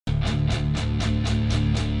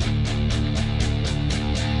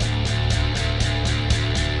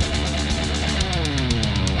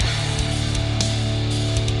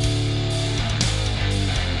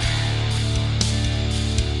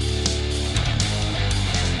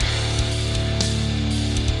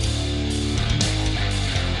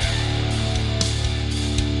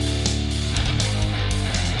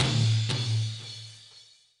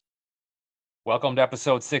Welcome to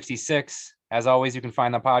episode 66. As always, you can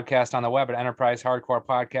find the podcast on the web at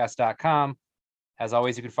enterprisehardcorepodcast.com. As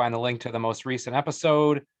always, you can find the link to the most recent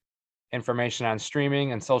episode, information on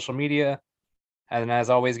streaming and social media. And as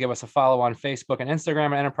always, give us a follow on Facebook and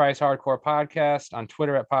Instagram at Enterprise Hardcore Podcast, on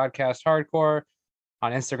Twitter at Podcast Hardcore.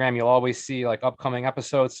 On Instagram, you'll always see like upcoming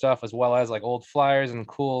episode stuff, as well as like old flyers and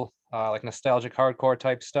cool, like nostalgic hardcore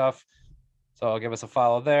type stuff. So give us a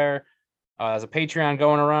follow there. There's a Patreon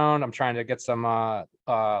going around. I'm trying to get some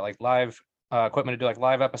like live equipment to do like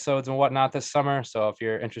live episodes and whatnot this summer. So if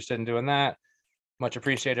you're interested in doing that, much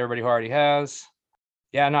appreciate everybody who already has.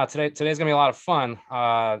 Yeah, no, today's gonna be a lot of fun.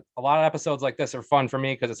 A lot of episodes like this are fun for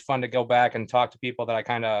me because it's fun to go back and talk to people that I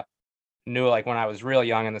kind of knew like when I was real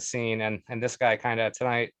young in the scene. And this guy kind of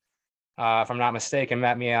tonight, if I'm not mistaken,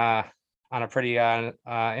 met me on a pretty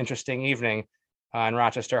interesting evening in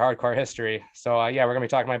Rochester hardcore history. So yeah, we're gonna be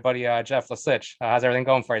talking to my buddy Jeff Lasich. How's everything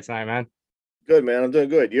going for you tonight, man? Good, man. I'm doing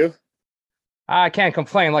good. You? I can't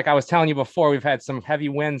complain. Like I was telling you before, we've had some heavy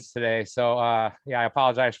winds today. So yeah, I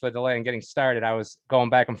apologize for the delay in getting started. I was going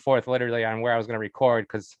back and forth literally on where I was going to record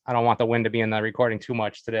because I don't want the wind to be in the recording too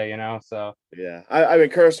much today, you know. So yeah, I've been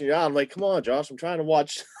cursing you out. I'm like, come on, Josh. I'm trying to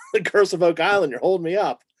watch The Curse of Oak Island. You're holding me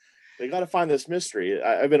up. They got to find this mystery.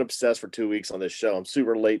 I've been obsessed for 2 weeks on this show. I'm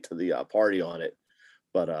super late to the party on it.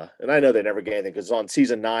 But and I know they never get anything because it's on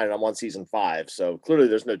season 9 and I'm on season 5. So clearly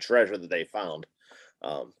there's no treasure that they found.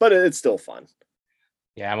 But it's still fun.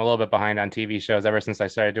 Yeah, I'm a little bit behind on TV shows ever since I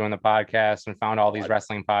started doing the podcast and found all these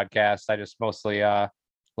wrestling podcasts. I just mostly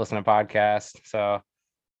listen to podcasts. So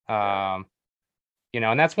you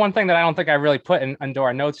know, and that's one thing that I don't think I really put into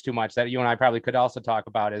our notes too much that you and I probably could also talk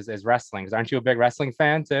about is wrestling. Because aren't you a big wrestling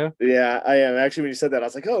fan too? Yeah, I am. Actually, when you said that, I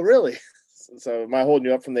was like, oh, really? So am I holding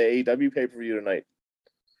you up from the AEW pay-per-view tonight?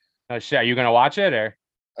 Oh shit, are you gonna watch it or?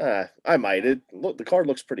 I might. Look, the card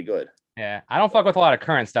looks pretty good. Yeah, I don't fuck with a lot of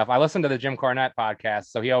current stuff. I listen to the Jim Cornette podcast,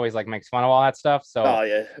 so he always like makes fun of all that stuff. So oh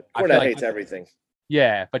yeah, Cornette hates everything.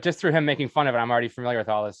 Yeah, but just through him making fun of it, I'm already familiar with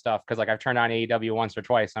all this stuff because like I've turned on AEW once or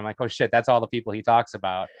twice. And I'm like, oh shit, that's all the people he talks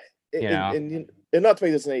about. You know, and not to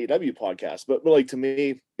make this an AEW podcast, but like to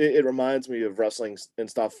me, it reminds me of wrestling and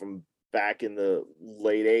stuff from back in the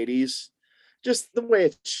late '80s. Just the way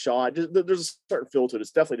it's shot, there's a certain feel to it.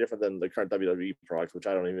 It's definitely different than the current WWE product, which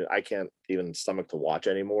I can't even stomach to watch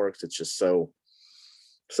anymore because it's just so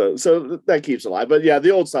that keeps it alive. But yeah,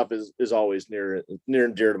 the old stuff is always near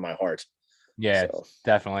and dear to my heart. Yeah, so.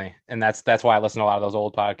 Definitely. And that's why I listen to a lot of those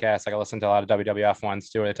old podcasts. Like I listen to a lot of WWF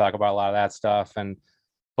ones too, where they talk about a lot of that stuff.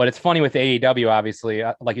 But it's funny with AEW, obviously,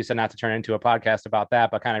 like you said, not to turn into a podcast about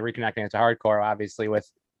that, but kind of reconnecting it to hardcore, obviously, with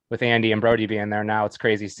Andy and Brody being there now. It's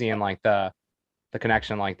crazy seeing like the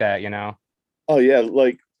connection like that, you know? Oh yeah.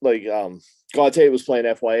 Like God Tate was playing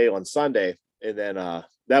FYA on Sunday. And then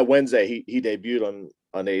that Wednesday he debuted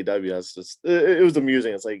on AEW. It was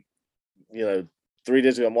amusing. It's like, you know, 3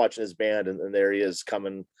 days ago I'm watching his band and there he is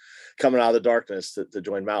coming out of the darkness to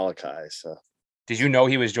join Malachi. So did you know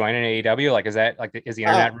he was joining AEW? Like, is the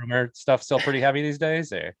internet rumor stuff still pretty heavy these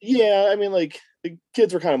days? Or? Yeah, I mean, like the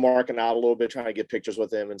kids were kind of marking out a little bit, trying to get pictures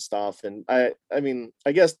with him and stuff. And I mean,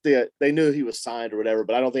 I guess they knew he was signed or whatever,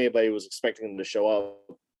 but I don't think anybody was expecting him to show up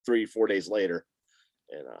 3-4 days later.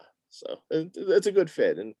 And so it's a good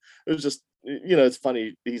fit. And it was just, you know, it's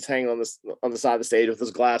funny. He's hanging on the side of the stage with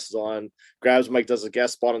his glasses on, grabs Mike, does a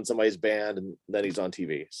guest spot on somebody's band, and then he's on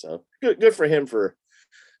TV. So good for him for,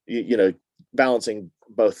 you know, balancing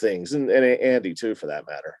both things, and Andy too, for that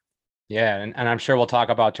matter. Yeah, and I'm sure we'll talk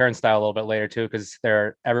about Turnstile a little bit later too, because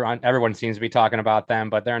everyone seems to be talking about them,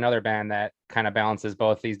 but they're another band that kind of balances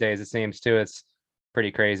both these days. It seems too. It's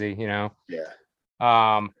pretty crazy, you know. Yeah.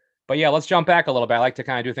 But yeah, let's jump back a little bit. I like to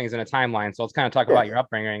kind of do things in a timeline, so let's kind of talk about your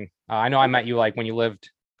upbringing. I know I met you like when you lived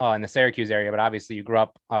in the Syracuse area, but obviously you grew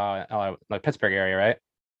up the Pittsburgh area, right?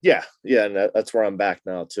 Yeah, and that's where I'm back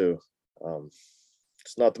now too.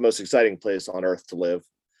 It's not the most exciting place on earth to live,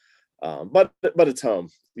 but it's home.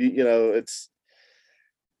 You know, it's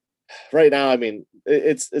right now. I mean,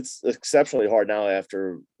 it's exceptionally hard now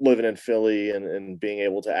after living in Philly and being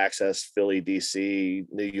able to access Philly, DC,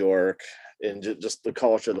 New York, and just the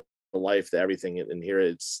culture, the life, everything in here.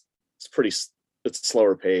 It's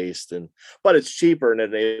slower paced, but it's cheaper and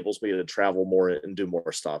it enables me to travel more and do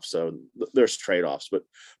more stuff. So there's trade-offs, but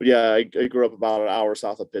yeah, I grew up about an hour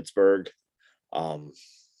south of Pittsburgh.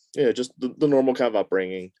 Yeah, just the normal kind of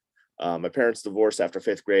upbringing. My parents divorced after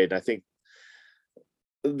 5th grade, and I think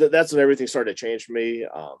that's when everything started to change for me,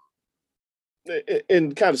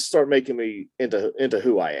 and kind of start making me into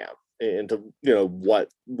who I am, into, you know,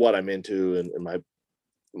 what I'm into, and my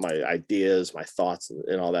ideas, my thoughts,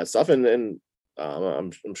 and all that stuff. And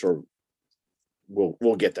I'm sure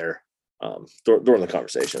we'll get there during the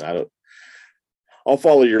conversation. I'll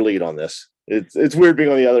follow your lead on this. It's weird being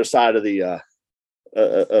on the other side of the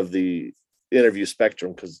interview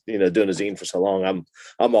spectrum, because doing a zine for so long,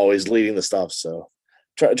 I'm always leading the stuff. So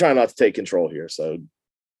try not to take control here. So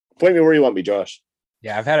point me where you want me, Josh.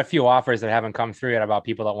 Yeah, I've had a few offers that haven't come through yet about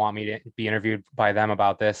people that want me to be interviewed by them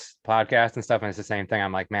about this podcast and stuff. And it's the same thing.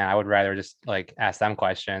 I'm like, man, I would rather just like ask them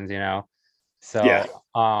questions, So, Yeah.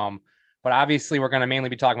 But obviously we're going to mainly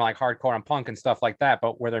be talking about like hardcore and punk and stuff like that.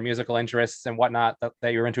 But were there musical interests and whatnot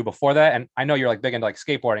that you were into before that? And I know you're like big into like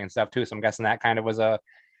skateboarding and stuff too. So I'm guessing that kind of was a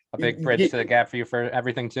big bridge to the gap for you for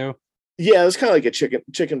everything too. Yeah, it was kind of like a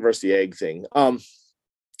chicken versus the egg thing.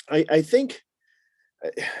 I think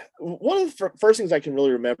one of the first things I can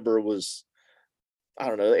really remember was, I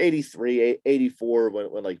don't know, 83, 84,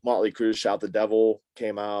 when like Motley Crue Shout the Devil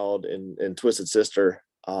came out, and Twisted Sister.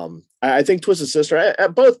 I think Twisted Sister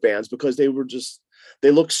at both bands, because they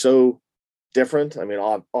looked so different. I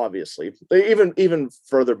mean, obviously, even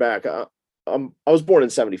further back, I was born in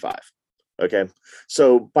 75. Okay.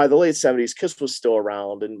 So by the late 70s, Kiss was still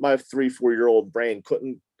around, and my 3-4-year-old brain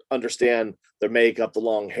couldn't understand their makeup, the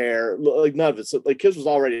long hair, like none of it. So like Kiss was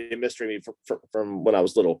already a mystery to me from when I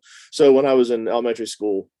was little. So when I was in elementary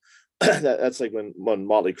school, that's like when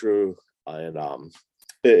Motley Crue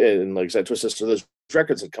and like I said, Twisted Sister, those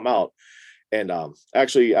records had come out. And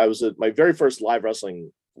actually, I was my very first live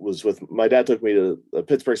wrestling was with my dad. Took me to the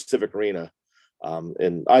Pittsburgh Civic Arena,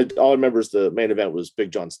 and all I remember is the main event was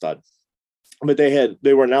Big John Studd. But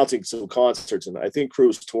they were announcing some concerts, and I think Crue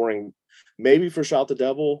was touring maybe for Shout the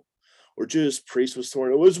Devil, or Judas Priest was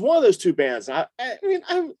touring. It was one of those two bands. I mean,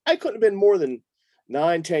 I couldn't have been more than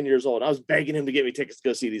 9-10 years old. I was begging him to get me tickets to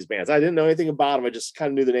go see these bands. I didn't know anything about them. I just kind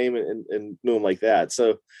of knew the name and knew them like that.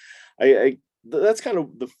 So that's kind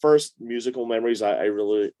of the first musical memories I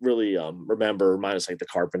really remember, minus like the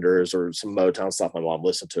Carpenters or some Motown stuff my mom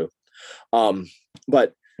listened to.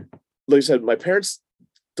 But like I said, my parents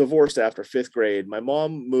divorced after 5th grade. My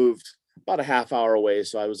mom moved about a half hour away,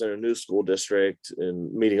 so I was in a new school district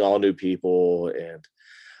and meeting all new people. And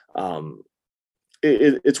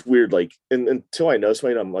it's weird, like until I know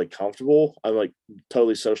somebody and I'm like comfortable, I'm like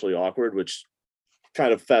totally socially awkward, which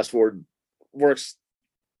kind of fast forward works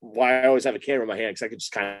why I always have a camera in my hand, because I could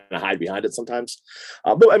just kind of hide behind it sometimes.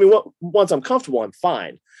 But I mean, once I'm comfortable, I'm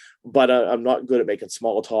fine. But I'm not good at making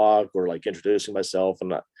small talk or like introducing myself. I'm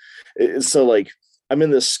not. So like I'm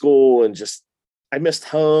in this school, and just I missed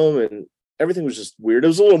home, and everything was just weird. It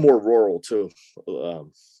was a little more rural too.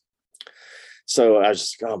 So I was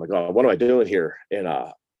just, oh my God, what am I doing here? And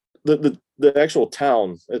the actual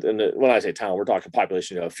town, and when I say town, we're talking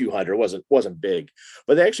population, a few hundred. It wasn't big,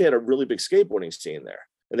 but they actually had a really big skateboarding scene there,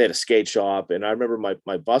 and they had a skate shop. And I remember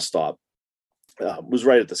my bus stop was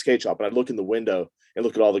right at the skate shop, and I'd look in the window and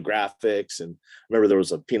look at all the graphics. And I remember there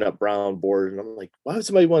was a peanut brown board, and I'm like, why would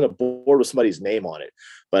somebody want a board with somebody's name on it?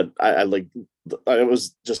 But I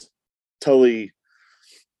was just totally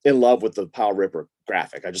in love with the Power Ripper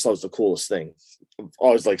graphic. I just thought it was the coolest thing. I've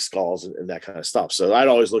always like skulls and that kind of stuff. So I'd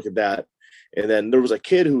always look at that. And then there was a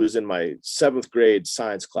kid who was in my 7th grade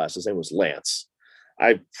science class. His name was Lance.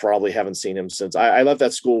 I probably haven't seen him since I left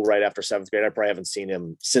that school right after 7th grade. I probably haven't seen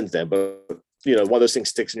him since then, but one of those things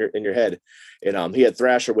sticks in your head. And he had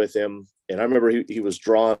Thrasher with him. And I remember he was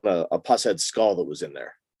drawing a pus head skull that was in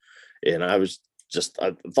there. And I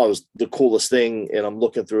thought it was the coolest thing. And I'm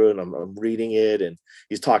looking through it, and I'm reading it, and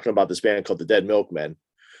he's talking about this band called the Dead Milkmen.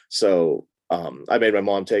 So I made my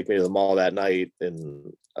mom take me to the mall that night,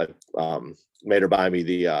 and I made her buy me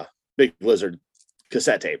the Big Blizzard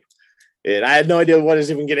cassette tape. And I had no idea what I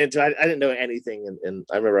was even getting into. I didn't know anything. And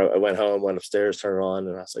I remember I went home, went upstairs, turned it on,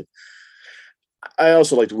 and I was like, I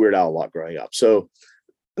also liked Weird Al a lot growing up. So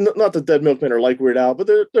not that Dead Milkmen are like Weird Al, but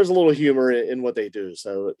there's a little humor in what they do.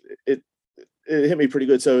 So it hit me pretty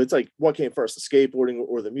good. So it's like, what came first, the skateboarding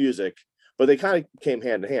or the music? But they kind of came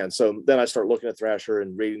hand in hand. So then I start looking at Thrasher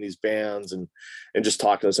and reading these bands and just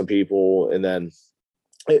talking to some people. And then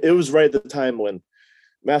it was right at the time when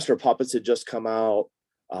Master of Puppets had just come out.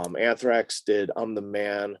 Anthrax did I'm the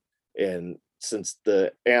Man. And since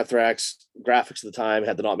the Anthrax graphics at the time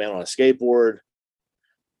had the Not Man on a skateboard,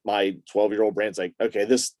 my 12-year-old brain's like, okay,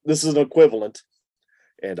 this is an equivalent.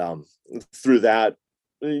 And through that,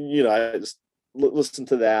 I just listened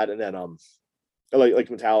to that. And then like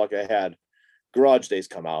Metallica had Garage Days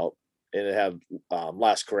come out, and it had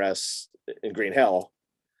Last Caress and Green Hell.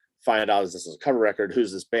 Find out this is a cover record,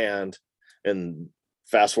 who's this band? And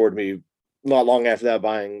fast forward me not long after that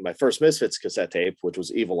buying my first Misfits cassette tape, which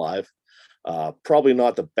was Evil Live. Probably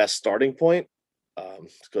not the best starting point,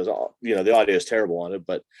 because the audio is terrible on it,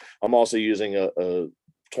 but I'm also using a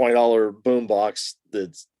 $20 boom box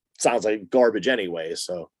that sounds like garbage anyway.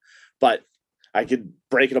 So, but I could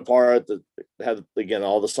break it apart. Have again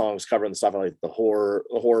all the songs covering the stuff like the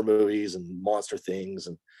horror movies and monster things,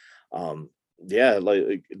 and yeah,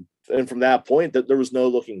 and from that point, that there was no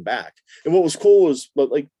looking back. And what was cool was,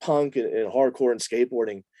 but like punk and hardcore and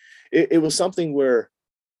skateboarding, it was something where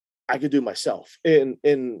I could do myself. And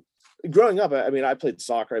growing up, I mean, I played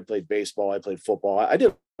soccer, I played baseball, I played football, I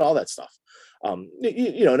did all that stuff,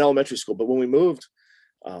 in elementary school. But when we moved,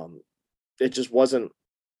 it just wasn't.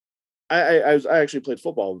 I actually played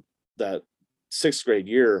football that sixth grade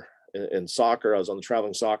year in soccer. I was on the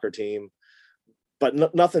traveling soccer team,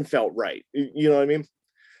 but nothing felt right. You know what I mean?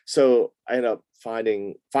 So I ended up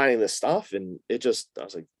finding this stuff, and I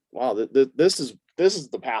was like, wow, this is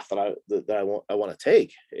the path that I want to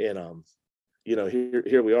take. And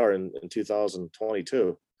here we are in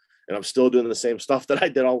 2022, and I'm still doing the same stuff that I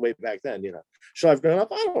did all the way back then. Should I've grown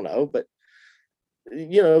up? I don't know, but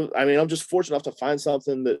I mean, I'm just fortunate enough to find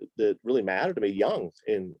something that really mattered to me young,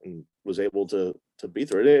 and was able to be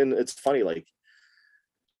through it. And it's funny, like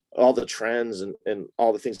all the trends and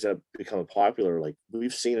all the things that have become popular, like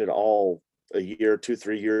we've seen it all a year, 2,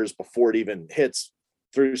 3 years before it even hits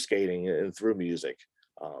through skating and through music.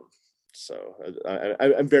 So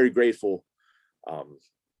I'm very grateful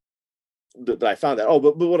that I found that. Oh,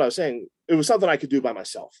 but what I was saying, it was something I could do by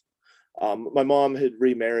myself. My mom had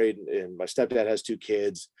remarried, and my stepdad has 2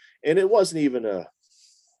 kids, and it wasn't even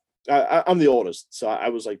I'm the oldest, so I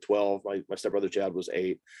was like 12. My stepbrother Chad was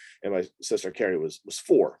 8, and my sister Carrie was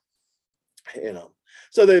 4. And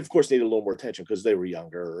so they of course needed a little more attention because they were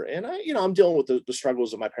younger. And I'm dealing with the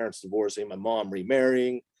struggles of my parents divorcing, my mom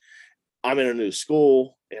remarrying. I'm in a new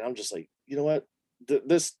school, and I'm just like, you know what,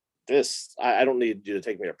 I don't need you to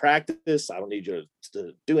take me to practice. I don't need you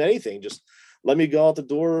to do anything. Just let me go out the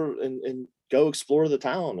door and go explore the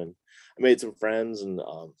town. And I made some friends, and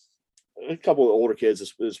a couple of older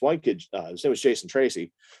kids. This one kid, his name was Jason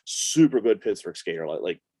Tracy, super good Pittsburgh skater,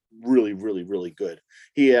 like really, really, really good.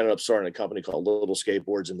 He ended up starting a company called Little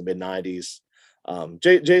Skateboards in the mid '90s.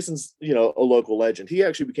 Jason's, a local legend. He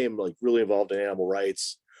actually became like really involved in animal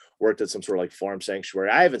rights. Worked at some sort of like farm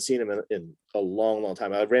sanctuary. I haven't seen him in a long, long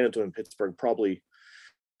time. I ran into him in Pittsburgh probably,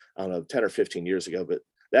 I don't know, 10 or 15 years ago. But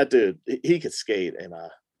that dude, he could skate, and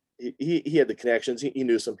he had the connections. He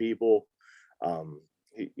knew some people.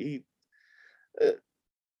 He uh,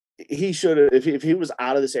 he should have, if he was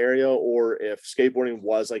out of this area, or if skateboarding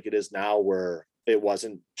was like it is now, where it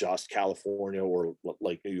wasn't just California or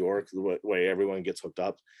like New York, the way everyone gets hooked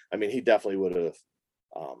up. I mean, he definitely would have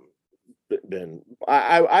um, been,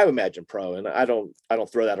 I imagine, pro. And I don't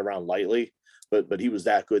throw that around lightly, but he was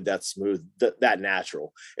that good, that smooth, that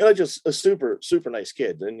natural, and like just a super super nice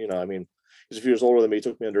kid. And I mean, he's a few years older than me. He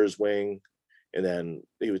took me under his wing, and then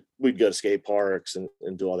we'd go to skate parks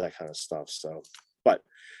and do all that kind of stuff. So, but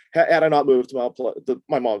had I not moved to the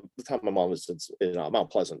time my mom was in Mount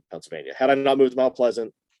Pleasant, Pennsylvania, had I not moved to Mount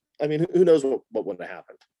Pleasant, I mean, who knows what would have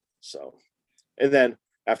happened. So, and then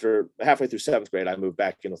after halfway through 7th grade, I moved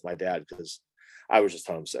back in with my dad because I was just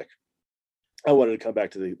homesick. I wanted to come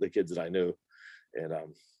back to the kids that I knew. And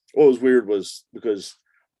what was weird was, because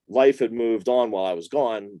life had moved on while I was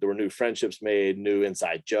gone, there were new friendships made, new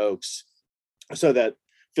inside jokes. So that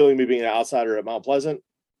feeling me being an outsider at Mount Pleasant,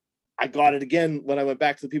 I got it again when I went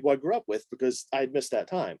back to the people I grew up with, because I had missed that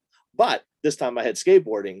time. But this time I had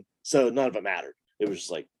skateboarding, so none of it mattered. It was just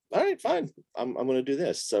like, all right, fine, I'm going to do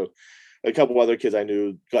this. So a couple other kids I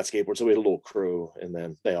knew got skateboards, so we had a little crew, and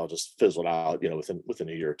then they all just fizzled out, within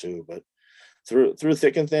a year or two. But through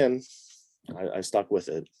thick and thin, I stuck with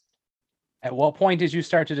it. At what point did you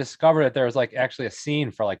start to discover that there was like actually a scene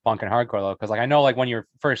for like punk and hardcore though? Because like I know like when you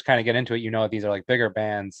first kind of get into it, these are like bigger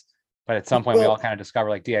bands, but at some point we all kind of discover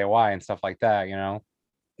like DIY and stuff like that,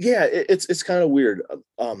 Yeah, it's kind of weird.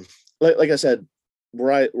 Like I said,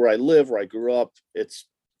 where I live, where I grew up, it's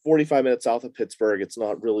 45 minutes south of Pittsburgh. It's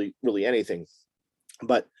not really anything,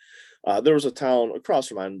 but there was a town across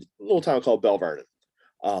from mine, a little town called Belle Vernon.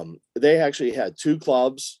 They actually had 2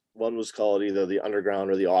 clubs. One was called either the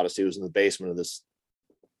Underground or the Odyssey. It was in the basement of this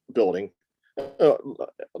building,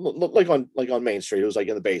 like on Main Street. It was like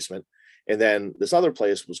in the basement. And then this other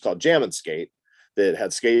place was called Jam and Skate, that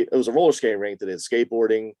had skate. It was a roller skating rink that had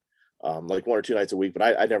skateboarding, like 1 or 2 nights a week.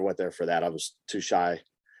 But I never went there for that. I was too shy.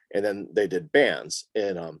 And then they did bands,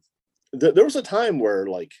 and there was a time where,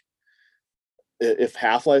 like, if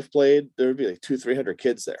Half-Life played, there would be like 200-300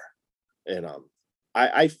 kids there. And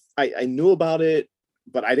I knew about it,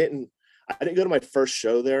 but I didn't go to my first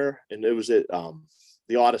show there, and it was at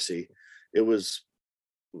the Odyssey. It was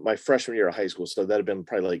my freshman year of high school, so that'd have been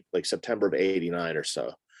probably like September of '89 or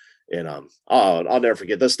so. And oh, I'll never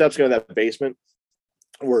forget the steps going to that basement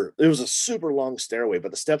were, it was a super long stairway,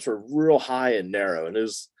 but the steps were real high and narrow, and it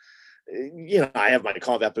was, I have my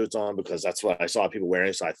combat boots on because that's what I saw people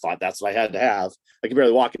wearing, so I thought that's what I had to have. I can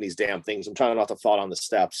barely walk in these damn things. I'm trying not to fall on the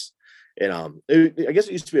steps. And I guess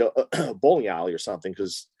it used to be a bowling alley or something,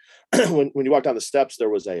 because when you walk down the steps, there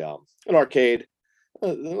was a an arcade,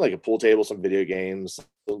 like a pool table, some video games,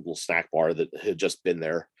 a little snack bar that had just been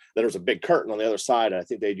there. Then there was a big curtain on the other side, and I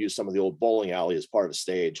think they'd used some of the old bowling alley as part of the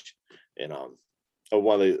stage. And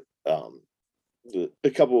one of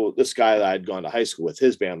the couple, this guy that I'd gone to high school with,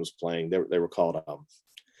 his band was playing. They were called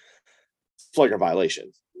Flagrant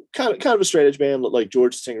Violation. Kind of a straight edge band. Looked like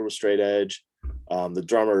George Singer was straight edge. The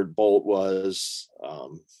drummer Bolt was.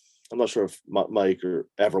 I'm not sure if Mike or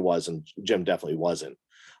ever was, and Jim definitely wasn't.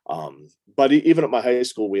 But even at my high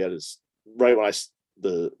school, we had this, right when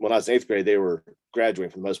I was in eighth grade, they were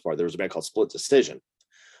graduating for the most part. There was a band called Split Decision,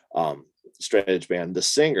 straight edge band. The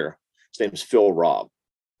singer, his name is Phil Robb.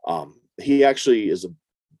 He actually is a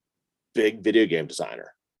big video game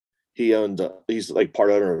designer. He's like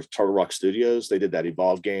part owner of Turtle Rock Studios. They did that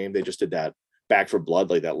Evolve game. They just did that Back for Blood,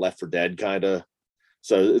 like that Left 4 Dead kind of.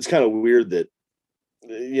 So it's kind of weird that,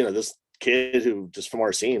 this kid who just from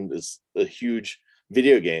our scene is a huge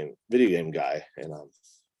video game guy. And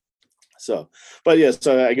so I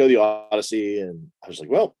go to the Odyssey, and I was like,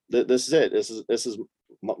 well, this is it. This is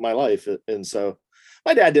my life. And so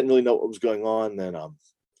my dad didn't really know what was going on. And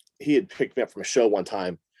he had picked me up from a show one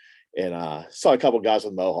time, and saw a couple of guys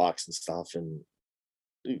with mohawks and stuff, and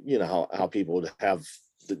how people would have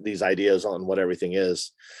these ideas on what everything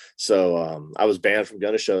is. So I was banned from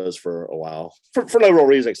going to shows for a while for no real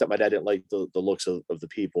reason, except my dad didn't like the looks of the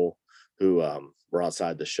people who were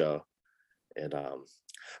outside the show. And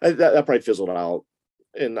that probably fizzled out,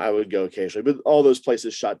 and I would go occasionally, but all those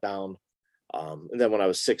places shut down. And then when I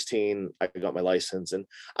was 16, I got my license, and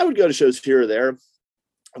I would go to shows here or there,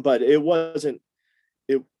 but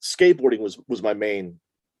skateboarding was my main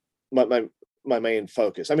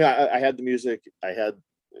focus. I mean, I had the music, I had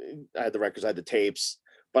the records, I had the tapes,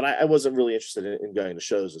 but I wasn't really interested in going to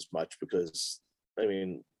shows as much, because I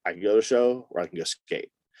mean, I can go to a show or I can go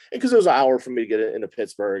skate. And because it was an hour for me to get into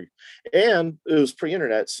Pittsburgh, and it was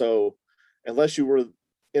pre-internet, so unless you were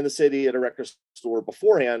in the city at a record store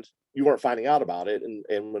beforehand, you weren't finding out about it.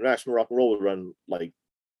 And when Maximum Rock and Roll would run like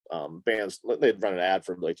bands, they'd run an ad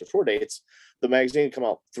for like the tour dates, the magazine would come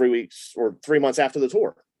out 3 weeks or 3 months after the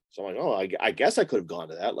tour. So I'm like, oh, I guess I could have gone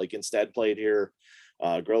to that. Like Instead played here,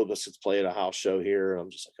 Gorilla Biscuits played a house show here. I'm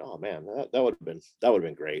just like, oh man, that would have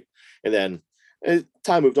been great. And then as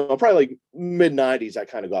time moved on, probably like mid '90s, I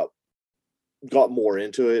kind of got more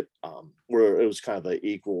into it, where it was kind of an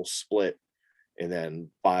equal split. And then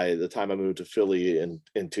by the time I moved to Philly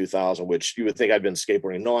in 2000, which you would think I'd been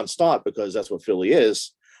skateboarding nonstop because that's what Philly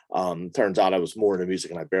is, turns out I was more into music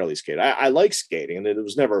and I barely skate. I like skating, and it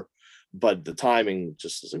was never, but the timing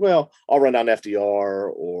just was like, well, I'll run down FDR,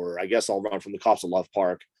 or I guess I'll run from the cops at Love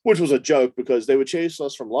Park, which was a joke because they would chase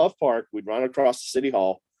us from Love Park. We'd run across the City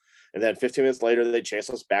Hall, and then 15 minutes later, they'd chase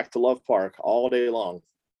us back to Love Park all day long.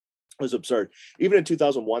 It was absurd. Even in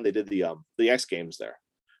 2001, they did the X Games there.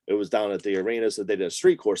 It was down at the arena, so they did a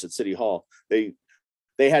street course at City Hall. They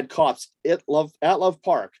had cops at Love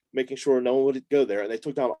Park making sure no one would go there, and they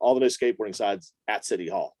took down all the new skateboarding signs at City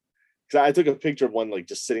Hall. Because I took a picture of one like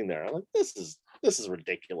just sitting there. I'm like, this is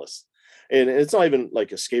ridiculous. And it's not even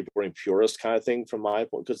like a skateboarding purist kind of thing from my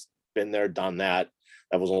point, because been there, done that.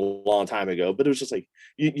 That was a long time ago. But it was just like,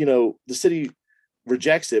 the city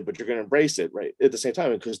rejects it, but you're going to embrace it right at the same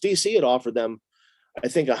time. Because DC had offered them, I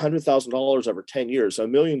think, $100,000 over 10 years, so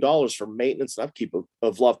 $1 million for maintenance and upkeep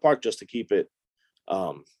of Love Park, just to keep it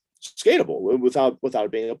skatable without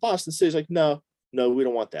it being a bust. And city's like, no, we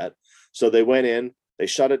don't want that. So they went in, they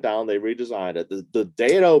shut it down, they redesigned it. The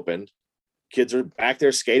day it opened, kids are back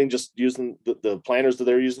there skating, just using the planters that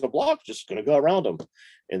they're using to block, just going to go around them.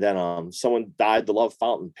 And then someone dyed the Love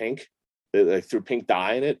Fountain pink. They threw pink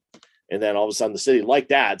dye in it. And then all of a sudden the city liked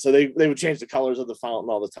that. So they would change the colors of the fountain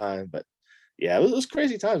all the time. But yeah, it was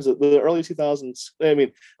crazy times. The early 2000s. I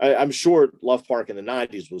mean, I'm sure Love Park in the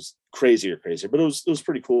 90s was crazier, but it was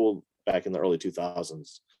pretty cool back in the early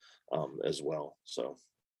 2000s as well. So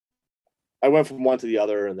I went from one to the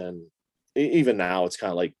other, and then even now it's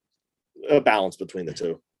kind of like a balance between the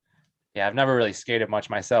two. Yeah, I've never really skated much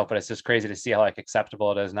myself, but it's just crazy to see how like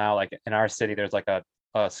acceptable it is now. Like in our city, there's like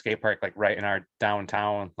a skate park like right in our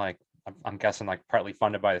downtown. Like I'm guessing like partly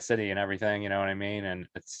funded by the city and everything. You know what I mean? And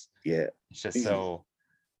it's just so,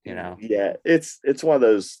 Yeah, it's one of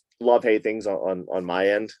those love-hate things on my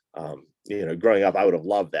end. Growing up, I would have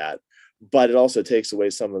loved that, but it also takes away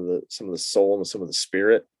some of the soul and some of the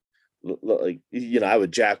spirit. Like, I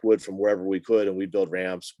would jack wood from wherever we could, and we'd build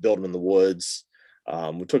ramps, build them in the woods.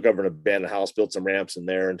 We took over an abandoned house, built some ramps in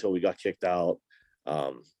there until we got kicked out.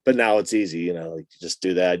 But now it's easy, like you just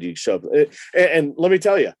do that. You show up, and let me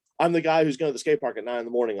tell you, I'm the guy who's going to the skate park at 9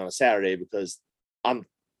 a.m. on a Saturday because I'm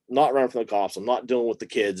not running from the cops. I'm not dealing with the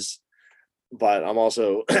kids, but I'm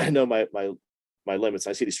also I know my limits.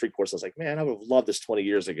 I see these street courses. I was like, man, I would have loved this 20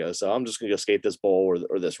 years ago. So I'm just going to go skate this bowl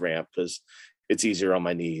or this ramp because it's easier on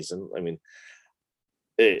my knees. And I mean,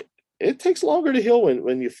 it takes longer to heal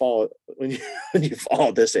when you fall when you fall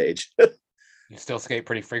at this age. You still skate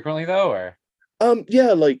pretty frequently though, or?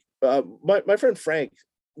 Yeah, like my friend Frank,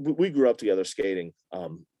 we grew up together skating.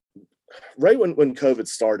 Right when COVID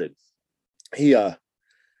started, he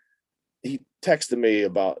texted me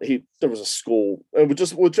about there was a school with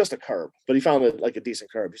just a curb, but he found it like a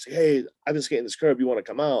decent curb. He's like, hey, I've been skating this curb. You want to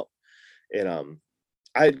come out? And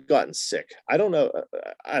I had gotten sick. I don't know.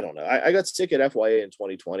 I got sick at FYA in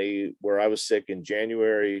 2020, where I was sick in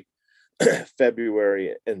January,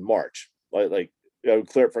 February, and March. Like I would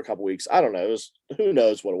clear it for a couple weeks. I don't know. It was, who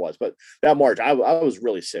knows what it was, but that March I was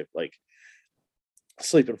really sick, like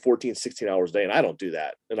sleeping 14, 16 hours a day. And I don't do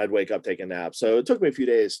that. And I'd wake up, take a nap. So it took me a few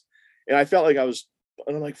days. And I felt like and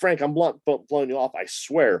I'm like, Frank, I'm blowing you off. I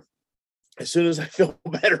swear, as soon as I feel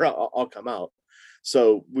better, I'll come out.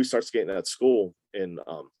 So we start skating at school, and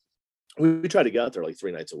we try to get out there like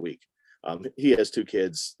 3 nights a week. He has 2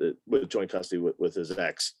 kids with joint custody with his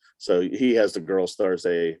ex. So he has the girls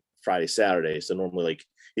Thursday, Friday, Saturday. So normally, like,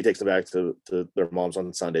 he takes them back to their moms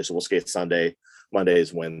on Sunday. So we'll skate Sunday,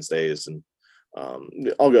 Mondays, Wednesdays, and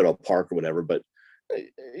I'll go to a park or whatever. But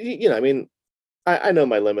I mean, I know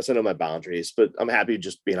my limits, I know my boundaries, but I'm happy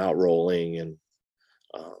just being out rolling, and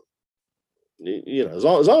as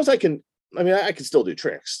long as I can. I mean, I can still do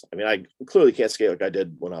tricks. I mean, I clearly can't skate like I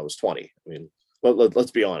did when I was 20. I mean,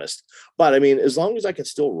 let's be honest. But I mean, as long as I can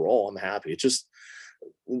still roll, I'm happy. It's just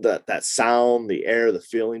that sound, the air, the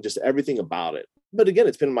feeling, just everything about it. But again,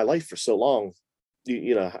 it's been in my life for so long.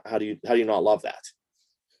 How do you not love that?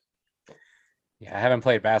 Yeah, I haven't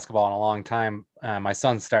played basketball in a long time. My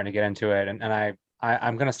son's starting to get into it, and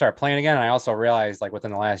I'm going to start playing again. And I also realized, like,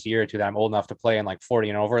 within the last year or two, that I'm old enough to play in like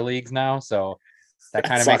 40 and over leagues now. So that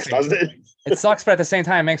kind of makes me, doesn't it? It sucks, but at the same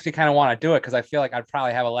time, it makes me kind of want to do it because I feel like I'd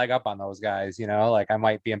probably have a leg up on those guys. Like I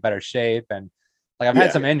might be in better shape, and like I've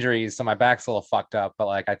had some injuries, so my back's a little fucked up. But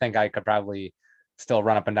like I think I could probably still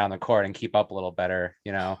run up and down the court and keep up a little better.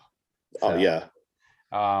 So, oh yeah.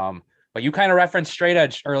 But you kind of referenced straight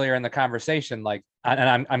edge earlier in the conversation, like,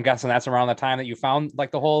 and I'm guessing that's around the time that you found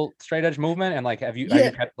like the whole straight edge movement, and like have you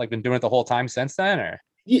kept, like, been doing it the whole time since then, or?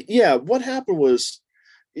 Yeah. What happened was,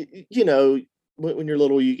 when you're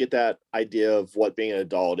little, you get that idea of what being an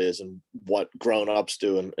adult is and what grown-ups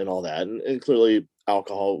do and all that, and clearly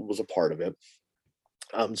alcohol was a part of it.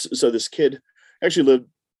 So this kid actually lived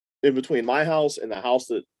in between my house and the house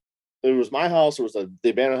that it was my house. It was the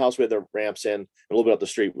abandoned house we had the ramps in. And a little bit up the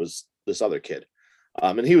street was this other kid.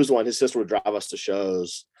 And he was the one, his sister would drive us to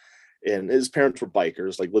shows, and his parents were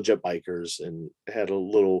bikers, like legit bikers, and had a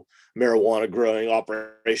little marijuana growing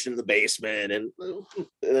operation in the basement and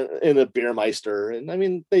in a beer meister. And I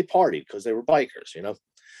mean, they partied because they were bikers,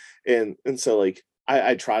 and so like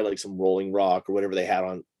I tried like some Rolling Rock or whatever they had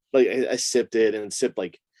on. Like I sipped it and sipped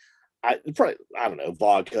like I don't know,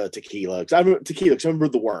 vodka, tequila. Because I remember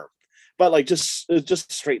the worm, but like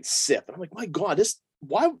just straight sip. And I'm like, my God, this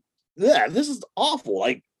is awful.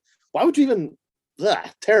 Like, why would you even?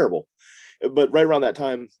 Terrible. But right around that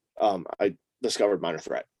time, I discovered Minor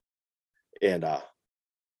Threat, and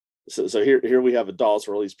so here we have adults,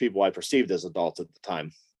 or at least people I perceived as adults at the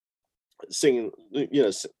time, singing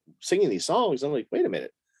these songs. I'm like, wait a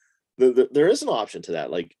minute, there is an option to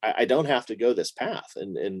that. Like, I don't have to go this path,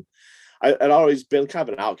 and I'd always been kind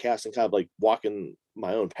of an outcast and kind of like walking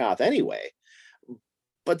my own path anyway.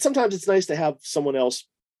 But sometimes it's nice to have someone else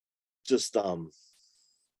just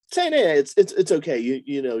saying, hey, it's okay.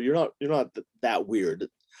 You're not that weird.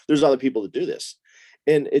 There's other people that do this,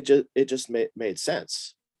 and it just made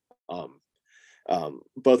sense.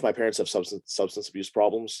 Both my parents have substance abuse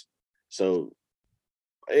problems, so,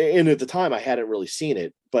 and at the time I hadn't really seen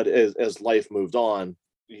it, but as life moved on,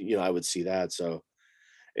 I would see that. So,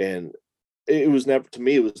 and it was never, to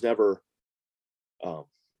me, it was never,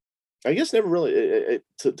 I guess never really,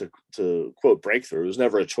 to quote Breakthrough, it was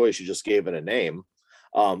never a choice. You just gave it a name.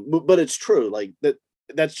 But it's true. Like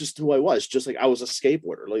that's just who I was. Just like I was a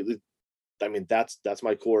skateboarder. Like, I mean, that's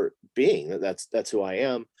my core being. That's who I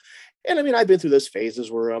am. And I mean, I've been through those phases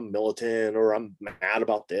where I'm militant or I'm mad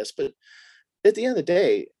about this, but at the end of the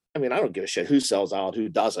day, I mean, I don't give a shit who sells out, who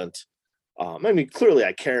doesn't. I mean, clearly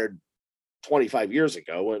I cared 25 years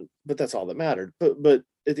ago, but that's all that mattered. But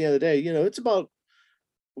at the end of the day, it's about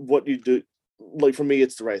what you do. Like for me,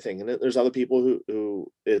 it's the right thing, and there's other people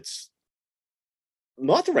who it's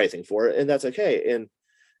not the right thing for it, and that's okay. And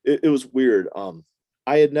it was weird.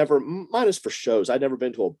 I had never, minus for shows, I'd never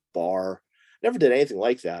been to a bar, never did anything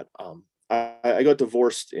like that. I got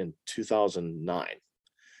divorced in 2009,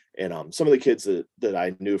 and some of the kids that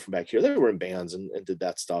I knew from back here, they were in bands and did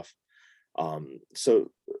that stuff.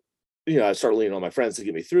 So I started leaning on my friends to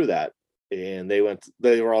get me through that, and they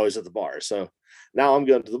were always at the bar. So now I'm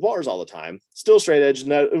going to the bars all the time, still straight edge.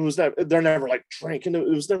 And they're never like drinking. It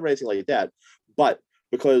was never anything like that. But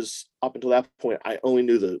because up until that point, I only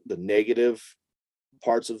knew the negative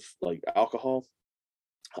parts of like alcohol.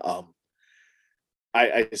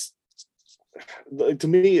 I to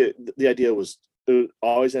me, the idea was it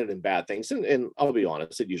always ended in bad things, and I'll be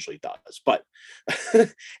honest, it usually does. But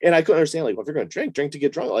and I couldn't understand, like, well, if you're going to drink to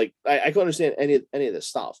get drunk, like I couldn't understand any of this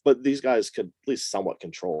stuff. But these guys could at least somewhat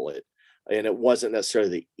control it, and it wasn't necessarily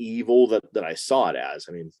the evil that I saw it as.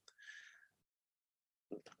 I mean,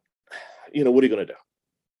 what are you going to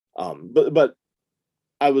do? But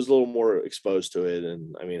I was a little more exposed to it,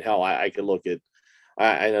 and I mean, hell, I could look at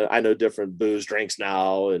I know different booze drinks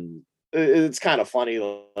now, and it's kind of funny,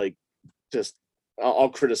 like just I'll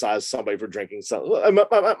criticize somebody for drinking something.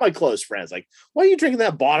 My close friends, like, why are you drinking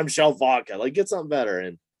that bottom shelf vodka? Like, get something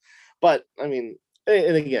better. But I mean,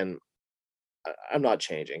 and again, I'm not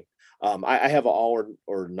changing. I have an all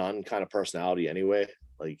or none kind of personality anyway.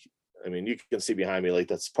 Like, I mean, you can see behind me, like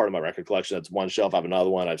that's part of my record collection. That's one shelf. I have another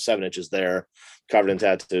one. I have 7 inches there, covered in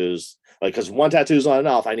tattoos. Like, because one tattoo is not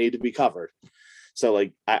enough. I need to be covered. So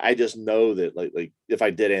like I just know that like if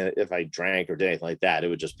I drank or did anything like that, it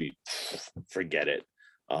would just be forget it.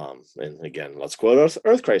 And again, let's quote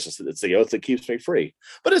Earth Crisis. It's the oath that keeps me free.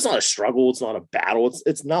 But it's not a struggle. It's not a battle.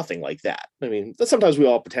 It's nothing like that. I mean, sometimes we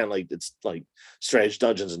all pretend like it's like strange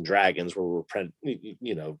Dungeons and Dragons where we're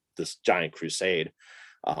this giant crusade.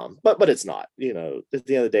 But it's not. At the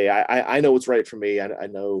end of the day, I know what's right for me. I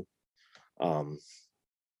know.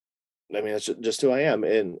 I mean, it's just who I am.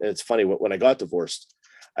 And it's funny, when I got divorced,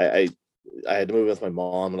 I had to move with my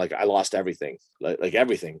mom, and like I lost everything, like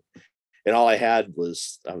everything. And all I had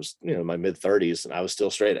was, I was, my mid 30s, and I was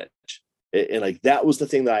still straight edge. And like, that was the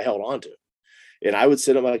thing that I held on to. And I would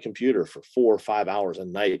sit at my computer for 4 or 5 hours a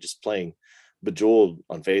night, just playing Bejeweled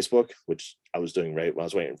on Facebook, which I was doing right when I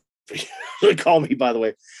was waiting for you to call me, by the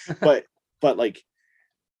way. But like,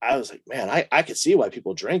 I was like, man, I could see why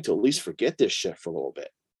people drink to at least forget this shit for a little bit.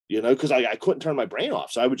 Because I couldn't turn my brain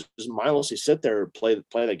off. So I would just mindlessly sit there, play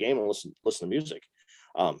the game, and listen to music.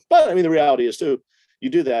 But I mean, the reality is too, you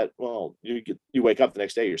do that, well, you wake up the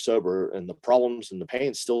next day, you're sober, and the problems and the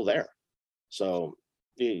pain's still there. So,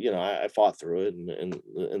 I fought through it,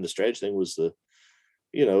 and the strange thing was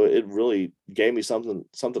it really gave me something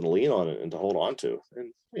to lean on and to hold on to,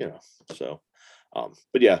 and so,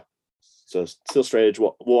 but yeah, so still straight edge.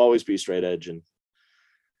 We'll always be straight edge, and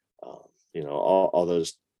all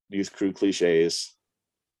those youth crew cliches.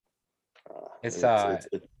 It's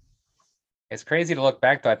crazy to look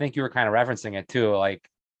back, though. I think you were kind of referencing it too. Like,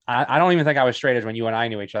 I don't even think I was straight edge when you and I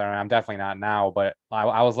knew each other, and I'm definitely not now. But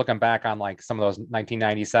I was looking back on like some of those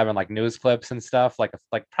 1997 like news clips and stuff, like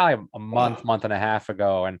probably a month and a half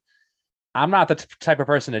ago. And I'm not the type of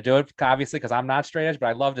person to do it, obviously, because I'm not straight edge. But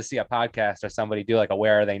I'd love to see a podcast or somebody do like a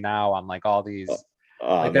Where Are They Now on like all these.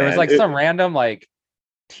 Like there was like some random like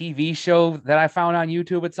TV show that I found on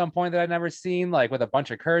YouTube at some point that I'd never seen, like with a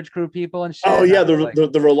bunch of Courage Crew people and shit. Oh yeah, the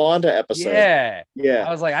Rolanda episode. Yeah. I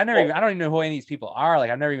was like, I don't even know who any of these people are. Like,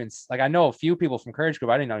 I've never even, like, I know a few people from Courage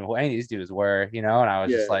Group. I didn't know who any of these dudes were, and I was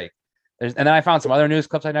just like, and then I found some other news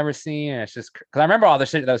clips I'd never seen. And it's just, because I remember all the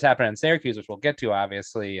shit that was happening in Syracuse, which we'll get to,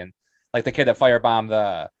 obviously. And like the kid that firebombed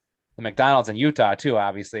the McDonald's in Utah too,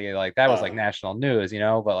 obviously, like that was like national news,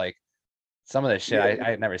 but like, some of this shit I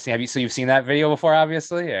had never seen. You've seen that video before,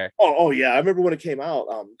 obviously? Or oh yeah, I remember when it came out.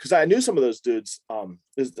 Because I knew some of those dudes.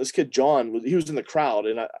 This kid John, he was in the crowd,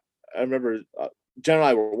 and I remember Jen and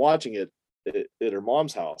I were watching it at her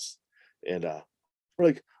mom's house, and we're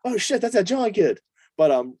like, oh shit, that's that John kid.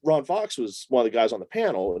 But Ron Fox was one of the guys on the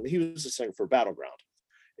panel, and he was a singer for Battleground.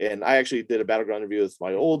 And I actually did a Battleground interview with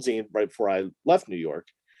my old zine right before I left New York.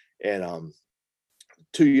 And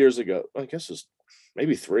 2 years ago, I guess it was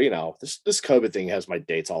maybe 3 now. This COVID thing has my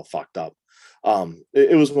dates all fucked up.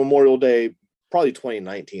 It was Memorial Day, probably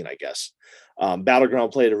 2019, I guess.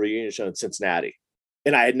 Battleground played a reunion show in Cincinnati,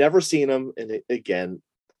 and I had never seen them. And again,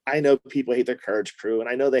 I know people hate their Courage Crew, and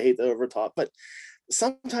I know they hate the Overtalk, but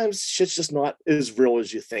sometimes shit's just not as real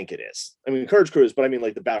as you think it is. I mean, Courage Crew is, but I mean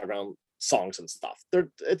like the background songs and stuff.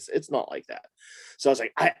 It's not like that. So I was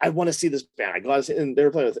like, I want to see this band. I got to see, and they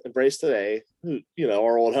were playing with Embrace Today, who, you know,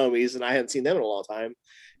 our old homies, and I hadn't seen them in a long time.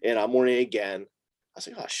 And I'm Morning Again. I was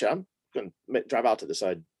like, oh shit, I'm gonna drive out to this.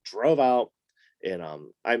 So I drove out, and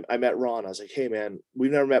I met Ron. I was like, hey man,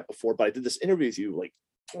 we've never met before, but I did this interview with you like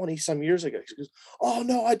 20 some years ago. He goes, oh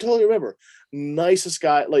no, I totally remember. Nicest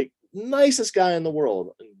guy, like nicest guy in the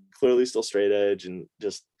world, and clearly still straight edge, and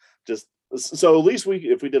just so at least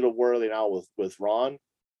if we did a Whirly Now with Ron,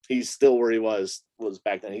 he's still where he was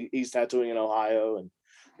back then. He's tattooing in Ohio,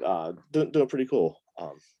 and doing pretty cool.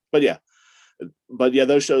 But yeah,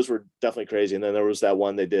 those shows were definitely crazy. And then there was that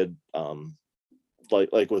one they did,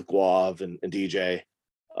 like with Guav and DJ,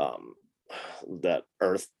 that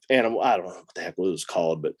Earth Animal. I don't know what the heck it was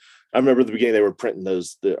called, but I remember at the beginning they were printing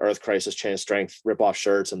the Earth Crisis Chain of Strength rip-off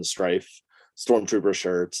shirts and the Strife Stormtrooper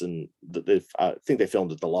shirts, and I think they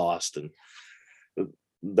filmed at the Lost, and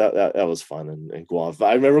that was fun. And Guav,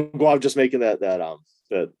 I remember Guav just making that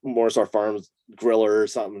Morris R Farms griller or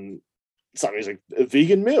something. He's like a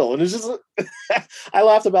vegan meal, and it's just I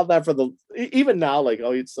laughed about that for even now, like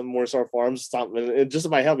I'll eat some Morris R Farms something, and just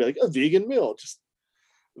in my head be like a vegan meal. Just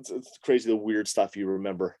it's crazy the weird stuff you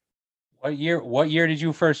remember. What year did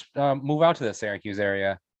you first move out to the Syracuse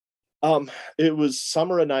area? It was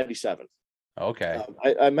summer of '97. Okay.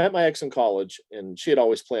 I met my ex in college, and she had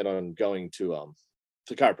always planned on going to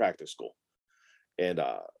chiropractic school, and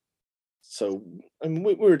so I mean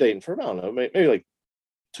we were dating for I don't know, maybe like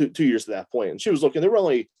two years at that point, and she was looking. There were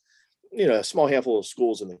only, you know, a small handful of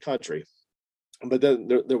schools in the country, but then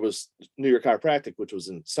there was New York Chiropractic, which was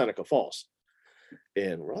in Seneca Falls,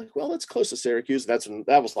 and we're like, well, that's close to Syracuse. That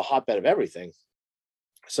was the hotbed of everything.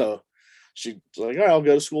 So she's like, all right, I'll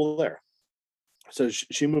go to school there. So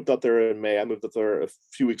she moved up there in May. I moved up there a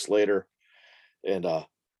few weeks later, and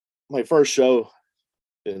my first show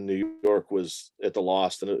in New York was at the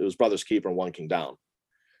Lost, and it was Brothers Keeper and One King Down.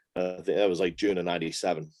 I think that was like June of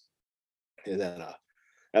 '97, and then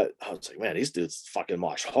I was like, man, these dudes fucking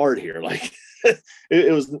mosh hard here. Like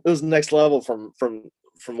it was next level from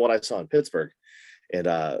what I saw in Pittsburgh, and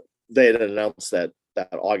they had announced that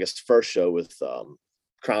August 1st show with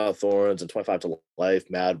Crown of Thorns and 25 to Life,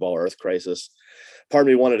 Madball, Earth Crisis. Part of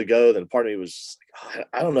me wanted to go, then part of me was like,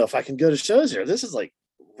 I don't know if I can go to shows here. This is like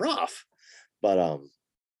rough, but I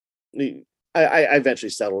eventually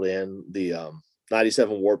settled in. The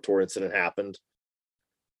 '97 Warped Tour incident happened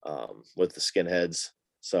with the Skinheads.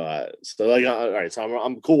 So like, all right, so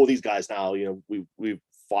I'm cool with these guys now. You know, we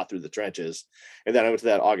fought through the trenches, and then I went to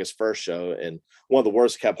that August 1st show, and one of the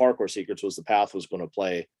worst kept hardcore secrets was the Path was going to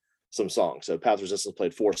play some songs. So Path Resistance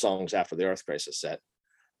played 4 songs after the Earth Crisis set.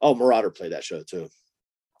 Oh, Marauder played that show too,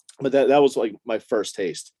 but that was like my first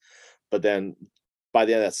taste. But then by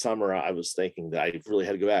the end of that summer, I was thinking that I really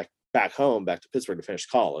had to go back home, back to Pittsburgh to finish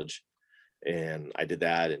college. And I did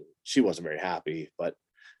that, and she wasn't very happy, but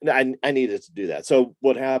I needed to do that. So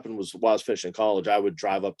what happened was, while I was finishing college, I would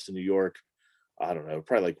drive up to New York. I don't know,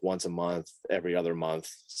 probably like once a month, every other month,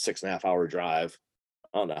 6.5 hour drive.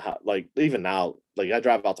 I don't know how, like even now, like I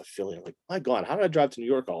drive out to Philly. I'm like, my God, how did I drive to New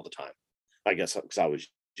York all the time? I guess because I was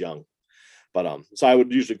young, but so I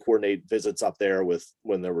would usually coordinate visits up there with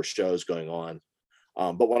when there were shows going on.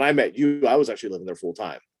 But when I met you, I was actually living there full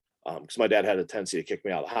time because my dad had a tendency to kick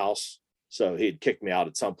me out of the house. So he'd kicked me out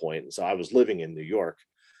at some point. And so I was living in New York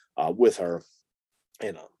with her.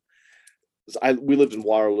 And we lived in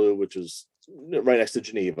Waterloo, which is right next to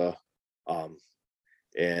Geneva.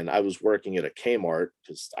 And I was working at a Kmart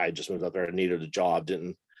because I just moved up there and needed a job.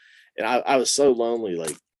 And I was so lonely,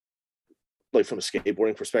 like from a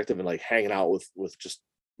skateboarding perspective, and like hanging out with just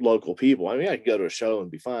local people. I mean, I could go to a show and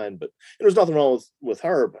be fine, but there was nothing wrong with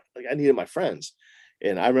her, but like I needed my friends.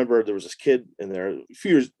 And I remember there was this kid in there, a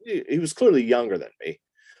few years, he was clearly younger than me,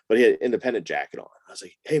 but he had an independent jacket on. I was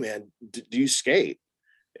like, hey man, do you skate?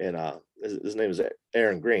 And his name is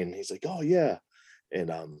Aaron Green. He's like, oh yeah.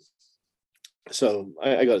 And so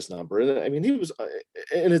I got his number. And I mean, he was,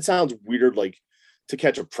 and it sounds weird, like to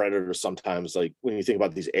catch a predator sometimes, like when you think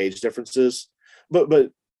about these age differences, but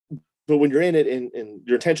when you're in it and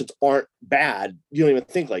your intentions aren't bad, you don't even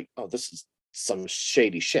think like, oh, this is some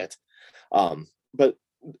shady shit. But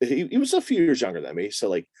he was a few years younger than me. So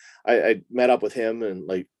like I met up with him, and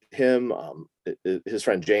like him, his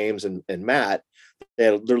friend James and Matt, they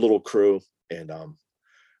had their little crew. And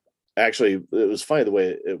actually it was funny the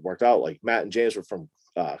way it worked out. Like Matt and James were from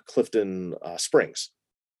Clifton Springs.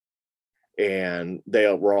 And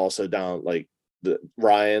they were also down like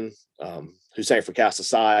Ryan, who sang for Cast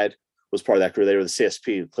Aside, was part of that crew. They were the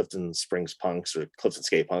CSP, Clifton Springs Punks or Clifton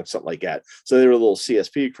Skate Punks, something like that. So they were a little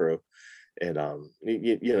CSP crew. And,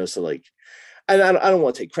 so like, and I don't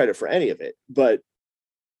want to take credit for any of it, but,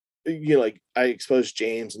 like I exposed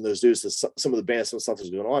James and those dudes to some of the bands, some stuff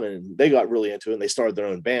was going on, and they got really into it and they started their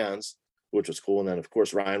own bands, which was cool. And then of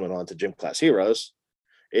course, Ryan went on to Gym Class Heroes,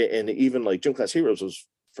 and even like Gym Class Heroes was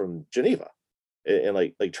from Geneva. And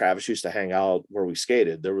like Travis used to hang out where we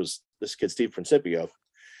skated. There was this kid, Steve Principio.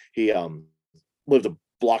 He lived a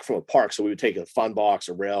block from a park, so we would take a fun box,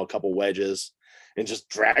 a rail, a couple wedges, and just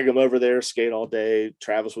drag him over there, skate all day.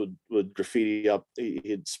 Travis would graffiti up.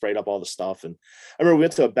 He'd sprayed up all the stuff. And I remember we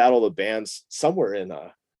went to a battle of the bands somewhere in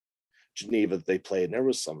Geneva that they played, and there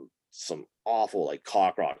was some awful like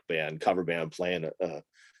cock rock band, cover band playing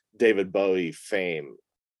David Bowie Fame,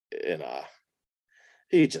 and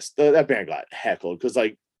he just that band got heckled because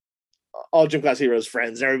like all Gym Class Heroes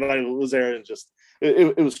friends, everybody was there, and just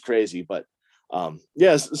it was crazy. But so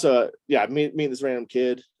me and this random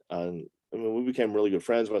kid, we became really good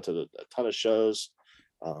friends. Went to a ton of shows,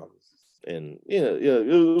 and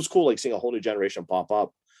it was cool like seeing a whole new generation pop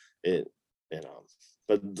up.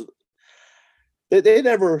 But they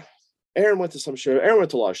never. Aaron went to some show. Aaron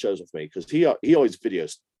went to a lot of shows with me because he always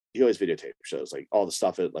videotaped shows, like all the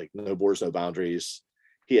stuff at like No Borders, No Boundaries.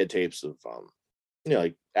 He had tapes of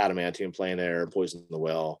like Adamantium playing there, Poison the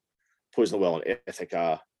Well and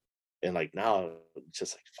Ithaca. And like now it's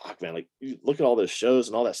just like, fuck man, like you look at all those shows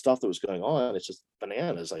and all that stuff that was going on, it's just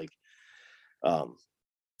bananas. Like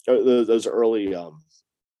those early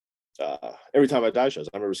Every Time I Die shows,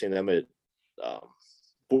 I remember seeing them at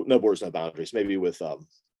No Borders, No Boundaries, maybe with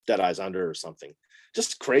Dead Eyes Under or something.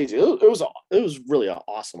 Just crazy. It was really an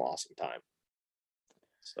awesome time.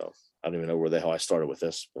 So I don't even know where the hell I started with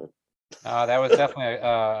this, but that was definitely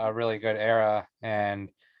a really good era. And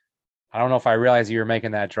I don't know if I realized you were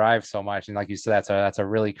making that drive so much. And like you said, that's a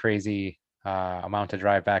really crazy amount to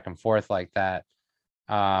drive back and forth like that.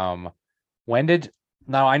 Now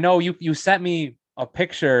I know you sent me a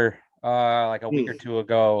picture like a week or two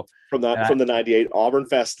ago from the 98 Auburn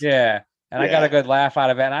Fest. Yeah. And I got a good laugh out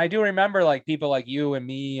of it. And I do remember like people like you and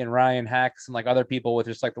me and Ryan Hex and like other people with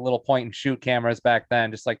just like the little point and shoot cameras back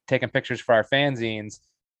then, just like taking pictures for our fanzines.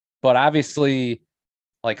 But obviously,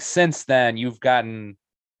 like since then, you've gotten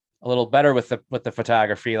a little better with the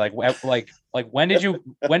photography. Like when did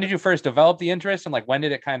you first develop the interest, and like when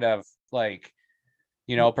did it kind of like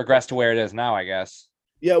progress to where it is now, I guess?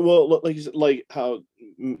 Yeah, well, like you said,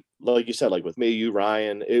 like with me, you,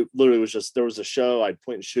 Ryan, it literally was just there was a show I'd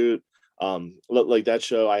point and shoot. Like that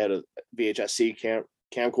show, I had a VHS-C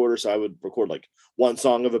camcorder, so I would record like one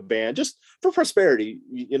song of a band just for prosperity,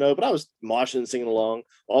 but I was moshing and singing along.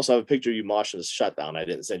 Also, I have a picture of you moshing a Shutdown. I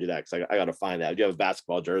didn't send you that because I got to find that. You have a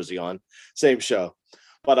basketball jersey on, same show.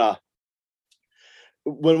 But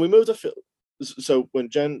when we moved to Philly, so when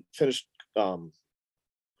Jen finished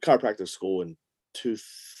chiropractic school in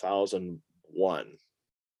 2001,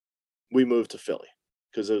 we moved to Philly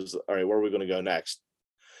because it was all right. Where are we going to go next?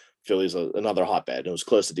 Philly's another hotbed. It was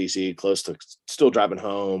close to DC, close to still driving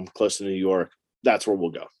home, close to New York. That's where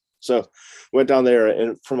we'll go. So went down there,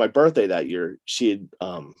 and for my birthday that year, she had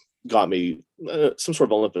got me some sort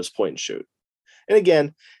of Olympus point and shoot. And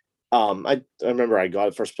again, I remember I got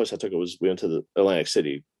the first place I took it was we went to the Atlantic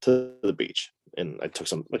City to the beach, and I took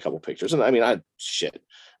a couple pictures. And I mean,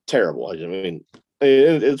 terrible. I mean,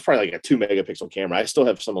 it's probably like a 2 megapixel camera. I still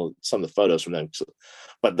have some of the photos from them,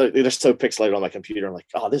 but they're so pixelated on my computer. I'm like,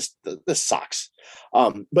 oh, this sucks.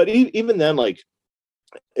 But even then, like,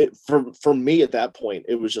 for me at that point,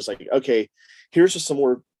 it was just like, okay, here's just some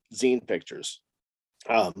more zine pictures.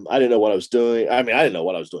 I didn't know what I was doing. I mean, I didn't know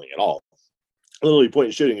what I was doing at all. Literally point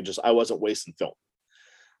and shooting, and just I wasn't wasting film.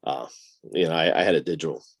 I had it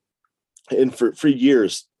digital, and for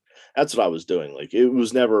years, that's what I was doing. Like, it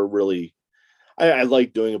was never really. I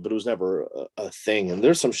liked doing it, but it was never a thing. And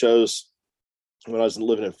there's some shows when I was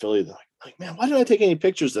living in Philly, like, man, why didn't I take any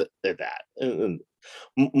pictures that they're that? And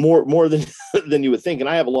more than than you would think. And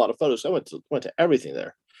I have a lot of photos. So I went to everything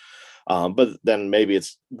there. But then maybe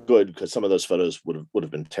it's good because some of those photos would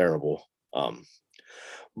have been terrible.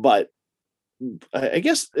 But I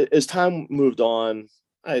guess as time moved on,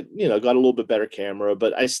 I got a little bit better camera,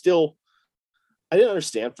 but I didn't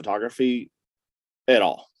understand photography at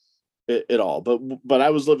all. But I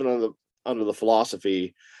was living under the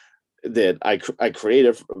philosophy that I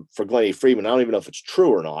created for Glennie Freeman. I don't even know if it's true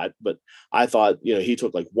or not, but I thought, he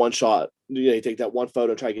took like one shot, you take that one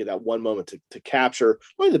photo and try to get that one moment to capture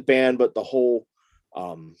not only the band, but the whole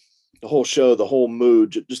show, the whole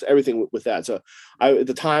mood, just everything with that. So at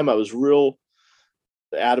the time I was real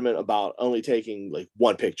adamant about only taking like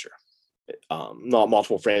one picture, not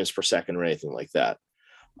multiple frames per second or anything like that.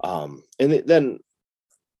 And then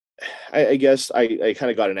I guess I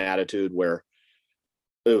kind of got an attitude where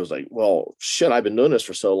it was like, well, shit, I've been doing this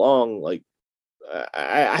for so long. Like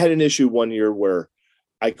I had an issue one year where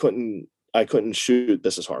I couldn't shoot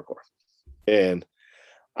This Is Hardcore. And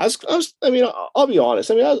I mean, I'll be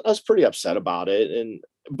honest. I mean, I was pretty upset about it.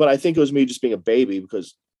 But I think it was me just being a baby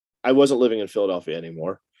because I wasn't living in Philadelphia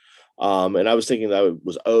anymore. And I was thinking that I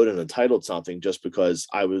was owed and entitled something just because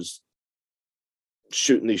I was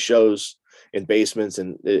shooting these shows in basements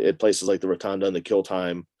and at places like the Rotunda and the Kill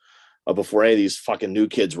Time before any of these fucking new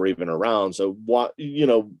kids were even around. So why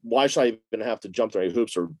should I even have to jump through any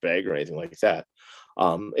hoops or beg or anything like that?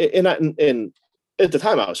 And at the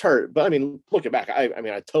time I was hurt, but I mean, looking back, I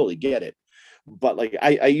mean, I totally get it. But like,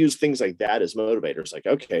 I use things like that as motivators. Like,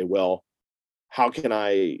 okay, well, what can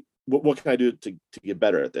I do to get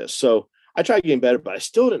better at this? So I tried getting better, but I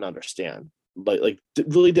still didn't understand.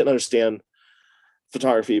 Really didn't understand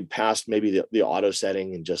photography past maybe the auto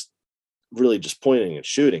setting and just really just pointing and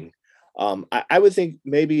shooting. I would think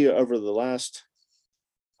maybe over the last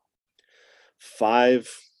 5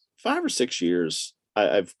 or 6 years,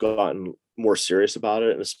 I've gotten more serious about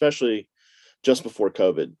it, and especially just before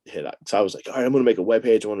COVID hit. So I was like, all right, I'm going to make a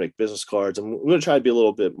webpage. I want to make business cards. I'm going to try to be a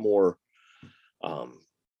little bit more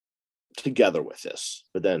together with this.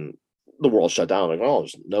 But then the world shut down. I'm like, oh,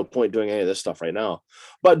 there's no point doing any of this stuff right now.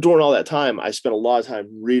 But during all that time, I spent a lot of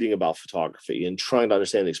time reading about photography and trying to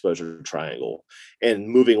understand the exposure triangle and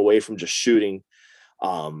moving away from just shooting,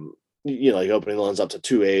 like opening the lens up to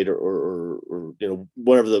 2.8 or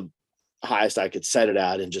whatever the highest I could set it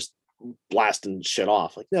at and just blasting shit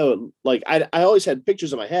off. Like, no, like I always had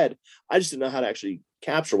pictures in my head. I just didn't know how to actually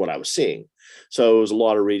capture what I was seeing. So it was a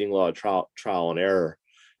lot of reading, a lot of trial and error.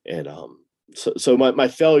 And so my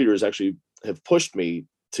failures actually have pushed me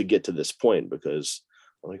to get to this point, because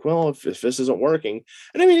I'm like, well, if this isn't working,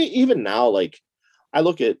 and I mean, even now, like I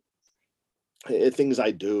look at things I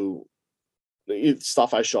do,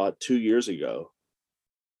 stuff I shot 2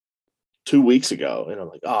 weeks ago, and I'm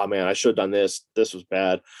like, oh man, I should have done this. This was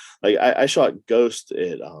bad. Like I shot Ghost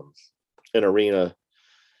at an arena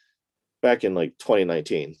back in like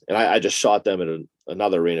 2019, and I just shot them at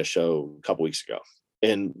another arena show a couple weeks ago.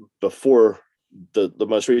 And before the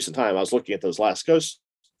most recent time, I was looking at those last Ghost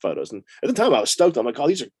photos, and at the time I was stoked. I'm like, oh,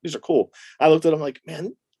 these are cool. I looked at them like,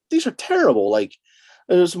 man, these are terrible. Like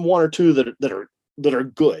there's one or two that are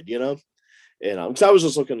good, And because I was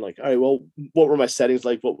just looking like, all right, well, what were my settings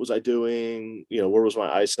like? What was I doing? Where was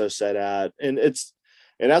my ISO set at? And that's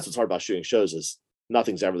what's hard about shooting shows is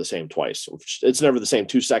nothing's ever the same twice. It's never the same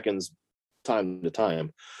 2 seconds time to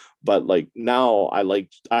time. But like now I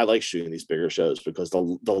like shooting these bigger shows because the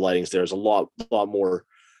lighting's there's a lot more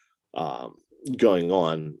going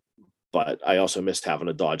on. But I also missed having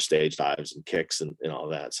to dodge stage dives and kicks and all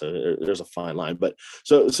that. So there's a fine line. But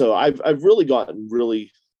so I've really gotten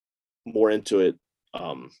really more into it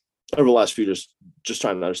over the last few years, just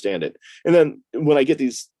trying to understand it. And then when I get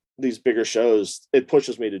these bigger shows, it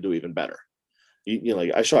pushes me to do even better.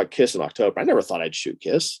 Like I shot Kiss in October. I never thought I'd shoot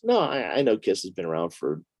Kiss. No, I know Kiss has been around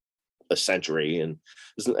for a century and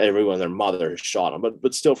everyone and their mother has shot them,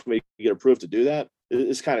 but still for me to get approved to do that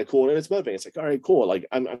is kind of cool. And it's motivating. It's like, all right, cool. Like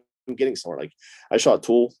I'm getting somewhere. Like I shot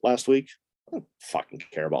Tool last week. I don't fucking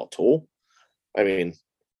care about Tool. I mean,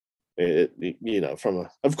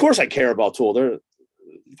 of course I care about Tool. They're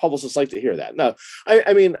publicists like to hear that. No,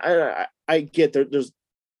 I mean, I get there's,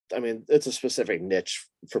 I mean, it's a specific niche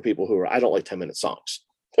for people who I don't like 10-minute songs.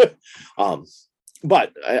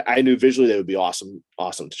 But I knew visually they would be awesome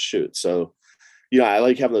to shoot. So, I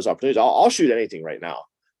like having those opportunities. I'll shoot anything right now.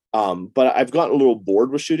 But I've gotten a little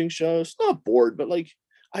bored with shooting shows. Not bored, but like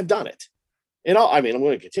I've done it. And I'm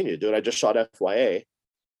going to continue to do it. I just shot FYA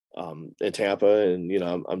in Tampa, and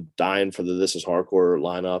I'm dying for the This Is Hardcore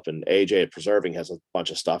lineup, and AJ at Preserving has a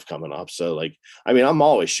bunch of stuff coming up. So like, I mean, I'm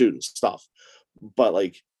always shooting stuff, but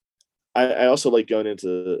like I also like going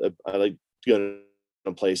into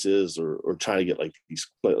places or trying to get like these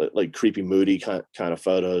like creepy, moody kind of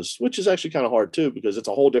photos, which is actually kind of hard too, because it's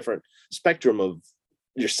a whole different spectrum of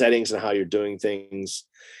your settings and how you're doing things.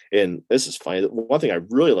 And this is funny. One thing I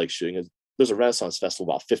really like shooting is there's a Renaissance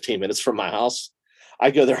Festival about 15 minutes from my house.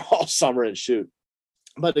 I go there all summer and shoot.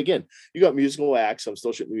 But again, you got musical acts. I'm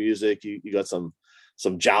still shooting music. You got some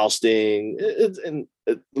jousting and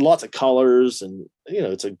lots of colors, and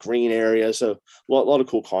it's a green area, so a lot of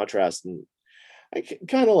cool contrast. And I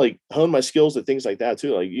kind of like hone my skills at things like that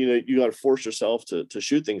too. Like you got to force yourself to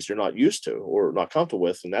shoot things you're not used to or not comfortable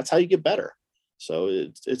with, and that's how you get better. So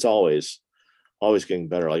it's always always getting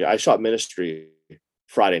better. Like I shot Ministry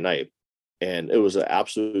Friday night, and it was an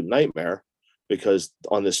absolute nightmare because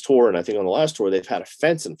on this tour, and I think on the last tour, they've had a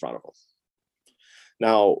fence in front of them.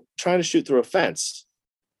 Now, trying to shoot through a fence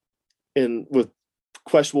in with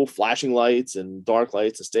questionable flashing lights and dark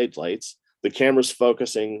lights and stage lights, the camera's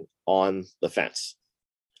focusing on the fence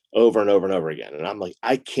over and over and over again. And I'm like,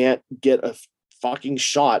 I can't get a fucking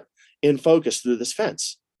shot in focus through this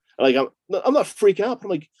fence. Like I'm not freaking out, but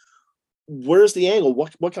I'm like, where's the angle?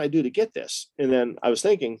 What can I do to get this? And then I was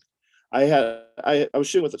thinking, I was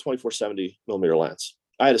shooting with a 24-70 millimeter lens.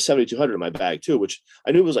 I had a 7200 in my bag too, which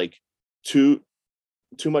I knew was like too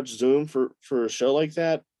much zoom for a show like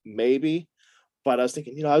that, maybe. But I was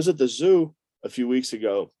thinking, I was at the zoo a few weeks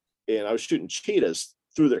ago and I was shooting cheetahs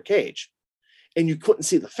through their cage and you couldn't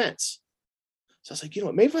see the fence. So I was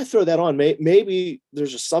like, maybe if I throw that on, maybe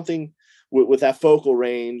there's just something with that focal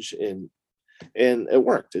range, and it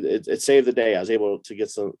worked. It saved the day. I was able to get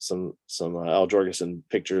some Al Jorgensen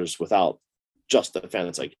pictures without just the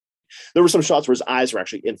fence. Like there were some shots where his eyes were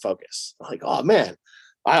actually in focus. I'm like, oh man,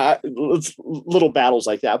 it's little battles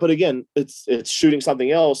like that. But again, it's shooting something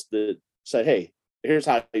else that said, hey, here's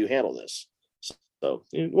how you handle this. So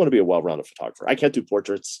you want to be a well-rounded photographer. I can't do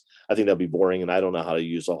portraits. I think that'd be boring, and I don't know how to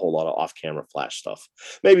use a whole lot of off-camera flash stuff.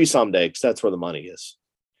 Maybe someday, because that's where the money is.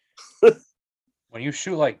 When you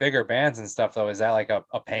shoot like bigger bands and stuff, though, is that like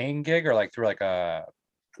a paying gig or like through like a?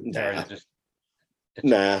 Nah. Just,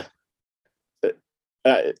 nah.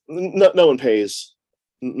 No one pays.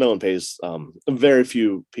 No one pays. Very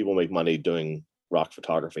few people make money doing rock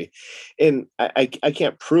photography, and I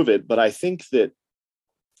can't prove it, but I think that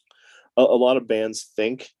a lot of bands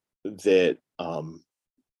think that,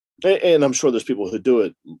 and I'm sure there's people who do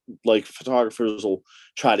it, like photographers will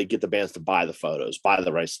try to get the bands to buy the photos, buy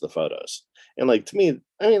the rights to the photos. And like, to me,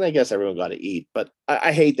 I mean, I guess everyone got to eat, but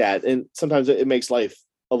I hate that. And sometimes it makes life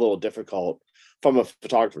a little difficult from a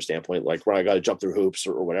photographer standpoint, like when I got to jump through hoops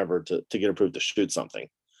or whatever to get approved to shoot something.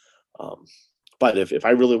 But if I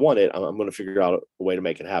really want it, I'm going to figure out a way to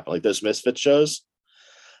make it happen. Like those Misfit shows,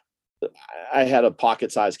 I had a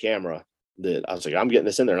pocket-sized camera that I was like, I'm getting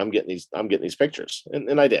this in there, and I'm getting these pictures,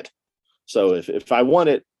 and I did. So if I want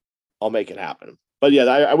it, I'll make it happen. But yeah,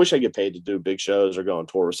 I wish I get paid to do big shows or go on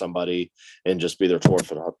tour with somebody and just be their tour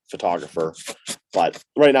photographer. But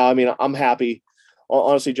right now, I mean, I'm happy.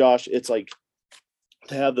 Honestly, Josh, it's like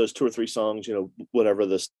to have those 2 or 3 songs, whatever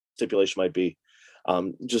the stipulation might be,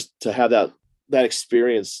 just to have that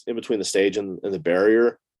experience in between the stage and the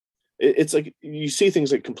barrier. It's like you see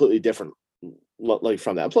things like completely different, like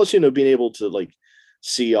from that. Plus, being able to like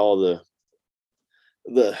see all the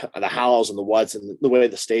hows and the whats and the way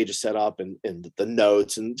the stage is set up and the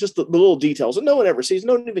notes and just the little details that no one ever sees,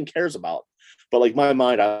 no one even cares about. But like my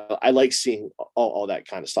mind, I like seeing all that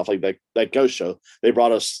kind of stuff. Like that Ghost show, they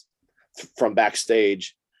brought us from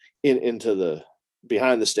backstage into the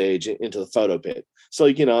behind the stage into the photo pit. So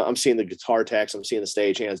like, I'm seeing the guitar techs, I'm seeing the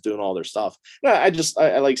stage hands doing all their stuff. I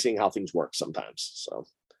like seeing how things work sometimes. So,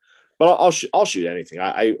 but I'll shoot anything.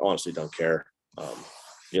 I honestly don't care.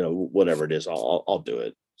 Whatever it is, I'll do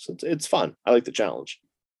it. So it's fun. I like the challenge.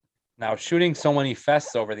 Now, shooting so many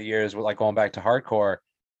fests over the years, like going back to hardcore,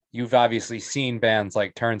 you've obviously seen bands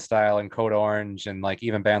like Turnstile and Code Orange and like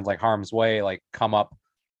even bands like Harm's Way like come up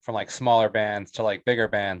from like smaller bands to like bigger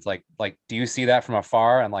bands. Like do you see that from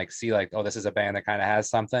afar and like see like, oh, this is a band that kind of has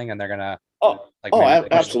something and they're gonna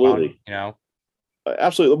absolutely,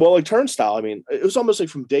 absolutely. Well, like Turnstile, I mean, it was almost like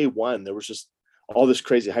from day one there was just all this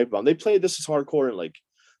crazy hype about them. They played This Is Hardcore in like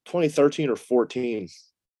 2013 or 14.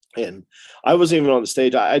 And I wasn't even on the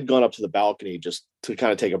stage. I'd gone up to the balcony just to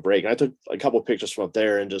kind of take a break. And I took a couple of pictures from up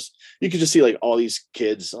there and you could just see like all these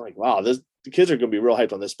kids. I'm like, wow, the kids are going to be real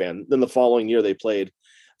hyped on this band. Then the following year they played,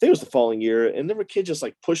 I think it was the following year. And there were kids just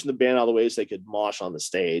like pushing the band out of the way so they could mosh on the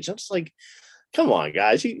stage. I'm just like, come on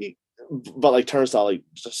guys. But like Turnstile, like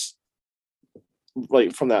just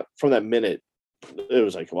like from that minute, it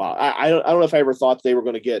was like, wow, I don't know if I ever thought they were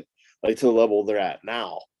going to get like to the level they're at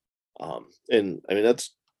now. And I mean,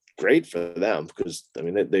 that's great for them because I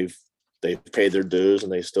mean, they've paid their dues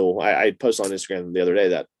and they still, I posted on Instagram the other day,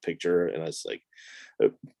 that picture. And I was like,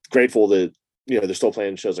 grateful that, they're still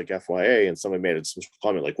playing shows like FYA, and somebody made some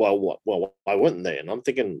comment like, well, why wouldn't they? And I'm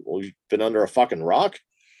thinking, well, you've been under a fucking rock.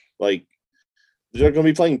 Like, they're going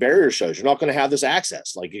to be playing barrier shows. You're not going to have this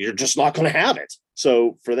access. Like, you're just not going to have it.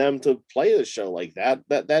 So for them to play the show like that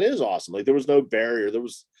is awesome. Like, there was no barrier. There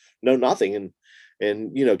was no nothing.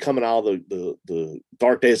 And coming out of the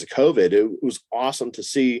dark days of COVID, it was awesome to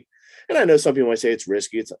see. And I know some people might say it's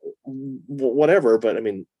risky, it's whatever, but I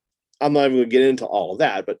mean, I'm not even going to get into all of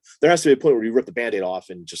that, but there has to be a point where you rip the Band-Aid off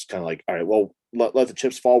and just kind of like, all right, well, let the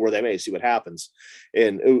chips fall where they may, see what happens.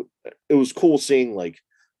 And it was cool seeing like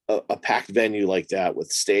a packed venue like that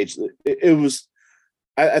with stage. It was,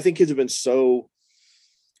 I think kids have been so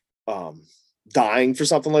dying for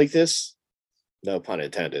something like this. No pun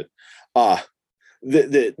intended. That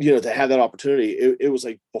to have that opportunity, it was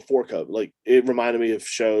like before COVID. Like it reminded me of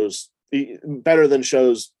shows better than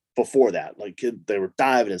shows before that. Like they were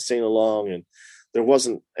diving and singing along, and there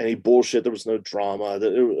wasn't any bullshit. There was no drama.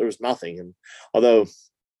 There was nothing. And although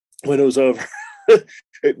when it was over,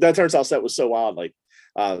 that turns out set was so wild. Like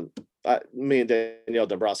me and Danielle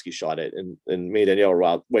Dombrowski shot it, and me and Danielle were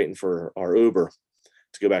out waiting for our Uber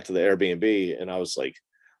to go back to the Airbnb, and I was like,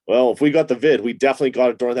 well, if we got the vid, we definitely got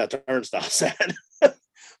it during that turnstile set.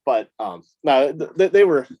 But no, they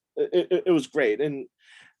were. It was great, and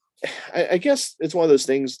I guess it's one of those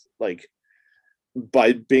things. Like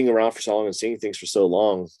by being around for so long and seeing things for so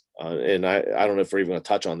long, and I don't know if we're even going to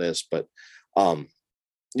touch on this, but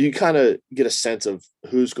you kind of get a sense of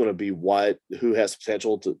who's going to be what, who has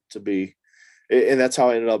potential to be, and that's how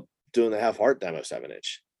I ended up doing the Half Heart demo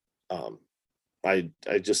 7-inch. I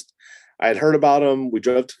had heard about them. We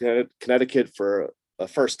drove to Connecticut for a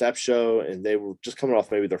First Step show, and they were just coming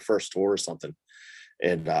off maybe their first tour or something.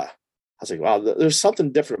 And I was like, wow, there's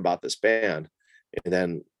something different about this band. And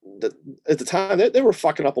then at the time, they were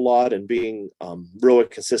fucking up a lot and being really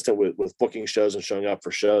consistent with booking shows and showing up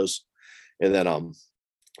for shows. And then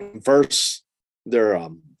Verse, their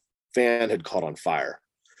van had caught on fire.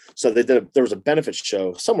 So there was a benefit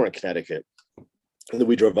show somewhere in Connecticut that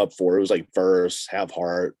we drove up for. It was like Verse, Have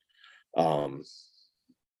Heart, oh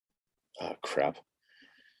crap,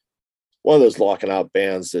 one of those locking out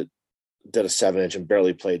bands that did a 7-inch and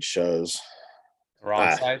barely played shows.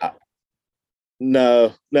 Wrong side.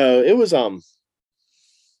 No, it was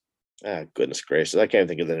goodness gracious, I can't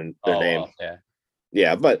think of their name. Well,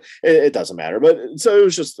 yeah, but it doesn't matter. But so it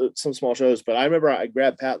was just some small shows. But I remember I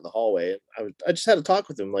grabbed Pat in the hallway, and I just had to talk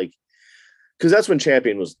with him, like, because that's when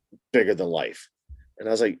Champion was bigger than life. And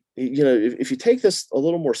I was like, if you take this a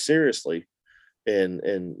little more seriously,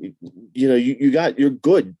 and you're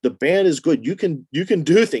good. The band is good. You can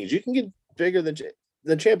do things. You can get bigger than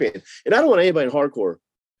Champion. And I don't want anybody in hardcore.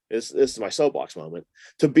 This is my soapbox moment,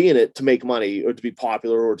 to be in it to make money or to be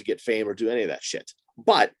popular or to get fame or do any of that shit.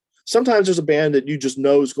 But sometimes there's a band that you just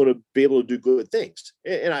know is going to be able to do good things.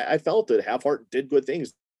 And I felt that Half Heart did good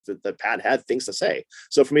things, that Pat had things to say.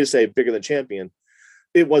 So for me to say bigger than Champion,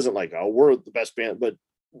 it wasn't like, oh, we're the best band, but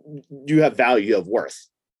you have value, you have worth.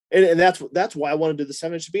 And that's why I wanted to do the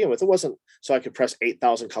 7-inch to begin with. It wasn't so I could press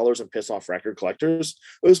 8,000 colors and piss off record collectors.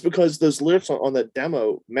 It was because those lyrics on that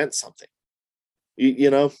demo meant something,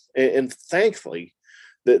 and thankfully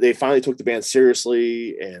they finally took the band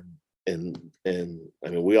seriously. And I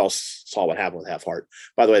mean, we all saw what happened with Half Heart.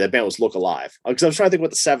 By the way, that band was Look Alive, because I was trying to think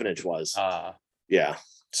what the 7-inch was. Yeah.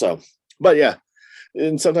 So, but yeah,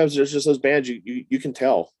 and sometimes there's just those bands you can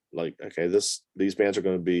tell, like, okay, these bands are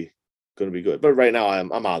going to be good. But right now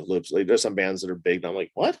I'm out of the loops. Like, there's some bands that are big and I'm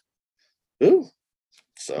like, what? Ooh.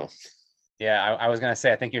 So yeah, I was gonna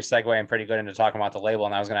say, I think you're segueing pretty good into talking about the label,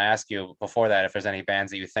 and I was gonna ask you before that if there's any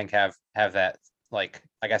bands that you think have that, like,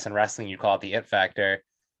 I guess in wrestling you call it the it factor,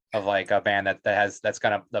 of like a band that's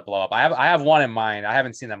gonna blow up. I have one in mind. I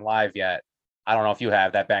haven't seen them live yet. I don't know if you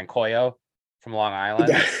have that band Koyo from Long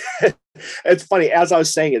Island. It's funny, as I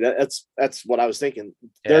was saying it, that's what I was thinking.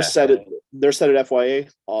 They're set at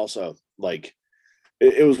FYA also. Like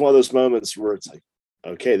it was one of those moments where it's like,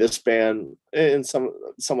 okay, this band, and someone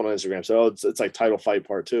on Instagram said, oh, it's like Title Fight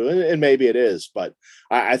Part 2, and maybe it is, but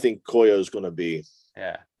I think Koyo is going to be,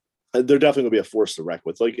 they're definitely going to be a force to reckon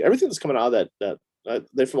with. Like everything that's coming out of that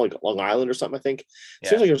they're from like Long Island or something, I think. It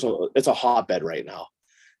seems like it's a hotbed right now,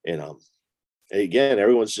 and again,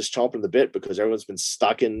 everyone's just chomping the bit because everyone's been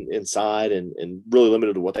stuck inside and really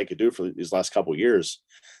limited to what they could do for these last couple of years.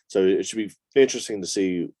 So it should be interesting to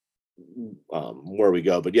see where we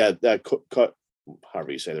go. But yeah, that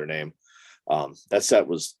however you say their name, that set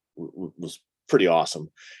was pretty awesome.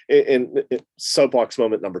 And soapbox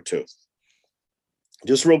moment number 2.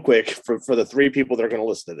 Just real quick for the 3 people that are going to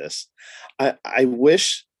listen to this, I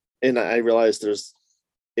wish, and I realize there's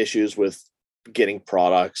issues with getting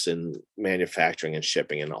products and manufacturing and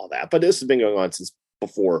shipping and all that, but this has been going on since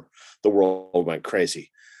before the world went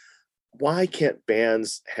crazy. Why can't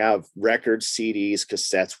bands have records, CDs,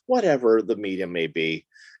 cassettes, whatever the medium may be,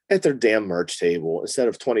 at their damn merch table instead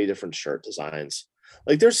of 20 different shirt designs?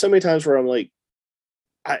 Like, there's so many times where I'm like,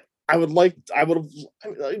 I would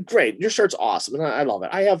have, great, your shirt's awesome, and I love it.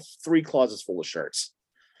 I have 3 closets full of shirts.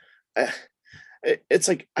 It's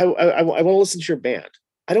like I want to listen to your band.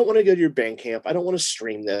 I don't want to go to your band camp. I don't want to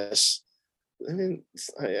stream this. I mean,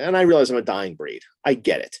 and I realize I'm a dying breed. I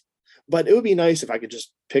get it, but it would be nice if I could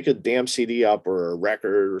just pick a damn CD up or a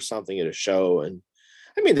record or something at a show. And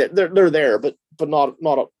I mean, they're there, but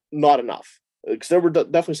not enough. Because there were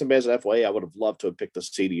definitely some bands at FYA I would have loved to have picked the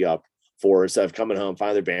CD up for, instead of coming home,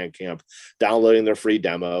 finding their band camp, downloading their free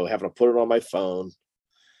demo, having to put it on my phone.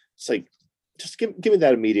 It's like, just give me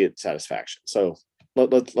that immediate satisfaction. So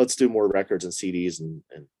let's do more records and CDs, and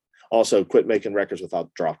also quit making records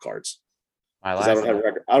without drop cards. Because I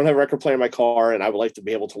don't have a record player in my car, and I would like to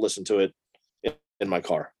be able to listen to it in my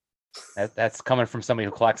car. That's coming from somebody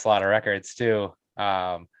who collects a lot of records too.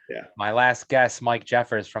 Yeah. My last guest, Mike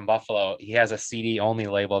Jeffers from Buffalo, he has a CD only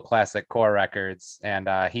label, Classic Core Records, and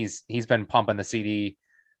he's been pumping the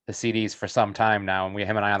CDs for some time now. And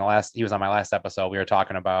him and I he was on my last episode. We were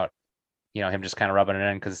talking about, him just kind of rubbing it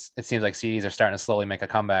in, because it seems like CDs are starting to slowly make a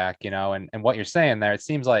comeback, and what you're saying there, it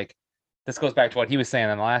seems like this goes back to what he was saying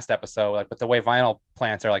in the last episode, like with the way vinyl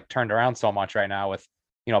plants are like turned around so much right now with,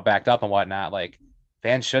 backed up and whatnot, like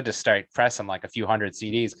bands should just start pressing like a few hundred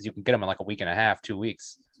CDs, because you can get them in like a week and a half, 2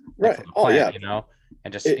 weeks. Right. Plant,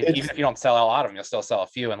 and just even if you don't sell a lot of them, you'll still sell a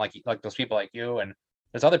few. And like those people like you, and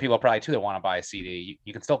there's other people probably too that want to buy a CD.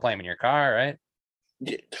 You can still play them in your car, right?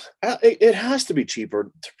 It has to be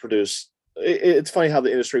cheaper to produce. It's funny how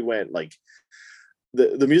the industry went. Like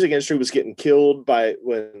the music industry was getting killed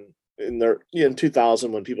in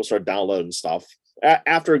 2000, when people started downloading stuff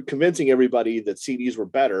after convincing everybody that CDs were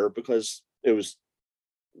better because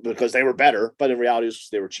they were better, but in reality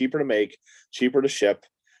they were cheaper to make, cheaper to ship,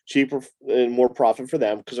 cheaper and more profit for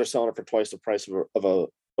them, because they're selling it for twice the price of a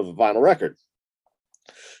vinyl record.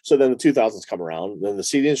 So then the 2000s come around, and then the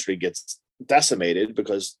CD industry gets decimated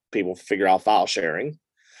because people figure out file sharing.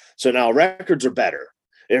 So now records are better,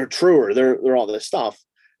 they're truer, they're all this stuff,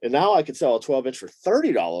 and now I could sell a 12-inch for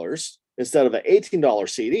 $30 instead of an $18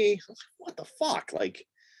 CD. What the fuck? Like,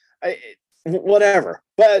 whatever.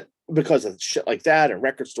 But because of shit like that and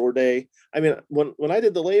Record Store Day, I mean, when I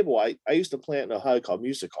did the label, I used to plant in Ohio called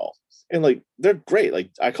Music Hall, and like they're great.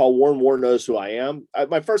 Like I call Warren. Warren knows who I am.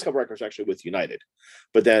 My first couple records were actually with United,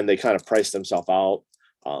 but then they kind of priced themselves out.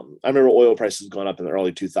 I remember oil prices going up in the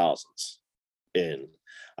early 2000s, and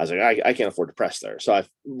I was like, I can't afford to press there. So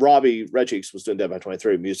Robbie Red Cheeks was doing Dead by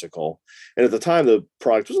 23 Music Hall, and at the time the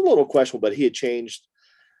product was a little questionable, but he had changed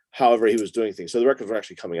however he was doing things, so the records were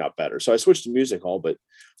actually coming out better. So I switched to Music Hall, but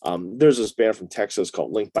there's this band from Texas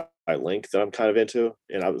called Link by Link that I'm kind of into,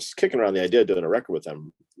 and I was kicking around the idea of doing a record with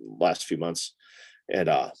them last few months, and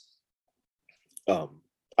I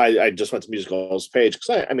just went to Music Hall's page,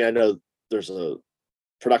 because I know there's a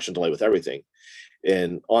production delay with everything,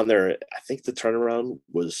 and on there I think the turnaround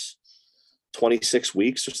was 26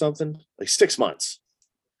 weeks or something, like 6 months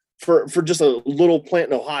for just a little plant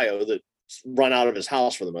in Ohio that run out of his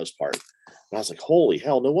house for the most part. And I was like, holy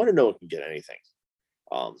hell, no wonder no one can get anything.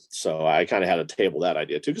 So I kind of had to table that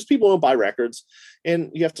idea too, because people don't buy records, and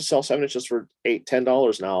you have to sell 7 inches for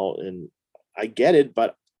 $8-10 now. And I get it,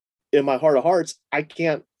 but in my heart of hearts, I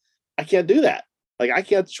can't do that. Like, I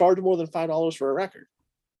can't charge more than $5 for a record,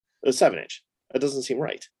 a 7-inch. That doesn't seem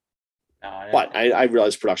right. But I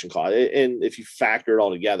realize production cost, and if you factor it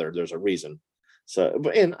all together, there's a reason. So,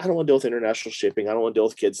 and I don't want to deal with international shipping. I don't want to deal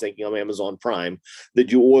with kids thinking I'm Amazon Prime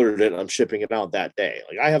that you ordered it and I'm shipping it out that day.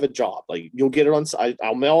 Like, I have a job. Like, you'll get it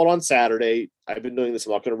I'll mail it on Saturday. I've been doing this.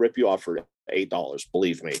 I'm not going to rip you off for $8.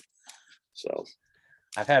 Believe me. So,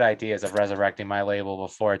 I've had ideas of resurrecting my label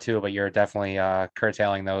before too, but you're definitely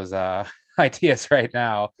curtailing those ideas right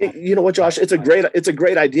now. You know what, Josh? It's a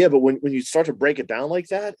great idea, but when you start to break it down like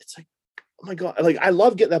that, it's like, oh my God, like, I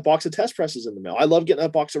love getting that box of test presses in the mail. I love getting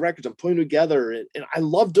that box of records and putting together. And I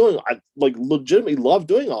love I legitimately love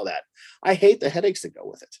doing all that. I hate the headaches that go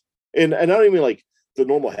with it. And I don't even mean like the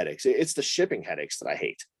normal headaches. It's the shipping headaches that I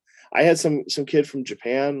hate. I had some kid from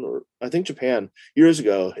Japan, or I think Japan, years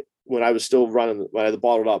ago, when I was still when I had the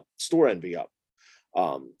bottled up store envy up,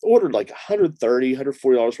 ordered like $130,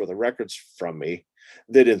 $140 worth of records from me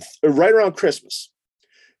that right around Christmas,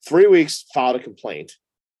 3 weeks, filed a complaint.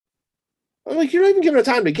 I'm like, you're not even giving it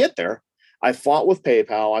time to get there. I fought with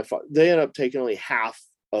PayPal. They ended up taking only half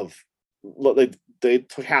of, they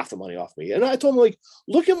took half the money off me. And I told them, like,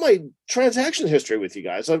 look at my transaction history with you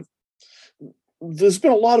guys. There's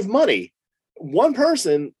been a lot of money. One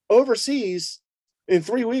person overseas in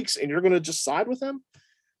 3 weeks, and you're going to just side with them?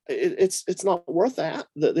 It's not worth that,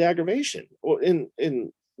 the aggravation.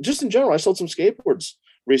 In just in general, I sold some skateboards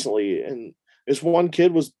recently, and this one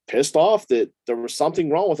kid was pissed off that there was something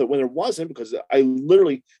wrong with it when there wasn't, because I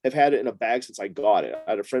literally have had it in a bag since I got it.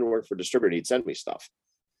 I had a friend who worked for a distributor, and he'd send me stuff.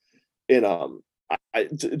 And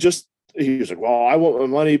just he was like, well, I want my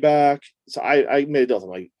money back. So I made a deal. I'm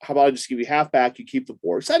like, how about I just give you half back, you keep the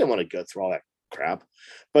board? Because I didn't want to go through all that crap.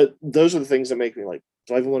 But those are the things that make me like,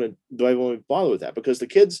 do I even want to bother with that? Because the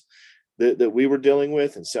kids that we were dealing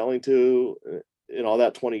with and selling to and all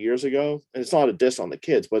that 20 years ago, and it's not a diss on the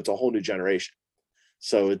kids, but it's a whole new generation.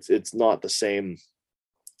 So it's not the same.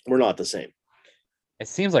 We're not the same. It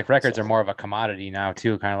seems like records are more of a commodity now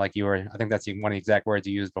too, kind of like you were, I think that's one of the exact words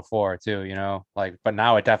you used before too, you know, like, but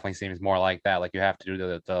now it definitely seems more like that. Like you have to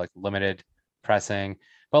do the like limited pressing,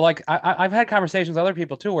 but like I've had conversations with other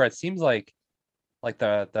people too, where it seems like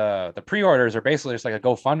the pre-orders are basically just like a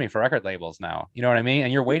GoFundMe for record labels now. You know what I mean?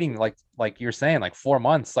 And you're waiting like you're saying, like 4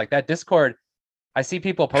 months, like that Discord. I see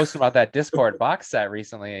people posting about that Discord box set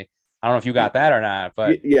recently. I don't know if you got that or not,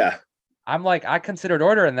 but yeah, I'm like, I considered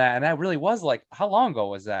ordering that, and that really was like, how long ago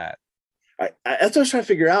was that? that's what I was trying to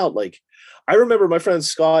figure out. Like, I remember my friend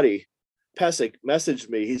Scotty Pesic messaged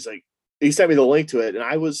me. He's like, he sent me the link to it, and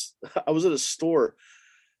I was at a store.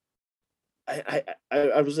 I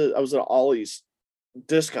was at Ollie's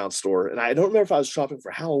discount store, and I don't remember if I was shopping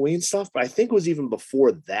for Halloween stuff, but I think it was even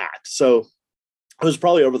before that. So it was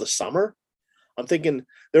probably over the summer. I'm thinking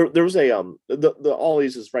there was a the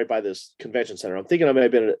Ollie's is right by this convention center. I'm thinking I may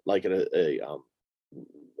have been like at a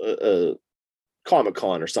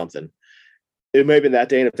Comic-Con or something. It may have been that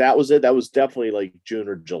day, and if that was it, that was definitely like June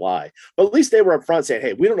or July. But at least they were up front saying,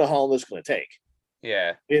 "Hey, we don't know how long this is going to take."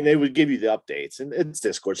 Yeah, and they would give you the updates, and it's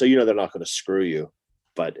Discord, so they're not going to screw you.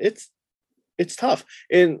 But it's tough,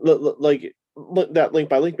 and like that link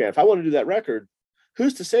by link band. If I want to do that record,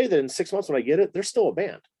 who's to say that in 6 months when I get it, they're still a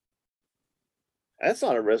band? That's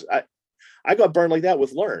not a risk. I got burned like that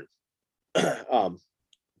with Learn.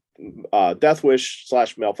 Death Wish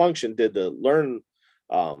 / Malfunction did the Learn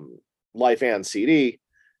Life and CD,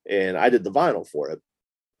 and I did the vinyl for it.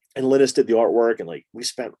 And Linus did the artwork, and like we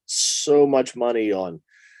spent so much money on,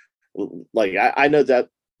 like I know that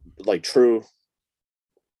like True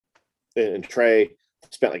and Trey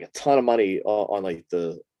spent like a ton of money on like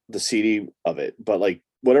the CD of it, but like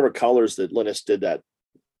whatever colors that Linus did that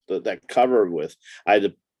cover with, I had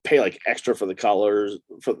to pay like extra for the colors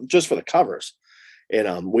for the covers.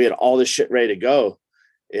 And we had all this shit ready to go.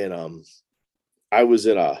 And I was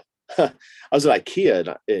at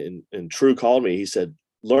IKEA, and True called me. He said,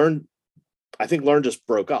 I think Learn just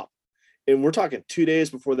broke up. And we're talking 2 days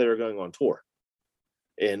before they were going on tour.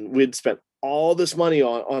 And we'd spent all this money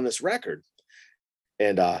on this record.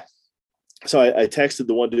 And so I texted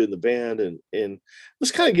the one dude in the band and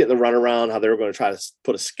was kind of getting the runaround how they were going to try to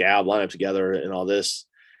put a scab lineup together and all this.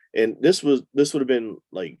 And this would have been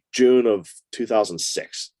like June of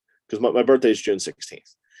 2006, because my birthday is June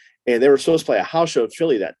 16th. And they were supposed to play a house show in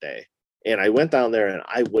Philly that day. And I went down there and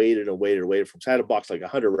I waited from, so I had a box like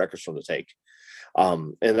 100 records from the take.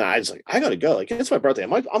 And I was like, I gotta go. Like, it's my birthday. I'm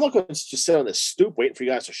not going to just sit on this stoop waiting for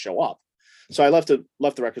you guys to show up. So I left the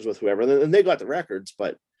records with whoever, and they got the records,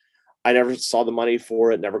 but I never saw the money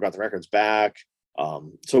for it, never got the records back.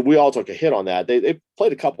 So we all took a hit on that. They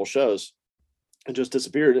played a couple shows and just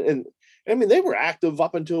disappeared. And I mean, they were active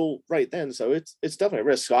up until right then. So it's definitely a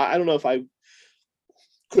risk. So I don't know if I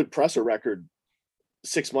could press a record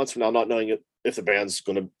 6 months from now, not knowing if the band's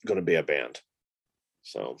going to be a band.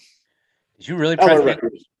 So did you really press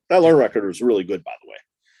that Learn record was really good, by the way.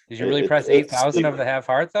 Did you really press 8,000 of the Have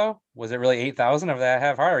Heart though? Was it really 8,000 of that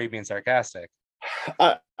Have Heart, or are you being sarcastic?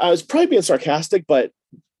 I was probably being sarcastic, but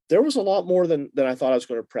there was a lot more than I thought I was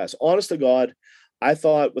going to press. Honest to God, I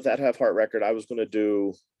thought with that Have Heart record, I was going to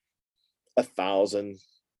do 1,000,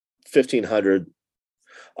 1,500.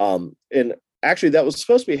 And actually that was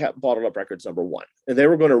supposed to be Bottled Up Records #1, and they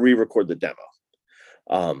were going to re-record the demo.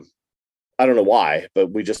 I don't know why,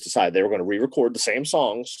 but we just decided they were going to re-record the same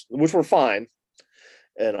songs, which were fine.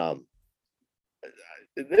 And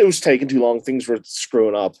it was taking too long. Things were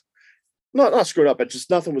screwing up. Not screwed up, but just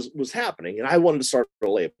nothing was happening. And I wanted to start a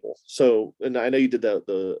label. So, and I know you did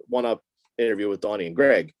the One Up interview with Donnie and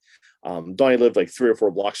Greg. Donnie lived like 3 or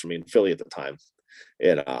 4 blocks from me in Philly at the time.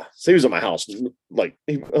 And so he was at my house, like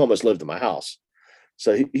he almost lived in my house.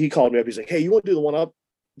 So he called me up. He's like, "Hey, you want to do the One Up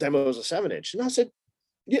demo as a 7-inch?" And I said,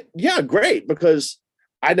 yeah, great, because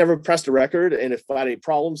I never pressed a record. And if I had any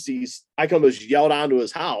problems, I can almost yell down to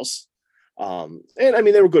his house. And I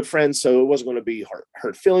mean, they were good friends, so it wasn't going to be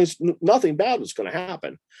hurt feelings. Nothing bad was going to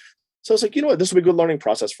happen. So I was like, you know what, this will be a good learning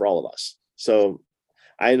process for all of us. So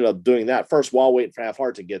I ended up doing that first while waiting for Half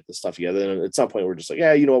Heart to get the stuff together. And at some point, we're just like,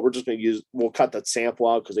 yeah, you know what? We're just going to we'll cut that sample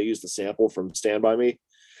out because I used the sample from Stand By Me.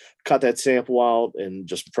 Cut that sample out and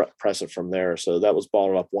just press it from there. So that was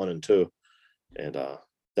Bottled Up 1 and 2. And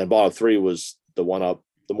then Bottled Up 3 was the one up,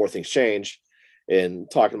 The More Things Change, and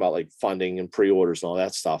talking about like funding and pre-orders and all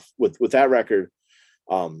that stuff. With that record,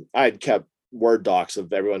 I had kept Word docs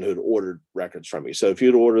of everyone who had ordered records from me. So if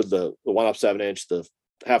you'd ordered the 1-up 7-inch, the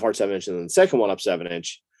Half Heart 7-inch, and then the second 1-up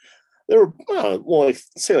 7-inch, there were like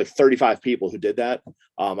 35 people who did that.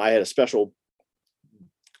 I made a special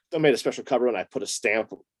cover and I put a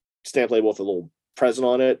stamp label with a little present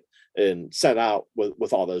on it and sent out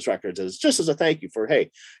with all those records as a thank you for,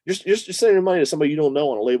 hey, you're sending your money to somebody you don't know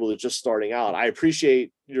on a label that's just starting out. I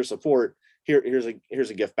appreciate your support. Here's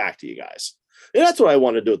a gift back to you guys. And that's what I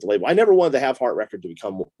wanted to do with the label. I never wanted the Half Heart record to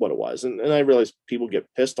become what it was. And I realized people get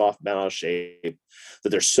pissed off, bent out of shape, that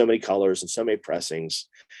there's so many colors and so many pressings.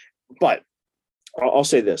 But I'll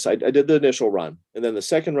say this. I did the initial run. And then the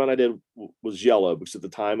second run I did was yellow, because at the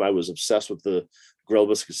time I was obsessed with the Gorilla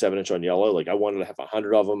Biscuit 7-inch on yellow. Like I wanted to have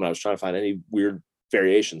 100 of them. And I was trying to find any weird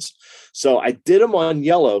variations. So I did them on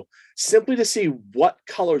yellow simply to see what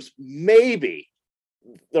colors maybe,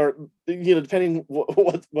 or depending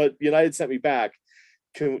what United sent me back,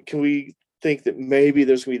 can we think that maybe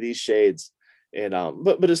there's gonna be these shades. And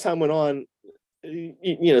but as time went on,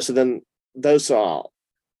 so then those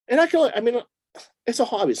and it's a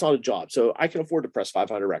hobby, it's not a job, so I can afford to press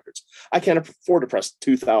 500 records. I can't afford to press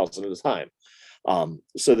 2,000 at a time.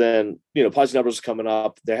 So then Posse Numbers is coming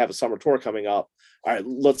up, they have a summer tour coming up. All right,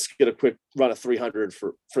 let's get a quick run of 300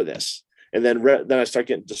 for this. And then I start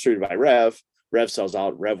getting distributed by Rev sells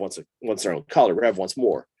out. Rev wants their own color. Rev wants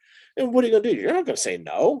more. And what are you going to do? You're not going to say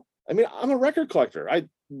no. I mean, I'm a record collector. I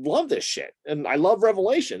love this shit. And I love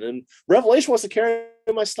Revelation. And Revelation wants to carry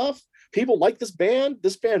my stuff. People like this band.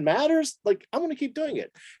 This band matters. Like, I'm going to keep doing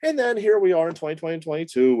it. And then here we are in 2020 and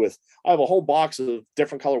 22 with, I have a whole box of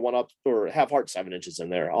different color 1-up or Half Heart 7-inches in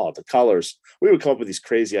there. Oh, the colors. We would come up with these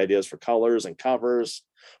crazy ideas for colors and covers,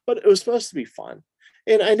 but it was supposed to be fun.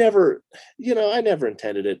 And I never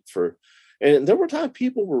intended it for. And there were times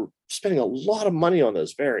people were spending a lot of money on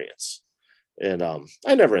those variants. And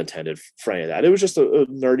I never intended for any of that. It was just a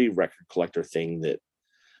nerdy record collector thing that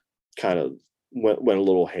kind of went a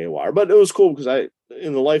little haywire. But it was cool because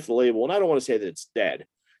in the life of the label, and I don't want to say that it's dead,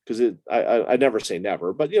 because I never say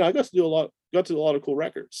never, but I got to do a lot of cool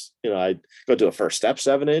records. I got to a First Step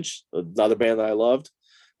 7-inch, another band that I loved.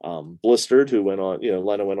 Blistered, who went on,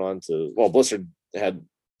 Leonard went on to, well, Blistered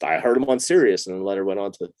I heard him on Sirius, and then Leonard went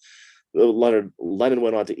on to Lennon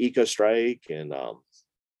went on to Eco Strike and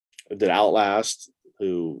did Outlast,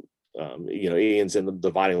 who Ian's in the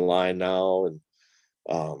Dividing Line now, and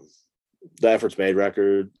the Efforts Made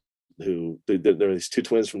record, who there were these two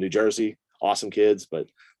twins from New Jersey, awesome kids, but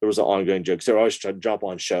there was an ongoing joke. So they were always trying to jump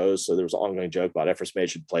on shows, so there was an ongoing joke about Efforts Made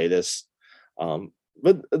should play this.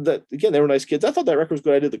 But again, they were nice kids. I thought that record was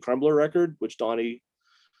good. I did the Crumbler record, which Donnie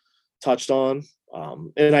touched on,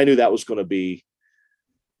 and I knew that was going to be.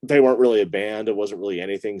 They weren't really a band. It wasn't really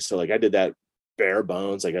anything. So like I did that bare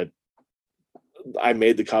bones. Like I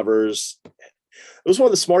made the covers. It was one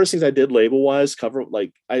of the smartest things I did label wise. Cover,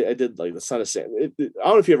 like I did like the Son of Sam. I don't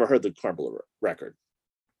know if you ever heard the Crumbler record,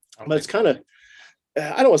 but it's kind of,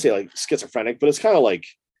 I don't want to say like schizophrenic, but it's kind of like,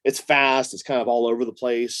 it's fast. It's kind of all over the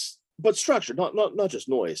place, but structured, not just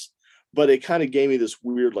noise, but it kind of gave me this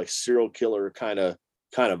weird, like serial killer kind of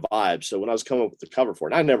vibe. So when I was coming up with the cover for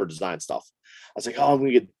it, I never designed stuff. I was like, oh, I'm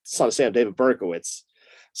going to get Son of Sam, David Berkowitz.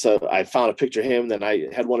 So I found a picture of him. Then I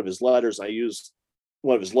had one of his letters. I used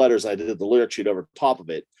one of his letters. I did the lyric sheet over top of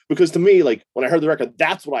it, because to me, like when I heard the record,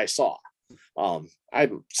 that's what I saw.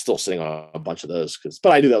 I'm still sitting on a bunch of those,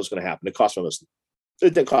 but I knew that was going to happen. It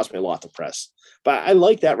didn't cost me a lot to press, but I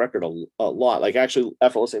like that record a lot. Like actually,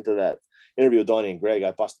 after listening to that interview with Donnie and Greg,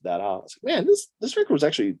 I busted that out. I was like, man, this record was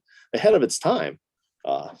actually ahead of its time.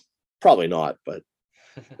 Probably not, but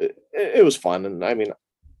it was fun. And I mean,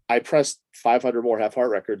 I pressed 500 more Half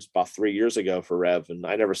Heart records about 3 years ago for Rev, and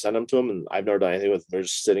I never sent them to him, and I've never done anything with them. They're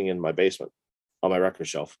just sitting in my basement on my record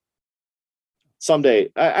shelf. Someday,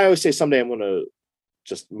 I always say someday I'm going to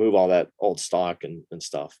just move all that old stock and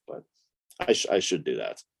stuff, but I should do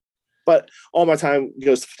that. But all my time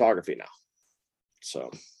goes to photography now.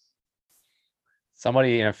 So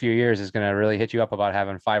somebody in a few years is going to really hit you up about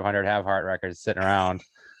having 500 Half Heart records sitting around.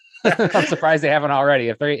 I'm surprised they haven't already.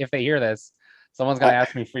 If they hear this, someone's going to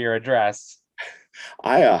ask me for your address.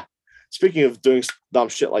 Speaking of doing dumb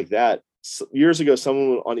shit like that, years ago,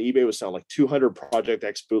 someone on eBay was selling like 200 Project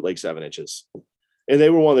X bootleg 7-inches, and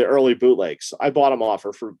they were one of the early bootlegs. I bought them off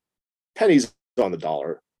her for pennies on the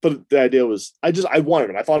dollar. But the idea was, I wanted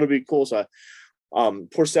them. I thought it'd be cool. So,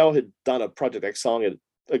 Porcell had done a Project X song at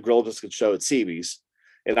a Grill Biscuit show at CB's,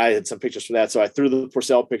 and I had some pictures from that. So I threw the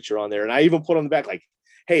Porcell picture on there, and I even put on the back like,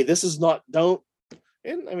 "Hey, this is not don't."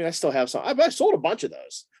 And I mean, I still have some. I sold a bunch of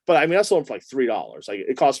those, but I mean, I sold them for like $3. Like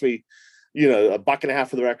it cost me, $1.50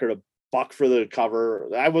 for the record, $1 for the cover.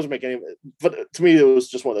 I wasn't making any, but to me, it was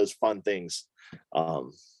just one of those fun things.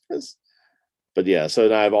 But yeah, so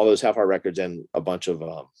now I have all those half-hour records and a bunch of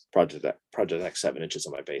Project X 7 inches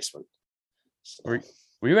in my basement. So.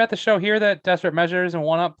 Were you at the show here that Desperate Measures and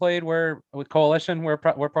One Up played with Coalition, where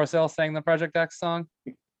Porcell sang the Project X song?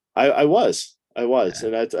 I was, Yeah.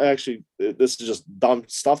 and I actually, this is just dumb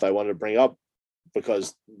stuff I wanted to bring up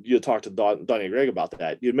because you talked to Donnie Gregg about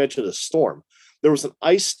that. You mentioned a storm. There was an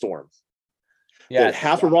ice storm. Yeah,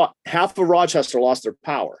 half of Rochester lost their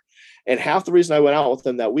power. And half the reason I went out with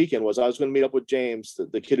them that weekend was I was going to meet up with James,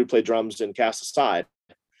 the kid who played drums in Cast Aside.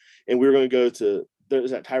 And we were going to go to, there's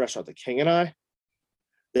that Thai restaurant, The King and I.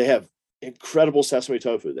 They have incredible sesame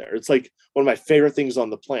tofu there. It's like one of my favorite things on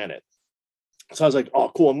the planet. So I was like, oh,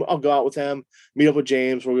 cool. I'll go out with them, meet up with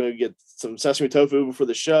James. We're going to get some sesame tofu before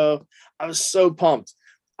the show. I was so pumped.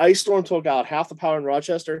 Ice storm took out half the power in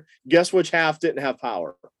Rochester. Guess which half didn't have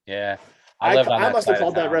power? Yeah. I must have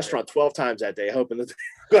called that restaurant 12 times that day, hoping that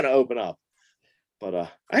they're going to open up.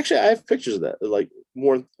 But actually, I have pictures of that. Like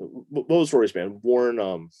Warren, what was Rory's band? Warren.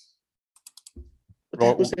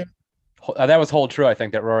 That was Hold True. I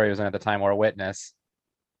think that Rory was in at the time, or Witness.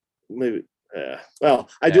 Maybe. Yeah. Well,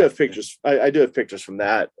 I do have pictures. I do have pictures from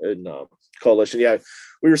that in Coalition. Yeah,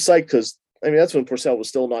 we were psyched because I mean that's when Porcell was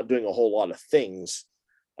still not doing a whole lot of things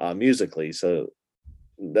musically. So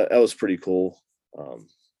that was pretty cool.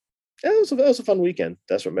 Yeah, it was a fun weekend.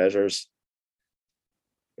 Desperate Measures.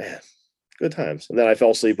 Man, good times. And then I fell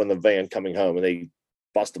asleep in the van coming home, and they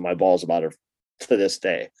busted my balls about it to this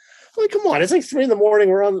day. I'm like, come on, it's like 3 a.m.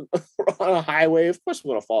 We're on a highway. Of course, I'm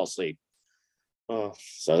gonna fall asleep.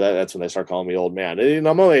 So that's when they start calling me old man. And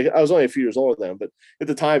I was only a few years older than them, but at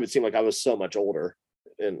the time it seemed like I was so much older,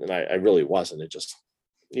 and I really wasn't. It just,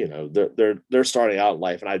 they're starting out in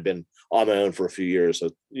life, and I'd been on my own for a few years, so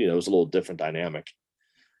it was a little different dynamic.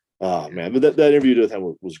 Oh man, but that interview with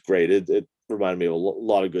him was great. It reminded me of a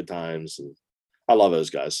lot of good times, and I love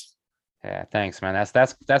those guys. Yeah, thanks, man.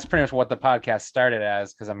 That's pretty much what the podcast started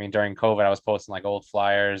as. Because I mean, during COVID, I was posting like old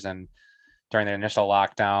flyers, and during the initial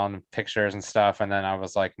lockdown, pictures and stuff. And then I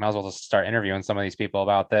was like, might as well just start interviewing some of these people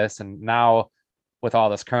about this. And now, with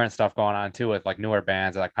all this current stuff going on too, with like newer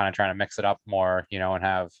bands, like kind of trying to mix it up more, and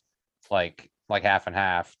have like half and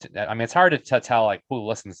half. I mean, it's hard to tell like who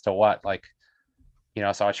listens to what, like.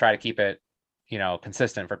 So I try to keep it,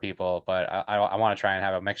 consistent for people, but I want to try and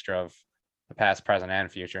have a mixture of the past, present, and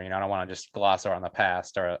future. I don't want to just gloss over on the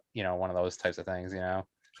past or, one of those types of things,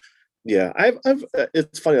 Yeah, I've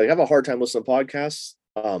it's funny. Like I have a hard time listening to podcasts,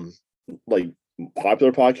 like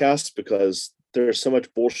popular podcasts, because there's so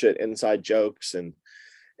much bullshit, inside jokes, and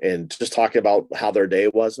just talking about how their day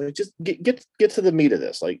was. Like, just get to the meat of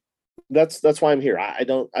this. Like that's why I'm here. I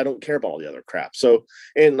don't care about all the other crap. So,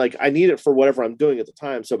 and like I need it for whatever I'm doing at the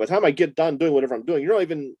time. So by the time I get done doing whatever I'm doing, you're not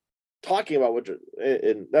even talking about what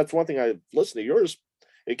and that's one thing I listen to yours.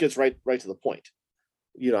 It gets right to the point.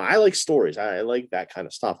 I like stories. I like that kind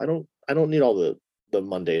of stuff. I don't need all the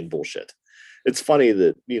mundane bullshit. It's funny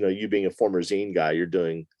that, you being a former zine guy, you're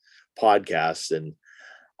doing podcasts, and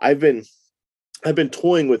I've been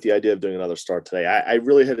toying with the idea of doing another start today. I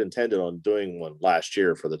really had intended on doing one last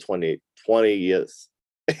year for the 20th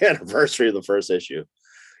anniversary of the first issue.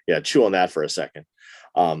 Yeah, chew on that for a second.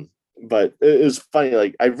 But it was funny.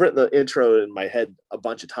 Like I've written the intro in my head a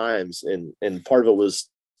bunch of times, and part of it was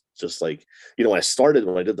just like, when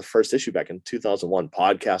I did the first issue back in 2001,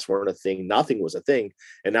 podcasts weren't a thing. Nothing was a thing.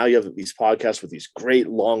 And now you have these podcasts with these great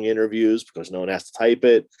long interviews because no one has to type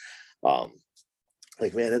it.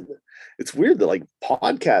 Like, man, it's weird that like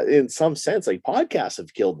podcast, in some sense, like podcasts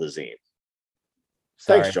have killed the zine.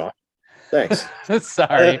 Sorry. Thanks, John. Thanks.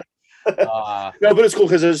 Sorry. No, but it's cool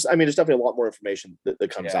because there's definitely a lot more information that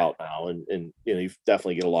comes out now, and you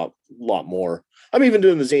definitely get a lot more. I'm even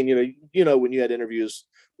doing the zine. When you had interviews,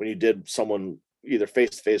 when you did someone either face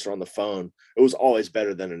to face or on the phone, it was always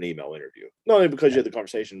better than an email interview. Not only because you had the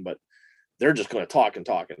conversation, but they're just going to talk and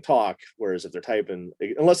talk and talk. Whereas if they're typing,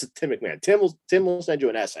 unless it's Tim McMahon, Tim will send you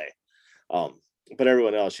an essay. But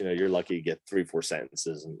everyone else, you're lucky to get 3-4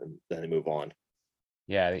 sentences and then they move on.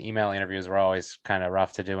 Yeah, the email interviews were always kind of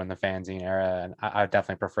rough to do in the fanzine era, and I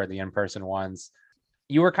definitely prefer the in-person ones.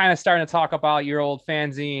 You were kind of starting to talk about your old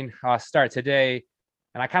fanzine, Start Today,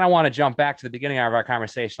 and I kind of want to jump back to the beginning of our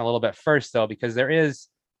conversation a little bit first, though, because there is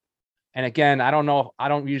And again, I don't know, I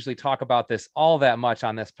don't usually talk about this all that much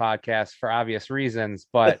on this podcast for obvious reasons,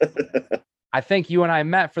 but I think you and I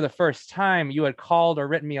met for the first time. You had called or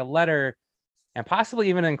written me a letter and possibly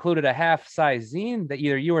even included a half size zine that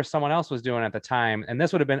either you or someone else was doing at the time. And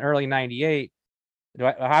this would have been early 98. Do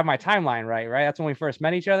I have my timeline right? Right. That's when we first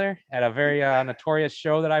met each other at a very notorious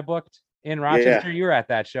show that I booked in Yeah, Rochester. You were at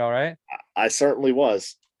that show, right? I certainly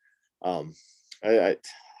was. Um, I've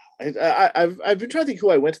been trying to think who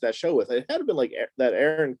I went to that show with. It had been like that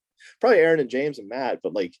Aaron, probably Aaron and James and Matt,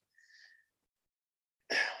 but like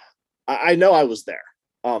I know I was there.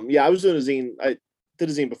 Yeah, I was doing a zine. I did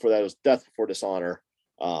a zine before that. It was Death Before Dishonor.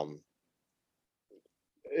 Um,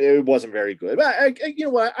 it wasn't very good. But you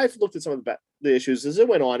know what? I've looked at some of the issues as it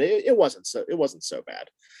went on. It wasn't so bad.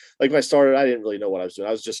 Like when I started, I didn't really know what I was doing.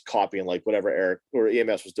 I was just copying like whatever Eric or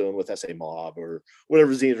EMS was doing with SA Mob or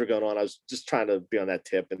whatever zines were going on. I was just trying to be on that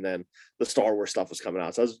tip, and then the Star Wars stuff was coming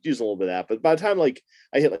out, so I was using a little bit of that. But by the time like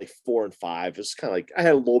I hit like 4 and 5, it's kind of like I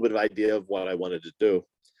had a little bit of idea of what I wanted to do,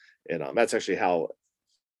 and that's actually how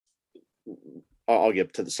I'll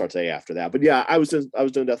get to the start today after that. But yeah, I was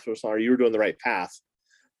doing Death for Star. You were doing the right path.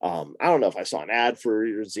 I don't know if I saw an ad for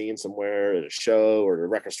your zine somewhere at a show or a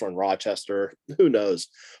record store in Rochester. Who knows?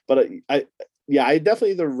 But I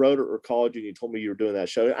definitely either wrote or called you and you told me you were doing that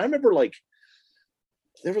show. I remember like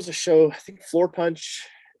there was a show, I think Floor Punch,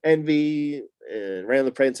 Envy, and Ran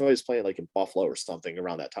the Parade, and somebody was playing like in Buffalo or something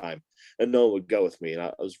around that time, and no one would go with me, and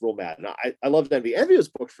I was real mad. And I loved Envy. Envy was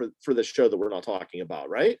booked for this show that we're not talking about,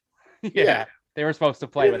 right? Yeah. They were supposed to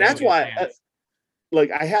play, and but that's why. Like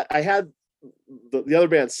I had the other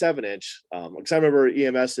band 7-inch, because I remember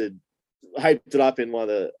EMS had hyped it up in one of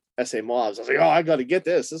the SA mobs. I was like, oh, I got to get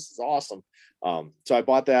this. This is awesome. So I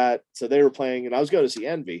bought that. So they were playing, and I was going to see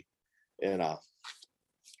Envy, and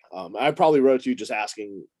I probably wrote you just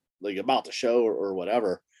asking like about the show or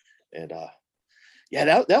whatever, and yeah,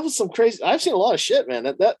 that was some crazy. I've seen a lot of shit, man.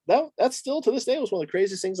 That still to this day was one of the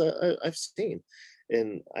craziest things I've seen,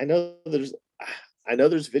 and I know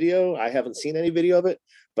there's video. I haven't seen any video of it,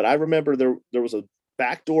 but I remember there was a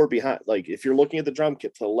back door behind. Like if you're looking at the drum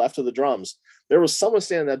kit to the left of the drums, there was someone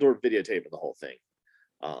standing at that door videotaping the whole thing.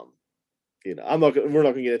 We're not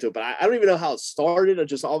going to get into it, but I don't even know how it started. It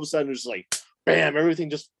just all of a sudden it was just like, bam, everything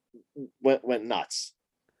just went nuts.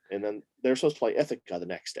 And then they're supposed to play Ithaca the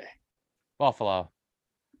next day. Buffalo.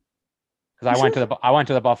 Because I went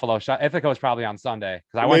to the Buffalo show. Ithaca was probably on Sunday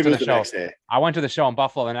because I went to the show. I went to the show in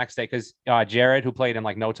Buffalo the next day because Jared, who played in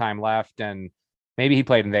like No Time Left, and maybe he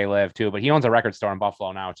played in They Live too, but he owns a record store in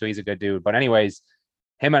Buffalo now, so he's a good dude. But anyways,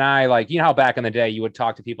 him and I, like, you know how back in the day you would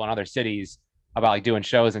talk to people in other cities about like doing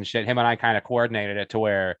shows and shit. Him and I kind of coordinated it to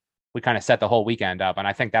where we kind of set the whole weekend up, and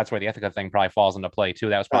I think that's where the Ithaca thing probably falls into play too.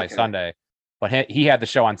 That was probably Sunday, but he had the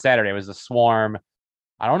show on Saturday. It was the Swarm.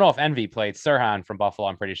 I don't know if Envy played. Sirhan from Buffalo,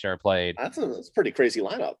 I'm pretty sure, played. That's a pretty crazy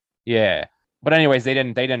lineup. Yeah. But anyways, they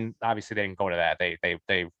didn't obviously they didn't go to that.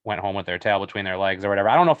 They went home with their tail between their legs or whatever.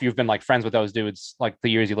 I don't know if you've been like friends with those dudes like the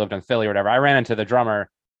years you lived in Philly or whatever. I ran into the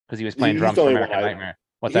drummer because he was playing drums for American Nightmare.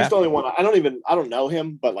 What's that? He's the only one. I don't know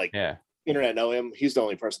him, but like internet know him. He's the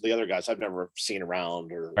only person. The other guys I've never seen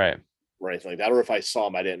around or anything like that. Or if I saw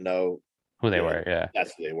him, I didn't know who they were. Yeah.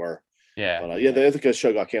 That's who they were. Yeah. But the Ithaca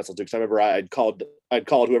show got canceled too, because I remember I'd called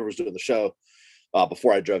whoever was doing the show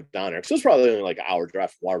before I drove down there. Because it was probably only like an hour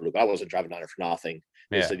drive from Waterloo, but I wasn't driving down there for nothing.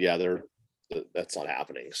 They said, that's not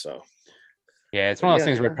happening. So yeah, it's one of those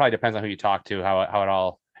things where it probably depends on who you talk to, how it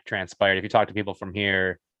all transpired. If you talk to people from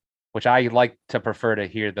here, which I like to prefer to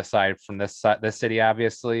hear the side from this city,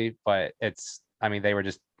 obviously, but they were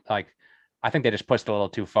just like, I think they just pushed a little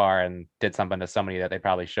too far and did something to somebody that they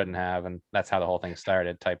probably shouldn't have, and that's how the whole thing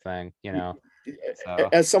started, type thing, So.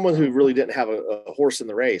 As someone who really didn't have a horse in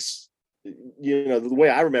the race, the way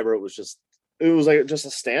I remember it was like just a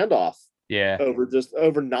standoff. Yeah.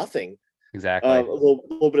 Over nothing. Exactly. A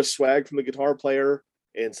little bit of swag from the guitar player,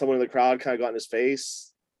 and someone in the crowd kind of got in his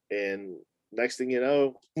face, and next thing you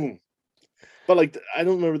know, boom. But like I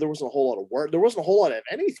don't remember there wasn't a whole lot of work. There wasn't a whole lot of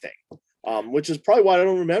anything. Which is probably why I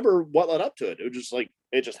don't remember what led up to it. It was just like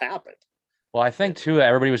it just happened. Well, I think too that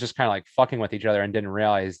everybody was just kind of like fucking with each other and didn't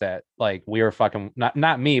realize that like we were fucking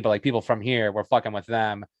not me, but like people from here were fucking with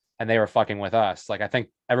them and they were fucking with us. Like I think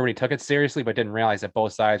everybody took it seriously, but didn't realize that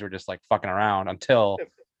both sides were just like fucking around until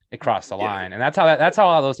it crossed the line. And that's how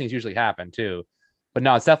all those things usually happen too. But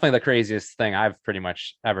no, it's definitely the craziest thing I've pretty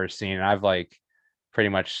much ever seen. And I've like pretty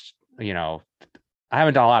much, I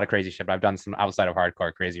haven't done a lot of crazy shit, but I've done some outside of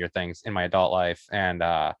hardcore crazier things in my adult life. And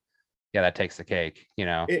that takes the cake,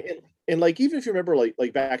 And and like even if you remember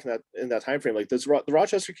like back in that time frame, like the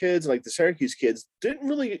Rochester kids and like the Syracuse kids didn't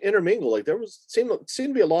really intermingle. Like there was seemed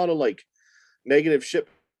to be a lot of like negative shit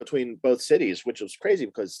between both cities, which was crazy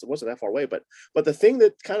because it wasn't that far away. But the thing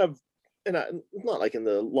that kind of, and not like in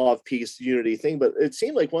the love, peace, unity thing, but it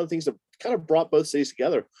seemed like one of the things that kind of brought both cities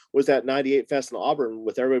together was that '98 Fest in Auburn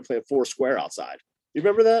with everybody playing four square outside. You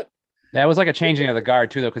remember that? That was like a changing of the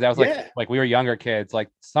guard too, though, because that was Yeah. like we were younger kids. Like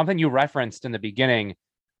something you referenced in the beginning,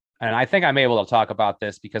 and I think I'm able to talk about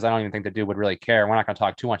this because I don't even think the dude would really care. We're not going to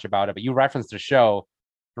talk too much about it, but you referenced the show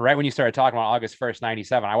right when you started talking about August 1st,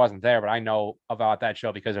 '97. I wasn't there, but I know about that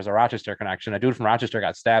show because there's a Rochester connection. A dude from Rochester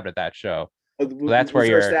got stabbed at that show. So that's where Was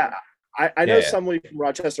there a you're. stat? I know Yeah, somebody from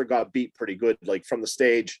Rochester got beat pretty good, like from the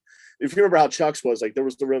stage. If you remember how Chuck's was, like there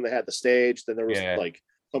was the room that had the stage, then there was yeah, like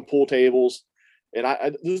some pool tables, and I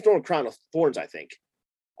there was no Crown of Thorns, I think.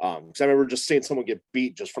 Because I remember just seeing someone get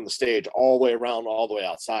beat just from the stage all the way around, all the way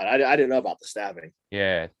outside. I didn't know about the stabbing,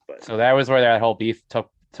 yeah. but So that was where that whole beef took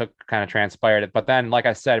kind of transpired. But then, like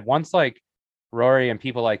I said, once like Rory and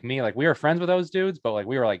people like me, like we were friends with those dudes, but like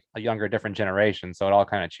we were like a younger, different generation. So it all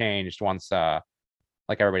kind of changed once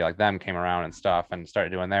like everybody like them came around and stuff and started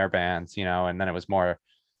doing their bands, and then it was more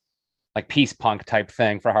like peace punk type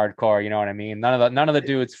thing for hardcore, you know what I mean? None of the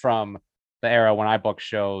dudes from the era when I booked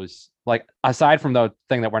shows, like aside from the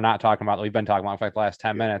thing that we're not talking about that we've been talking about for like the last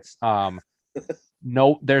 10 minutes,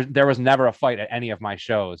 no, there was never a fight at any of my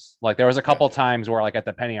shows. Like there was a couple times where like at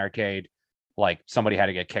the Penny Arcade, like somebody had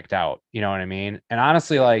to get kicked out, you know what I mean? And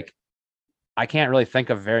honestly, like I can't really think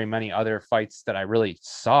of very many other fights that I really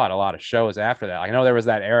saw at a lot of shows after that. I know there was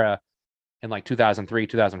that era in like 2003,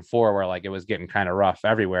 2004 where like it was getting kind of rough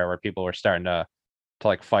everywhere where people were starting to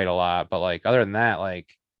like fight a lot, but like other than that, like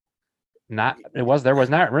not there was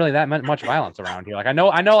not really that much violence around here. Like I know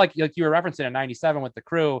like you were referencing in '97 with the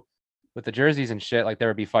crew with the jerseys and shit, like there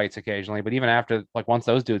would be fights occasionally, but even after like once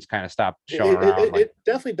those dudes kind of stopped showing around, like it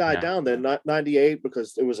definitely died down then. Not '98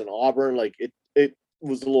 because it was in Auburn, like it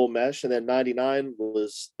was a little mesh, and then '99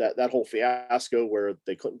 was that whole fiasco where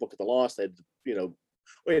they couldn't book at the Lost. They had,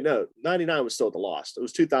 wait, no, '99 was still at the Lost. It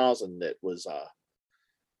was 2000 that was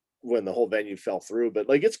when the whole venue fell through. But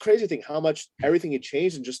like it's crazy to think how much everything had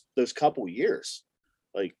changed in just those couple years,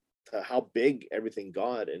 like how big everything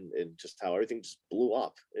got and just how everything just blew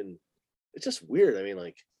up. And it's just weird. I mean,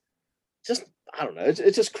 like just I don't know.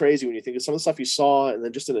 It's just crazy when you think of some of the stuff you saw, and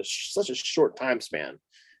then just in such a short time span,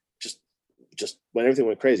 just when everything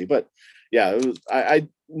went crazy. But yeah, it was I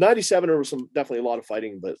 '97. There was definitely a lot of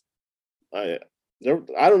fighting, but I I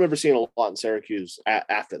don't remember seeing a lot in Syracuse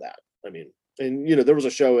after that. I mean, and there was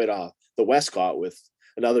a show at the Westcott with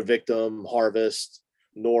another Victim, Harvest,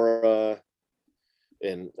 Nora,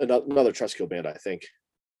 and another Trustkill band. I think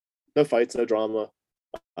no fights, no drama,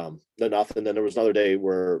 no nothing. Then there was another day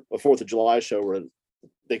where a 4th of July show where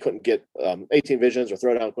they couldn't get 18 Visions or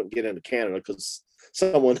Throwdown couldn't get into Canada because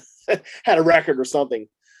someone had a record or something.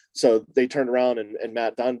 So they turned around and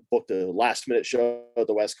Matt Dunn booked a last minute show at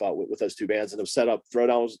the Westcott with those two bands, and it was set up.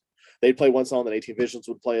 Throwdown they'd play one song, then 18 Visions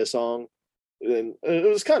would play a song, and it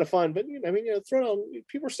was kind of fun. But Throwdown,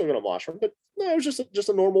 people are still going to mosh them. But no, it was just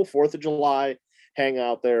a normal 4th of July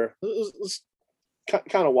hangout there. It was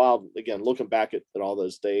kind of wild again, looking back at all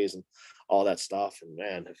those days and all that stuff. And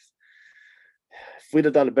man, if we'd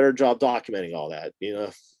have done a better job documenting all that,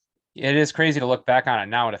 it is crazy to look back on it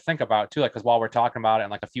now and to think about too, like because while we're talking about it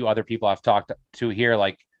and like a few other people I've talked to here,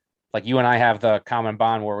 like you and I have the common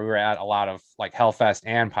bond where we were at a lot of like Hellfest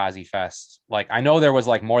and Posse Fest. Like I know there was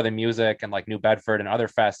like More Than Music and like New Bedford and other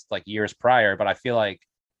fests like years prior, but I feel like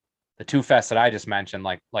the two fests that I just mentioned,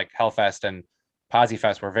 like Hellfest and Posse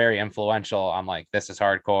Fest, were very influential on like This Is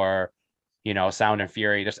Hardcore, Sound and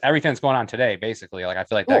Fury, just everything that's going on today, basically. Like I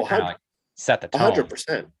feel like that kind of like set the tone.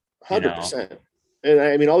 100%, 100%. And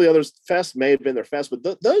I mean, all the others fests may have been their fest, but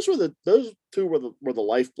those two were the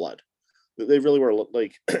lifeblood. They really were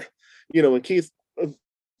like, when Keith,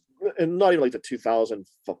 and not even like the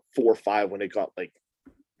 2004 5 when it got like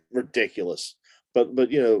ridiculous. But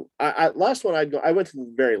I last one I went to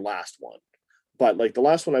the very last one, but like the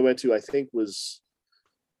last one I went to I think was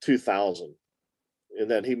 2000,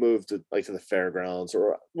 and then he moved to the fairgrounds,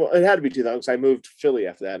 or well, it had to be 2000 because I moved to Philly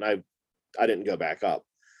after that, and I didn't go back up.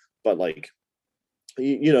 But like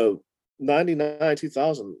 99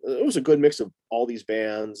 2000, it was a good mix of all these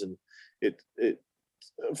bands, and it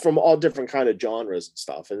from all different kind of genres and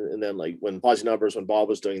stuff. And then like when Posse Numbers, when Bob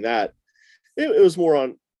was doing that, it was more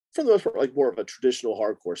on, for the most part, like more of a traditional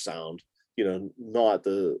hardcore sound, not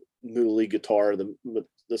the new lead guitar,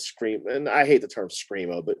 the scream. And I hate the term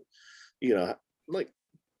screamo, but like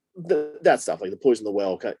that stuff, like the Poison the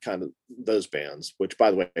Well, kind of those bands. Which,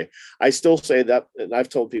 by the way, I still say that, and I've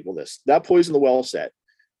told people this, that Poison the Well set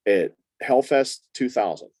at Hellfest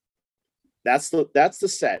 2000. That's the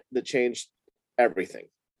set that changed everything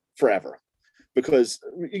forever. Because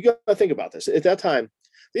you got to think about this. At that time,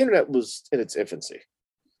 the internet was in its infancy,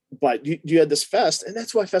 but you had this fest, and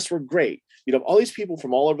that's why fests were great. You'd have all these people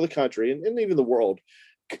from all over the country and even the world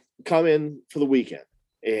come in for the weekend,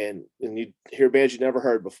 and you'd hear bands you'd never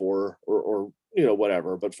heard before, or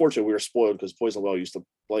whatever. But fortunately, we were spoiled because Poison Well used to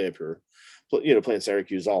play up here, play in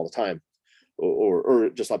Syracuse all the time, or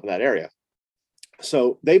just up in that area.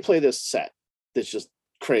 So they play this set that's just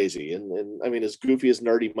crazy, and I mean, as goofy as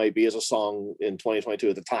Nerdy might be as a song in 2022,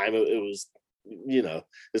 at the time it was,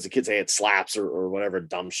 as the kids say, it slaps or whatever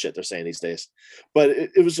dumb shit they're saying these days. But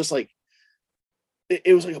it was just like,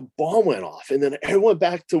 it was like a bomb went off, and then everyone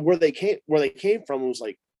back to where they came from. It was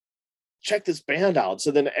like, check this band out.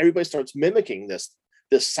 So then everybody starts mimicking this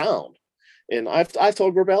sound, and I've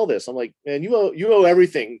told Grabel this. I'm like, man, you owe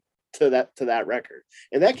everything to that record.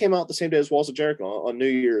 And that came out the same day as Walls of Jericho on New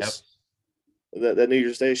Year's. Yep. That New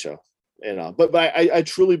Year's Day show. And but I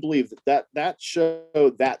truly believe that show,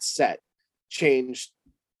 that set, changed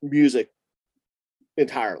music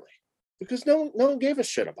entirely, because no one gave a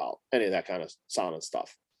shit about any of that kind of sound and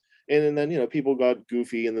stuff. And then people got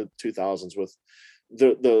goofy in the 2000s with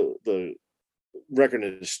the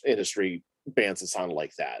record industry bands that sounded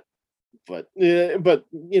like that. But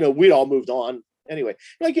we'd all moved on anyway.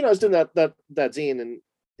 Like, I was doing that zine, and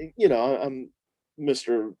I'm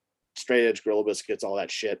Mr. Straight Edge, Gorilla Biscuits, all that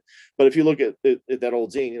shit. But if you look at that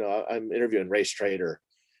old zine, I'm interviewing Race Trader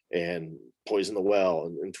and Poison the Well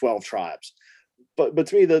and 12 Tribes. But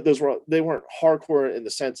to me, they weren't hardcore in the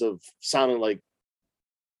sense of sounding like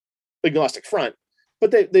Agnostic Front,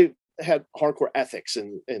 but they had hardcore ethics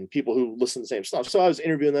and people who listen to the same stuff. So I was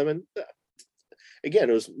interviewing them, and again,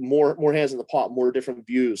 it was more hands in the pot, more different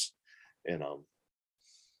views, and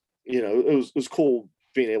it was cool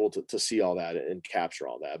being able to see all that and capture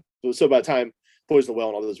all that. So by the time Poison the Well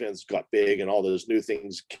and all those bands got big and all those new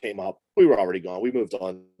things came up, we were already gone. We moved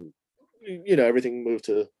on. Everything moved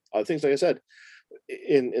to other things. Like I said,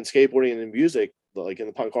 in skateboarding and in music, like in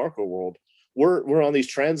the punk hardcore world, we're on these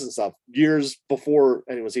trends and stuff years before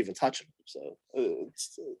anyone's even touching them. So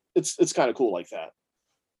it's kind of cool like that.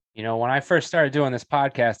 When I first started doing this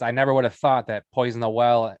podcast, I never would have thought that Poison the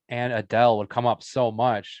Well and Adele would come up so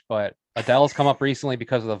much, but Adele's come up recently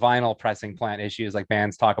because of the vinyl pressing plant issues, like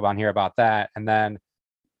bands talk about and hear about that. And then,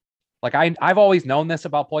 like, I've always known this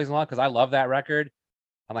about Poison the Well because I love that record.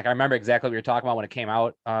 And like, I remember exactly what you're talking about when it came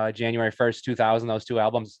out, January 1st, 2000, those two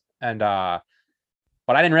albums. And, but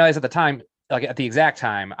I didn't realize at the time, like at the exact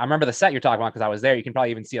time, I remember the set you're talking about because I was there. You can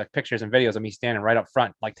probably even see like pictures and videos of me standing right up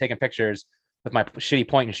front, like taking pictures with my shitty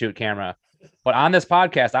point and shoot camera. But on this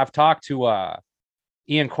podcast, I've talked to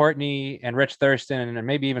Ian Courtney and Rich Thurston and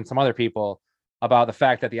maybe even some other people about the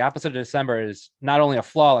fact that The Opposite of December is not only a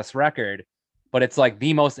flawless record, but it's like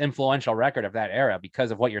the most influential record of that era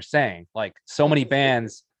because of what you're saying. Like, so many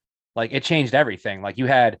bands, like, it changed everything. Like, you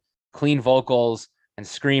had clean vocals and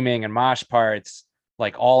screaming and mosh parts,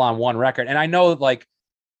 like, all on one record. And I know, like,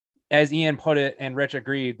 as Ian put it and Rich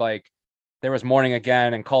agreed, like, there was Morning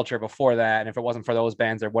Again and Culture before that. And if it wasn't for those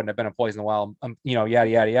bands, there wouldn't have been a Poison the Well, yada,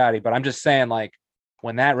 yada, yada. But I'm just saying, like,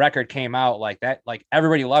 when that record came out, like that, like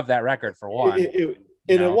everybody loved that record for one. It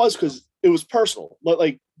was because it was personal. But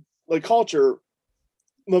like Culture,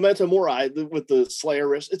 Memento Mori with the Slayer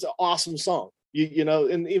riff, it's an awesome song.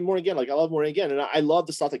 And even Morning Again, like, I love Morning Again, and I love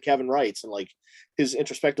the stuff that Kevin writes and like his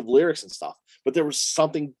introspective lyrics and stuff. But there was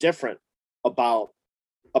something different about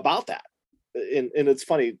that. And it's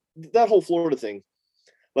funny, that whole Florida thing,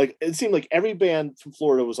 like, it seemed like every band from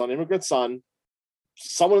Florida was on Immigrant Son.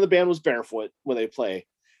 Someone in the band was barefoot when they play.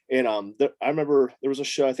 And I remember there was a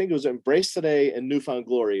show, I think it was Embrace Today and Newfound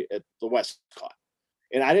Glory at the Westcott.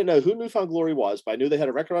 And I didn't know who Newfound Glory was, but I knew they had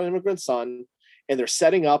a record on Immigrant Son, and they're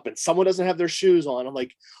setting up and someone doesn't have their shoes on. I'm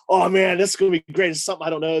like, oh man, this is going to be great. It's something I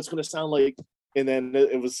don't know. It's going to sound like, and then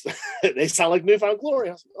it was, they sound like Newfound Glory.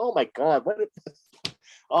 I was like, oh my God.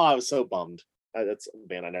 I was so bummed. That's a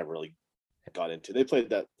band I never really got into. They played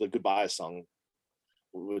the Goodbye song,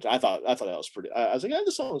 which I thought that was pretty. I was like,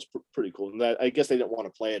 this song was pretty cool. And I guess they didn't want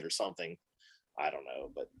to play it or something. I don't know,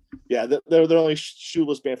 but yeah, they're the only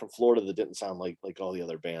shoeless band from Florida that didn't sound like all the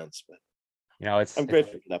other bands. But I'm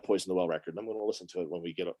grateful for that Poison the Well record. I'm going to listen to it when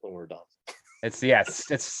we're done.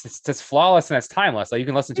 It's flawless and it's timeless. Like, you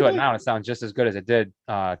can listen to it now and it sounds just as good as it did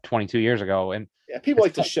 22 years ago. And yeah, people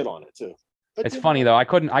like to shit on it too. But it's funny though. I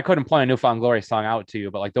couldn't play a Newfound Glory song out to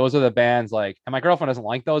you, but like, those are the bands, like, and my girlfriend doesn't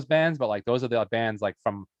like those bands, but like, those are the bands like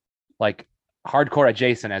from like hardcore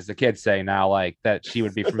adjacent, as the kids say now, like that she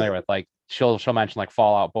would be familiar with. Like she'll mention like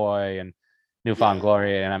Fall Out Boy and Newfound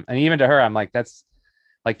Glory, and even to her, I'm like, that's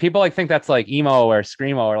like people like think that's like emo or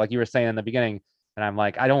screamo or like you were saying in the beginning, and I'm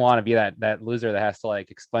like, I don't want to be that loser that has to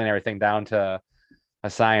like explain everything down to a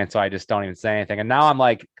science, so I just don't even say anything. And now I'm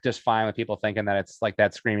like just fine with people thinking that it's like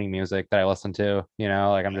that screaming music that I listen to,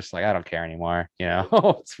 like I'm just like, I don't care anymore,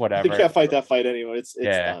 it's You whatever. can't fight that fight anyway. It's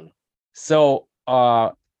Yeah. done. So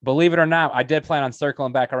believe it or not, I did plan on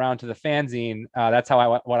circling back around to the fanzine. That's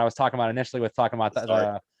how what I was talking about initially with talking about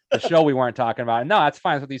the show we weren't talking about. And no, that's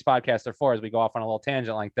fine. That's what these podcasts are for, is we go off on a little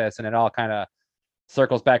tangent like this, and it all kind of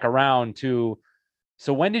circles back around to.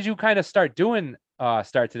 So when did you kind of start doing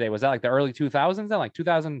Start Today? Was that like the early 2000s then, like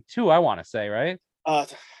 2002, I want to say, right?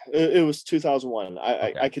 It was 2001.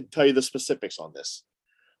 Okay. I could tell you the specifics on this.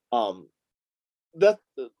 That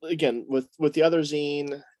again with the other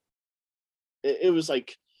zine, it was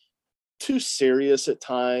like too serious at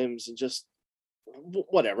times, and just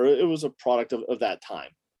whatever. It was a product of that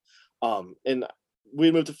time. And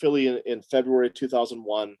we moved to Philly in February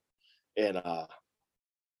 2001, and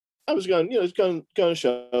I was going, going to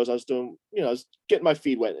shows. I was doing, I was getting my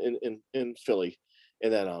feet wet in Philly,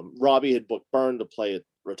 and then Robbie had booked Burn to play at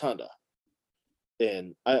Rotunda,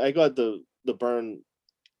 and I got the Burn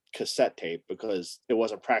cassette tape because it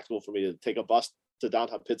wasn't practical for me to take a bus to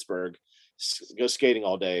downtown Pittsburgh, go skating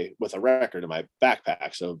all day with a record in my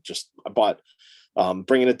backpack. So I bought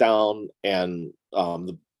Bringing It Down and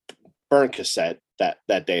the Burn cassette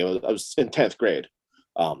that day. I was in 10th grade.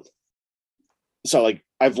 So like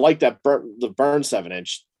I've liked the Burn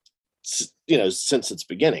 7-inch, since its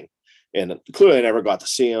beginning, and clearly I never got to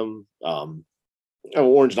see him.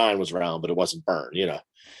 Orange 9 was around, but it wasn't Burn,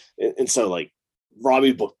 and so like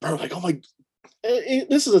Robbie booked Burn, like, oh my,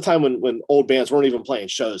 this is a time when old bands weren't even playing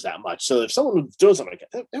shows that much. So if someone was doing something like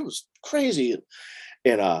that, it was crazy,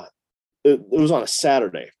 and it was on a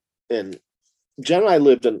Saturday, and Jen and I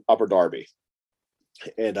lived in Upper Darby,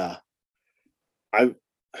 and I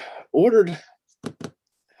ordered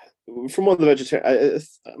from one of the vegetarian.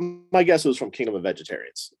 My guess was from Kingdom of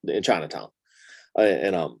Vegetarians in Chinatown,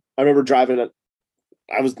 and I remember driving it.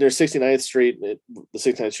 I was near 69th Street, the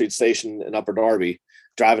 69th Street station in Upper Darby,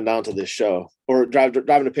 driving down to this show, or driving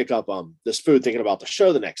to pick up this food, thinking about the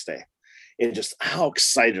show the next day, and just how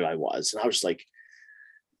excited I was. And I was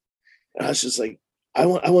just like, I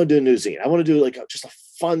want to do a new zine. I want to do like just a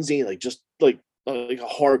fun zine, like just like a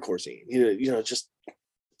hardcore zine,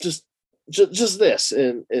 just this.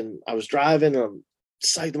 And I was driving, and I'm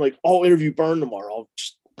psyched. I'm like, I'll interview Burn tomorrow.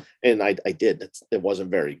 And I did. It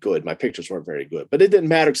wasn't very good. My pictures weren't very good, but it didn't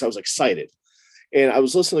matter because I was excited. And I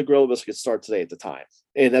was listening to Gorilla Biscuit Start Today at the time.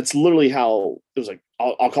 And that's literally how it was like,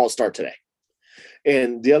 I'll call it Start Today.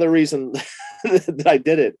 And the other reason that I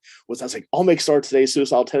did it was I was like, I'll make Start Today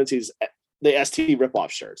Suicidal Tendencies, the ST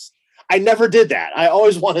ripoff shirts. I never did that. I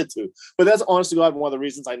always wanted to, but that's honestly one of the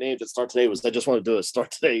reasons I named it Start Today was I just wanted to do a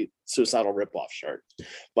Start Today Suicidal ripoff shirt.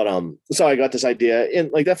 But so I got this idea,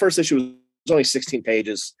 and like that first issue was only 16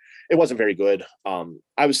 pages. It wasn't very good.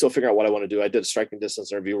 I was still figuring out what I want to do. I did a striking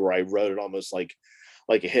distance interview where I wrote it almost like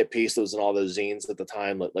a hit piece that was in all those zines at the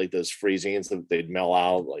time, like those free zines that they'd mail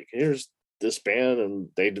out. Like, here's this band, and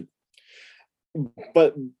they'd.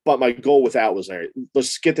 But my goal with that was, all right,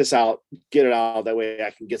 let's get this out, get it out. That way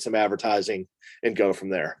I can get some advertising and go from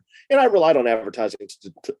there. And I relied on advertising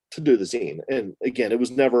to do the zine. And again, the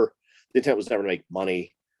intent was never to make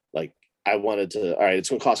money. Like I wanted to, all right, it's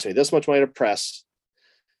going to cost me this much money to press,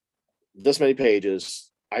 this many pages.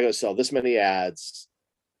 I got to sell this many ads.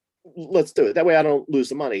 Let's do it. That way I don't lose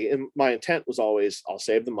the money. And my intent was always, I'll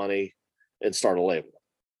save the money and start a label.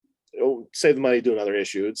 Save the money, do another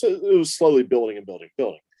issue. So it was slowly building and building.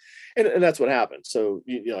 And that's what happened. So,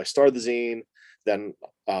 I started the zine. Then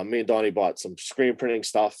me and Donnie bought some screen printing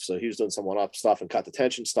stuff. So he was doing some one-up stuff and cut the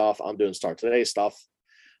tension stuff. I'm doing Start Today stuff.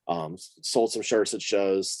 Sold some shirts at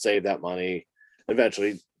shows, saved that money.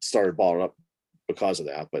 Eventually started balling up because of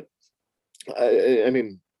that. But I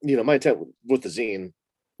mean, my intent with the zine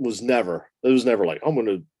was never like, I'm going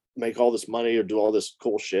to make all this money or do all this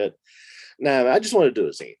cool shit. Nah, I just wanted to do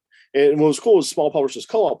a zine. And what was cool was Small Publishers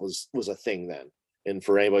Co-op was a thing then. And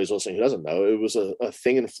for anybody who's listening who doesn't know, it was a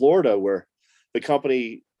thing in Florida where the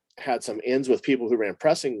company had some ins with people who ran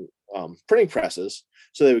printing presses.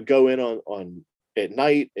 So they would go in on at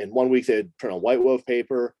night, and 1 week they'd print on white wove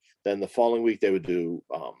paper. Then the following week they would do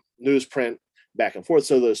newsprint back and forth.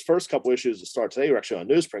 So those first couple issues to Start Today were actually on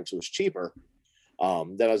newsprint, so it was cheaper.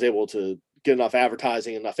 Then I was able to get enough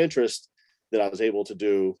advertising, enough interest that I was able to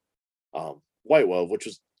do white wove, which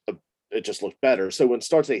was it just looked better. So when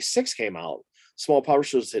Start Today 6 came out, small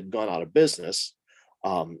publishers had gone out of business.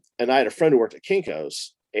 And I had a friend who worked at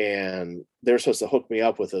Kinko's, and they were supposed to hook me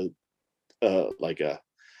up with a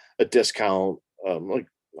discount. Like,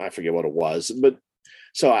 I forget what it was, but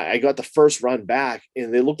so I got the first run back,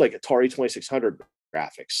 and they looked like Atari 2600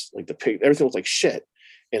 graphics. Like everything looked like shit.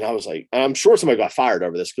 And I was like, I'm sure somebody got fired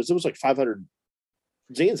over this because it was like 500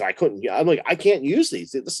 zines. I'm like, I can't use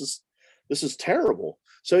these. This is terrible.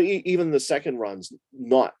 So even the second run's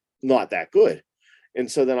not that good. And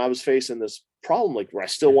so then I was facing this problem, like, where I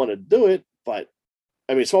still want to do it, but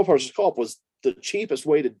I mean, Small Publishers Co-op was the cheapest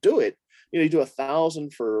way to do it. You know, you do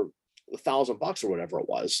 1,000 for $1,000 or whatever it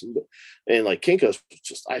was, and like Kinko's,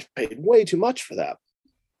 I paid way too much for that.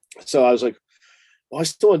 So I was like, well, I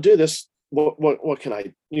still want to do this. What can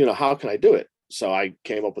I, how can I do it? So I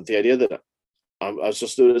came up with the idea that I was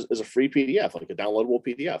just doing it as a free PDF, like a downloadable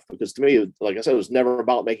PDF, because to me, like I said, it was never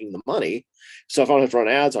about making the money. So if I don't have to run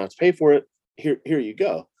ads, I don't have to pay for it. Here you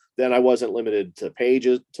go. Then I wasn't limited to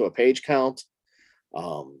pages, to a page count,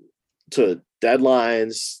 to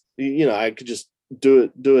deadlines. I could just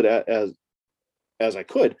do it as I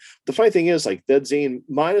could. The funny thing is, like, Dead Zine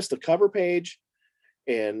minus the cover page,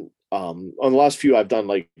 and on the last few, I've done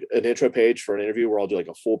like an intro page for an interview where I'll do like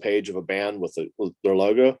a full page of a band with their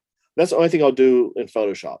logo. That's the only thing I'll do in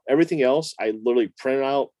Photoshop. Everything else, I literally print it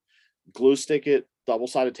out, glue stick it,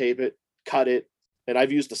 double-sided tape it, cut it, and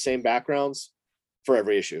I've used the same backgrounds for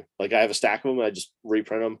every issue. Like, I have a stack of them, and I just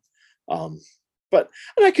reprint them. And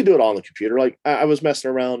I could do it all on the computer. Like, I was messing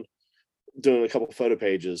around doing a couple of photo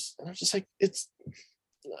pages, and I was just like, that's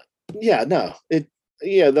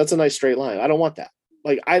a nice straight line. I don't want that.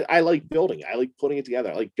 Like, I like building. I like putting it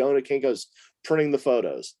together. I like going to Kinko's, printing the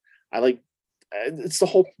photos. For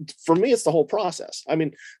me, it's the whole process. I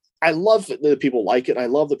mean, I love that people like it. I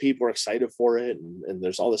love that people are excited for it, and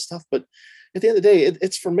there's all this stuff. But at the end of the day,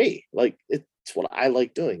 it's for me. Like, it's what I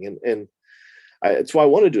like doing, and it's why I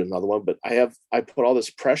want to do another one. But I put all this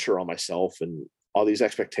pressure on myself and all these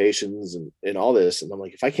expectations and all this, and I'm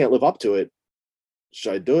like, if I can't live up to it,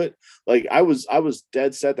 should I do it? Like, I was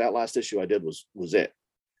dead set that last issue I did was it.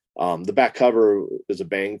 The back cover is a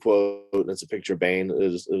Bane quote, and it's a picture of Bane.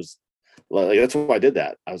 It was like, that's why I did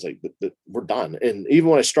that. I was like, we're done. And even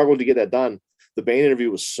when I struggled to get that done, the Bane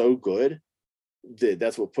interview was so good that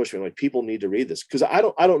that's what pushed me. Like, people need to read this, because I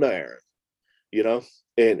don't know Aaron,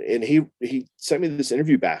 and he sent me this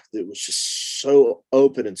interview back that was just so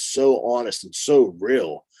open and so honest and so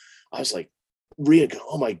real. I was like, reading,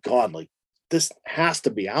 oh my God, like, this has to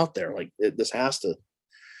be out there. Like, this has to,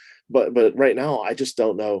 but right now I just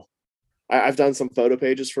don't know. I've done some photo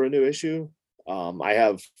pages for a new issue. I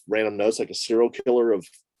have random notes, like a serial killer of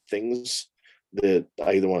things that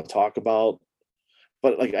I either want to talk about,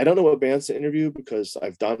 but like, I don't know what bands to interview, because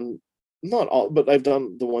I've done, not all, but I've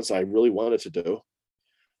done the ones I really wanted to do.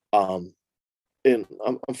 And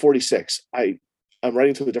I'm 46. I'm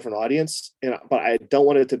writing to a different audience, but I don't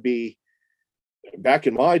want it to be back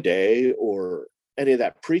in my day or any of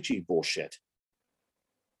that preachy bullshit.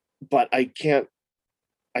 But I can't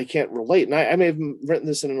relate. And I may have written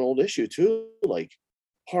this in an old issue too, like,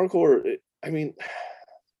 hardcore. I mean,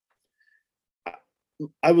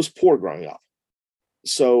 I was poor growing up.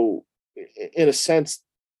 So in a sense,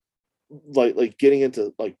 like getting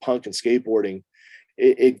into like punk and skateboarding,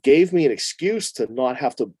 it gave me an excuse to not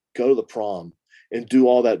have to go to the prom and do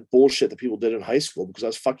all that bullshit that people did in high school, because I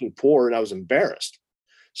was fucking poor and I was embarrassed.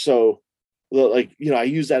 So, like, I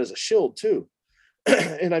use that as a shield too.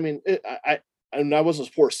 And I mean, I wasn't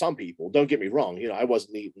as poor as some people. Don't get me wrong. I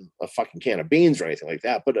wasn't eating a fucking can of beans or anything like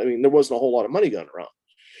that. But I mean, there wasn't a whole lot of money going around.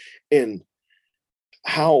 And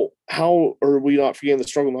how are we not forgetting the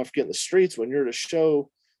struggle, not forgetting the streets, when you're at a show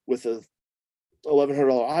with a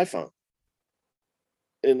 $1,100 iPhone?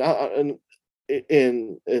 And I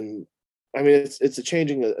mean, it's a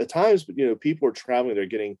changing at times, but people are traveling. They're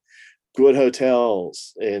getting good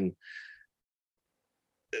hotels and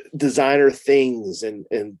designer things and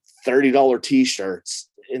 $30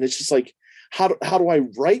 t-shirts, and it's just like, how do I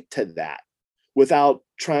write to that without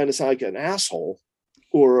trying to sound like an asshole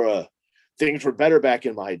or things were better back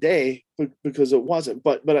in my day, because it wasn't.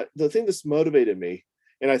 But the thing that's motivated me,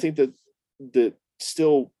 and I think that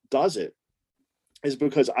still does it, is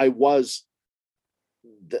because I was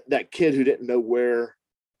that kid who didn't know where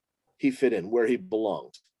he fit in, where he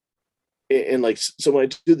belonged. And like, so when I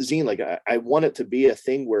do the zine, like, I want it to be a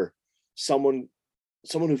thing where someone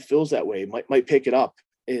who feels that way might pick it up,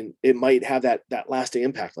 and it might have that lasting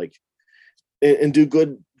impact, like, and do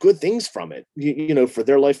good things from it, for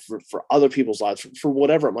their life, for other people's lives, for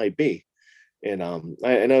whatever it might be. And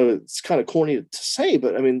I know it's kind of corny to say,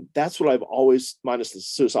 but I mean, that's what I've always, minus the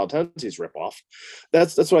Suicidal Tendencies ripoff,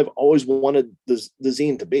 that's what I've always wanted the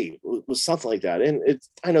zine to be, was something like that. And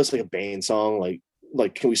I know it's like a Bane song,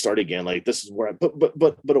 like Can We Start Again? Like, this is where but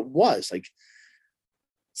it was like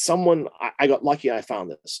someone, I got lucky and I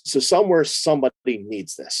found this. So somewhere somebody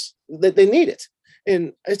needs this. They need it.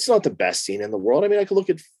 And it's not the best scene in the world. I mean, I could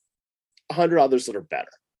look at 100 others that are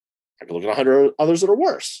better. I could look at 100 others that are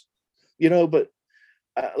worse, but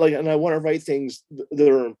and I want to write things that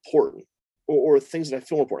are important, or things that I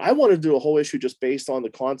feel important. I want to do a whole issue just based on the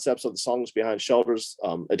concepts of the songs behind Shelter's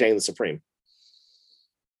A Day in the Supreme.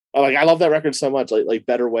 I love that record so much. Like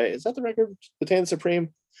Better Way. Is that the record? A Day in the Supreme?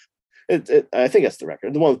 I think that's the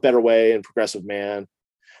record. The one with Better Way and Progressive Man.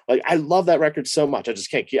 Like, I love that record so much. I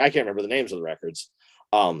can't remember the names of the records.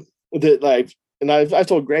 I've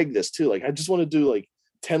told Greg this too. Like, I just want to do like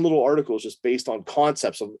 10 little articles just based on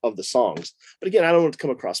concepts of the songs. But again, I don't want to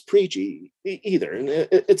come across preachy either. And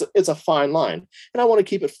it's a fine line. And I want to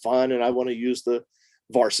keep it fun, and I want to use the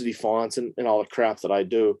varsity fonts and all the crap that I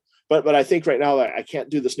do. But I think right now that I can't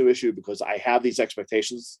do this new issue because I have these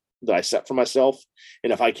expectations that I set for myself.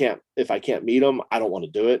 And if I can't meet them, I don't want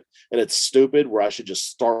to do it. And it's stupid, where I should just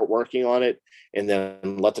start working on it and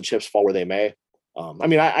then let the chips fall where they may. I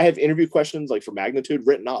mean, I have interview questions like for Magnitude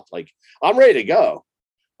written up. Like, I'm ready to go.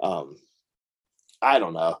 I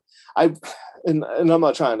don't know. And I'm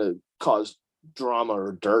not trying to cause drama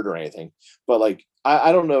or dirt or anything, but like,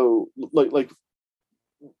 I don't know,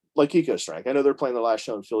 like Eco Strike. I know they're playing the last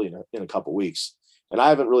show in Philly in a couple weeks, and I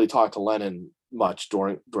haven't really talked to Lennon much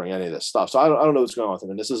during any of this stuff. So I don't know what's going on with him.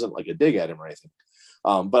 And this isn't like a dig at him or anything.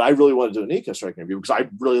 But I really want to do an Eco Strike interview because I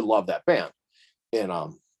really love that band. And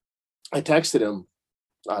I texted him,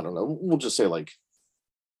 I don't know, we'll just say like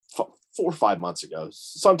 4 or 5 months ago,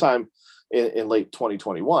 sometime in late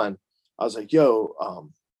 2021. I was like,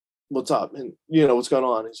 yo, what's up? And what's going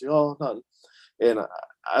on? He's like, oh, nothing. And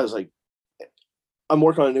I was like, I'm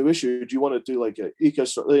working on a new issue. Do you want to do like an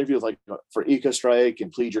interview like for Eco Strike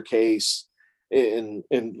and plead your case in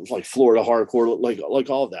like Florida hardcore, like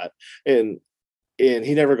all of that? And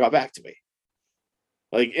he never got back to me,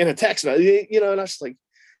 like in a text. And I was like,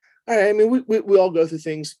 all right. I mean, we all go through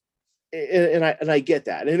things, and I get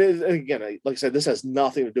that. And again, like I said, this has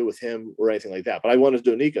nothing to do with him or anything like that. But I wanted to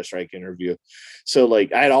do an Eco Strike interview, so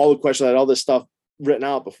like I had all the questions, I had all this stuff written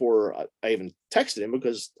out before I even texted him,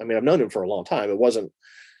 because I mean, I've known him for a long time. I wasn't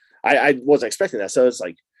expecting that. So it's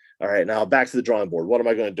like, all right, now back to the drawing board. What am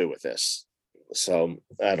I going to do with this? So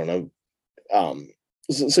I don't know.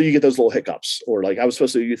 So you get those little hiccups, or like I was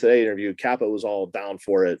supposed to do a Youth Today interview. Kappa was all down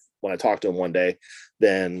for it when I talked to him one day.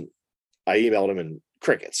 Then I emailed him and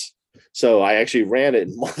crickets. So I actually ran it,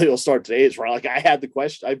 and Monday will start today is where like I had the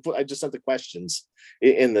question. I just sent the questions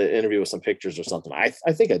in the interview with some pictures or something. I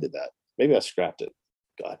think I did that. Maybe I scrapped it.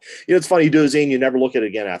 God, it's funny. You do a zine, you never look at it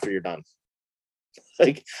again after you're done.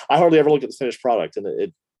 Like, I hardly ever look at the finished product,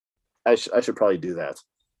 and I should probably do that.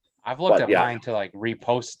 I've looked at mine to like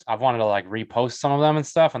repost. I've wanted to like repost some of them and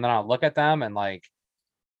stuff, and then I'll look at them, and like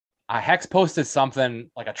Hex posted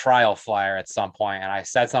something like a trial flyer at some point, and I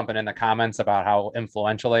said something in the comments about how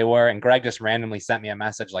influential they were, and Greg just randomly sent me a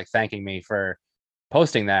message like thanking me for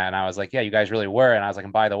posting that, and I was like, yeah, you guys really were. And I was like,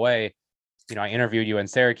 and by the way, I interviewed you in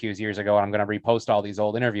Syracuse years ago, and I'm going to repost all these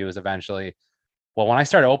old interviews eventually. Well, when I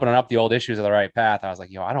started opening up the old issues of The Right Path, I was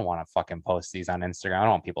like, yo, I don't want to fucking post these on Instagram. I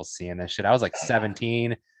don't want people seeing this shit. I was like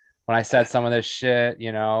 17 when I said some of this shit,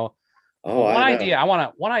 Oh, one idea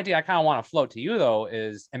I kind of want to float to you though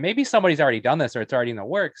is, and maybe somebody's already done this or it's already in the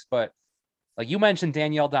works, but like you mentioned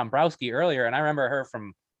Danielle Dombrowski earlier, and I remember her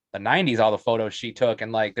from the 90s, all the photos she took.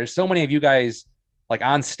 And like, there's so many of you guys like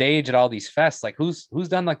on stage at all these fests, like who's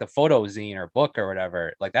done like the photo zine or book or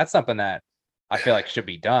whatever. Like, that's something that I feel like should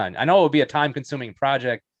be done. I know it would be a time consuming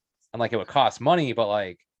project and like it would cost money, but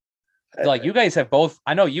like you guys have both,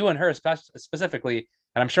 I know you and her specifically,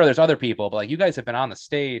 and I'm sure there's other people, but like you guys have been on the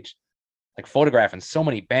stage, like photographing so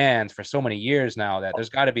many bands for so many years now, that there's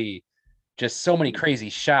got to be just so many crazy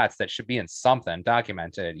shots that should be in something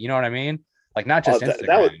documented. You know what I mean? Like, not just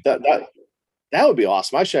Instagram. That would be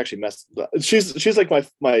awesome. I should actually she's like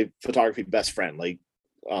my photography best friend. Like,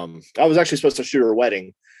 I was actually supposed to shoot her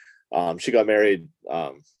wedding. She got married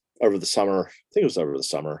over the summer. I think it was over the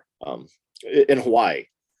summer in Hawaii,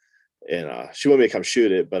 and she wanted me to come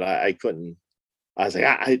shoot it, but I couldn't. I was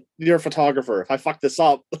like, you're a photographer. If I fuck this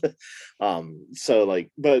up, so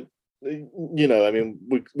like, but I mean,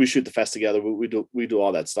 we shoot the fest together. We do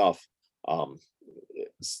all that stuff. I'm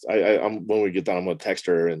when we get done, I'm going to text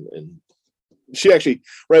her, and she actually,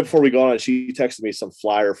 right before we go on, she texted me some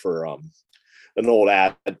flyer for an old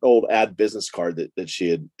ad business card that she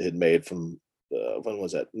had made from when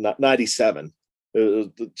was that? 97.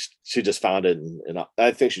 She just found it, and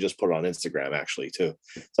I think she just put it on Instagram actually too.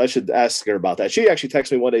 So I should ask her about that. She actually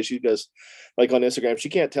texted me one day. She goes, like on Instagram, she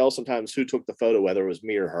can't tell sometimes who took the photo, whether it was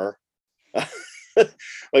me or her.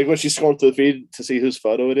 Like when she's scrolling through the feed to see whose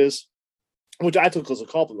photo it is, which I took as a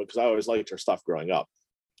compliment because I always liked her stuff growing up,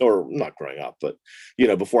 or not growing up, but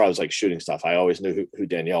before I was like shooting stuff, I always knew who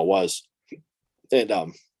Danielle was.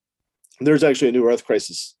 And there's actually a new Earth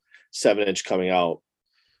Crisis 7-inch coming out.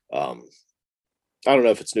 I don't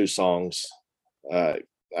know if it's new songs. I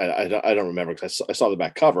don't remember because I saw the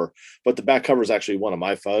back cover, but the back cover is actually one of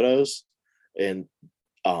my photos, and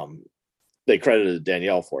they credited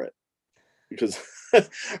Danielle for it because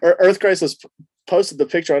Earth Crisis posted the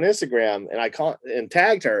picture on Instagram, and and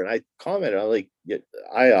tagged her, and I commented, I'm like,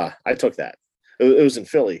 yeah, I took that. It was in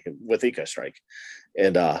Philly with Eco Strike,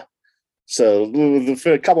 and so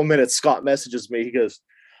for a couple minutes, Scott messages me. He goes,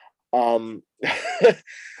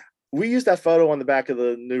 we used that photo on the back of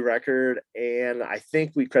the new record, and I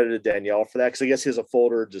think we credited Danielle for that because I guess he has a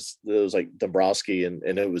folder just it was like Dombrowski, and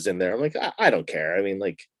it was in there. I'm like, I don't care. I mean,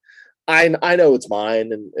 like, I know it's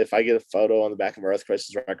mine, and if I get a photo on the back of our Earth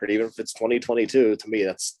Crisis record, even if it's 2022, to me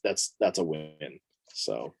that's a win.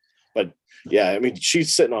 So, but yeah, I mean,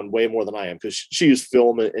 she's sitting on way more than I am because she used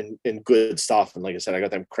film and good stuff, and like I said, I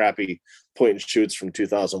got them crappy point and shoots from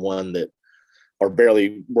 2001 that are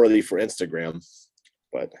barely worthy for Instagram,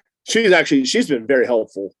 but she's been very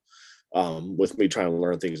helpful with me trying to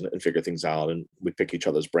learn things and figure things out, and we pick each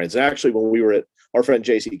other's brains. And actually, when we were at our friend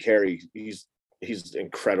JC Carey, he's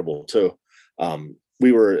incredible too.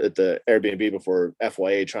 We were at the Airbnb before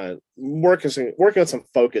FYA trying to working on some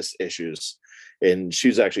focus issues, and she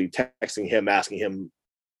was actually texting him, asking him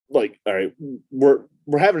like, all right, we're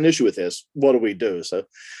having an issue with this, what do we do? So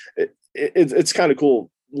it's kind of cool,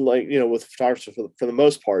 like, with photographers for the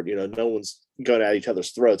most part, no one's going at each other's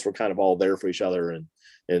throats. We're kind of all there for each other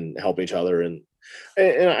and helping each other. And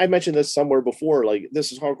I mentioned this somewhere before, like,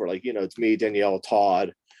 this is hardcore. Like, it's me, Danielle,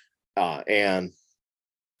 Todd, and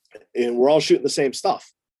we're all shooting the same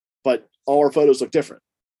stuff, but all our photos look different,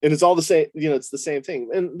 and it's all the same. It's the same thing,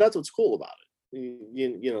 and that's what's cool about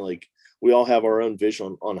it. Like, we all have our own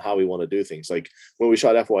vision on how we want to do things. Like when we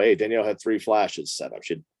shot FYA, Danielle had 3 flashes set up.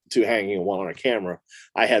 She had 2 hanging and 1 on her camera.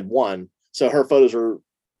 I had 1, so her photos are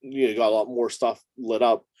got a lot more stuff lit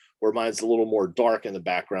up, where mine's a little more dark in the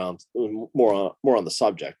background, more on the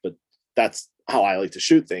subject. But that's how I like to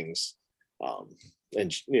shoot things.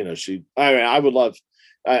 And I would love.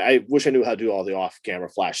 I wish I knew how to do all the off-camera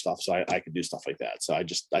flash stuff, so I could do stuff like that. So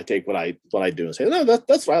I take what I do and say, no,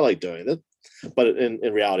 that's what I like doing. But in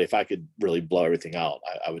reality, if I could really blow everything out,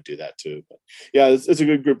 I would do that too. But yeah, it's a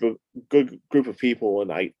good group of people,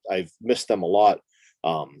 and I've missed them a lot.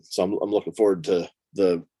 So I'm looking forward to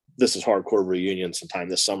the This Is Hardcore reunion sometime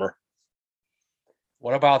this summer.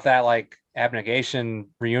 What about that, like, Abnegation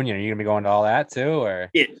reunion? Are you gonna be going to all that too, or?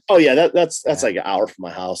 Yeah, that's like an hour from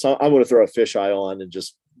my house. I'm going to throw a fisheye on and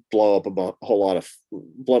just blow up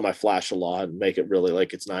blow my flash a lot and make it really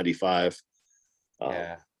like it's 95.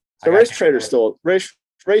 Yeah. The race trader's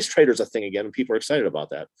a thing again, and people are excited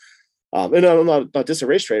about that. And I'm not just a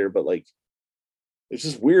race trader, but like, it's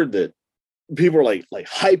just weird that people are like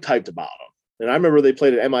hyped about them. And I remember they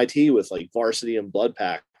played at MIT with like Varsity and Blood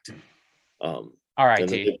Pact.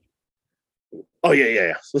 RIT. Oh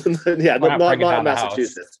yeah. Yeah, not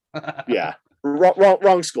Massachusetts. Yeah,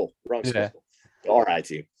 wrong school. Yeah.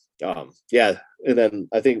 RIT. Yeah, and then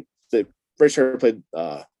I think the race trader played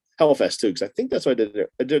Hellfest too, because I think that's what I did.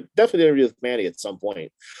 I did definitely interview with Manny at some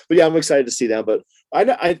point. But yeah, I'm excited to see them. But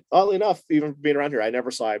I oddly enough, even being around here, I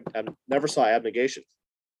never saw Abnegation.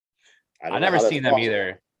 I never seen them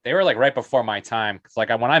either. They were like right before my time. Cause like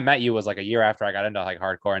when I met you was like a year after I got into like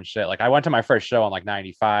hardcore and shit. Like I went to my first show in like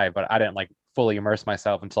 95, but I didn't like fully immerse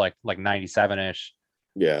myself until like 97 ish.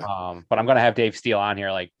 Yeah. But I'm going to have Dave Steele on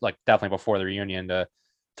here, like definitely before the reunion to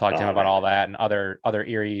talk to him about all that and other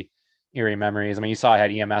eerie memories. I mean, you saw I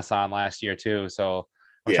had EMS on last year too. So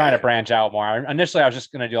I'm trying to branch out more. Initially I was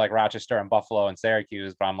just going to do like Rochester and Buffalo and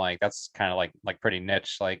Syracuse, but I'm like, that's kind of like pretty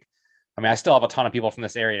niche. Like, I mean, I still have a ton of people from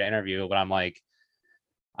this area to interview, but I'm like,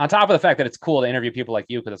 on top of the fact that it's cool to interview people like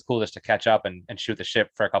you, because it's cool just to catch up and shoot the shit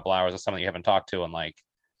for a couple hours with someone you haven't talked to. And like,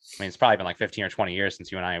 I mean, it's probably been like 15 or 20 years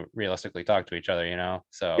since you and I realistically talked to each other,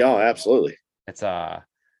 So yeah, absolutely. It's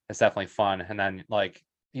definitely fun. And then like,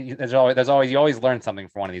 there's always you always learn something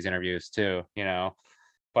from one of these interviews too,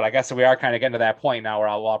 But I guess we are kind of getting to that point now where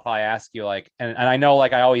I'll probably ask you like, and I know,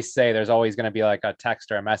 like I always say, there's always going to be like a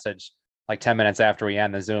text or a message like 10 minutes after we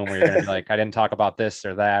end the Zoom where you're going to be like, I didn't talk about this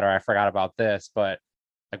or that, or I forgot about this, but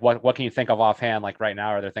like, what can you think of offhand? Like right now,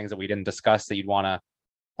 are there things that we didn't discuss that you'd want to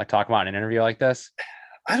like talk about in an interview like this?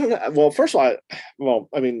 I don't know. Well, first of all,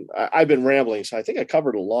 I mean, I've been rambling, so I think I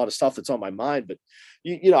covered a lot of stuff that's on my mind. But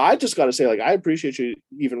I just got to say, like, I appreciate you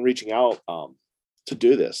even reaching out to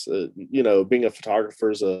do this. Being a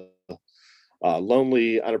photographer is a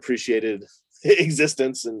lonely, unappreciated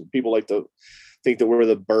existence, and people like to think that we're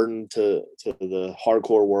the burden to the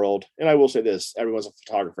hardcore world. And I will say this: everyone's a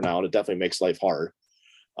photographer now, and it definitely makes life hard.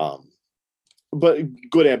 But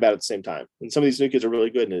good and bad at the same time. And some of these new kids are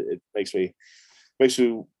really good, and it makes me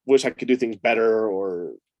wish I could do things better,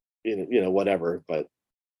 or whatever. But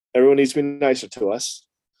everyone needs to be nicer to us.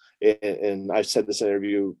 And I've said this in an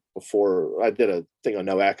interview before. I did a thing on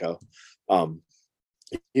No Echo.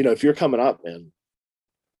 If you're coming up, man,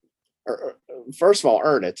 first of all,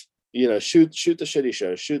 earn it. Shoot the shitty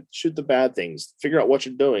show, shoot the bad things, figure out what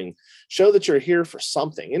you're doing, show that you're here for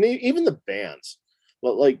something. And even the bands,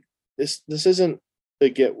 but like this isn't a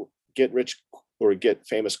get rich or get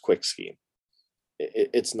famous quick scheme.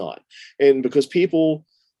 It's not. And because people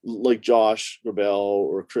like Josh Grabel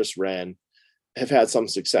or Chris Wren have had some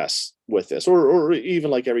success with this, or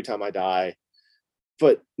even like Every Time I Die,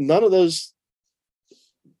 but none of those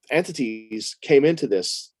entities came into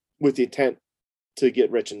this with the intent to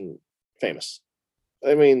get rich and famous.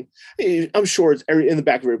 I mean, I'm sure it's in the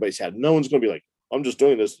back of everybody's head. No one's going to be like, I'm just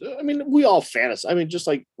doing this. I mean, we all fantasize. I mean, just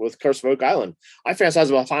like with Curse of Oak Island, I fantasize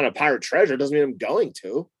about finding a pirate treasure. Doesn't mean I'm going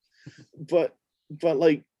to, but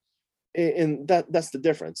like, and that's the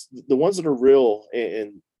difference. The ones that are real,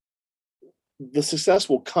 and the success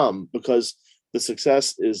will come because the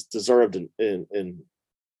success is deserved and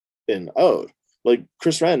owed. Like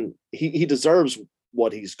Chris Wren, he deserves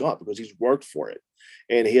what he's got because he's worked for it,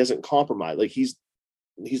 and he hasn't compromised. Like he's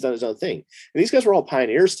done his own thing. And these guys were all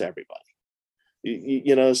pioneers to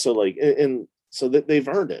everybody, so like, and so that they've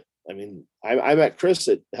earned it. I mean, I met Chris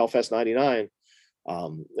at Hellfest '99.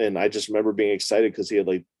 And I just remember being excited because he had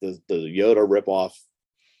like the Yoda ripoff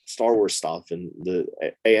Star Wars stuff, and the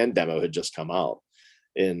AN demo had just come out.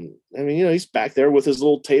 And I mean, he's back there with his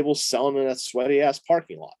little table selling in that sweaty ass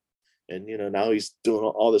parking lot. And now he's doing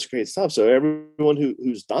all this great stuff. So everyone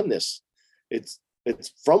who's done this, it's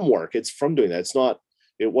from work, it's from doing that.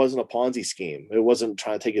 It wasn't a Ponzi scheme. It wasn't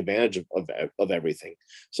trying to take advantage of everything.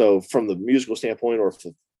 So from the musical standpoint or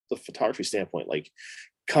the photography standpoint, like,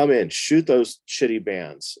 come in, shoot those shitty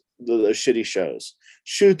bands, those shitty shows,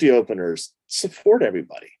 shoot the openers, support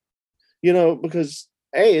everybody, because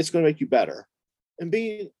A, it's going to make you better, and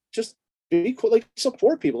B, just be cool, like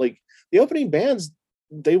support people. Like the opening bands,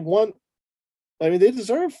 they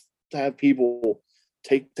deserve to have people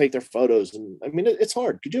take their photos. And I mean, it's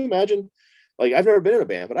hard. Could you imagine? Like, I've never been in a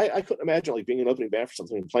band, but I couldn't imagine like being an opening band for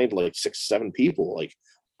something and playing to like 6-7 people. Like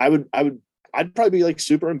I'd probably be like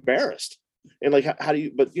super embarrassed. And like, how do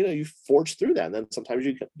you, but you forge through that. And then sometimes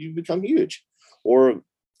you become huge, or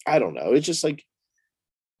I don't know. It's just like,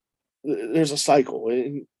 there's a cycle,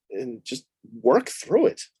 and just work through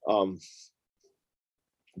it.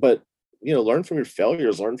 But learn from your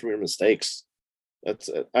failures, learn from your mistakes. That's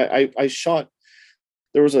it. I shot,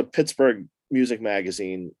 there was a Pittsburgh music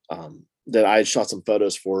magazine that I had shot some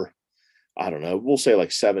photos for, I don't know, we'll say like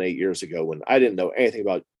 7-8 years ago, when I didn't know anything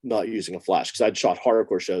about not using a flash, because I'd shot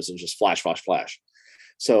hardcore shows and just flash.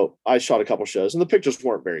 So I shot a couple shows, and the pictures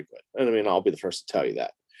weren't very good. And I mean, I'll be the first to tell you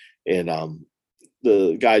that. And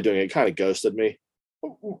the guy doing it kind of ghosted me.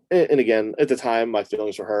 And again, at the time, my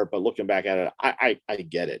feelings were hurt, but looking back at it, I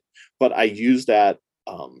get it. But I use that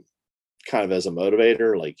kind of as a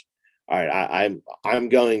motivator. Like, all right, I'm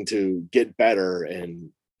going to get better, and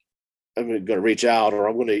I'm going to reach out, or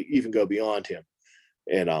I'm going to even go beyond him.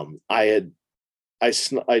 And I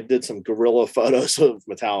did some guerrilla photos of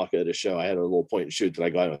Metallica at a show. I had a little point and shoot that I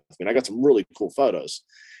got with me, and I got some really cool photos.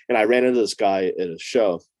 And I ran into this guy at a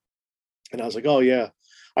show, and I was like, oh yeah.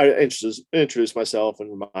 I introduced myself and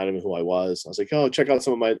reminded him who I was. I was like, oh, check out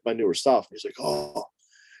some of my newer stuff. And he's like, oh,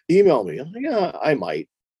 email me. I'm like, yeah, I might.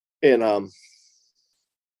 And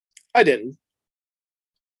I didn't.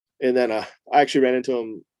 And then I actually ran into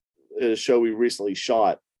him at a show we recently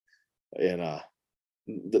shot in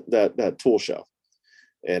that Tool show.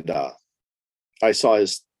 And I saw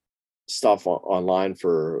his stuff online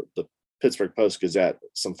for the Pittsburgh Post-Gazette,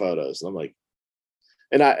 some photos. And I'm like,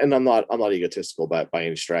 and I'm not egotistical by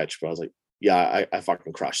any stretch, but I was like, yeah, I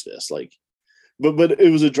fucking crushed this. Like, but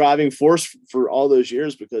it was a driving force for all those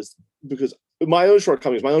years because my own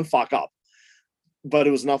shortcomings, my own fuck up, but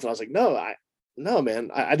it was nothing. I was like, no,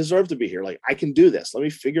 man, I deserve to be here. Like, I can do this. Let me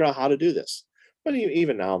figure out how to do this. But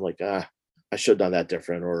even now, I'm like, I should have done that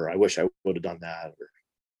different, or I wish I would have done that.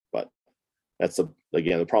 But that's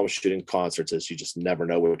again, the problem with shooting concerts is you just never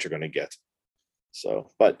know what you're going to get. So,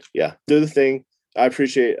 but yeah, do the thing. I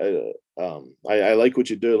appreciate. I like what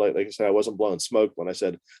you do. Like I said, I wasn't blowing smoke when I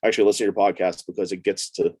said actually listen to your podcast, because it gets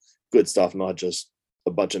to good stuff, not just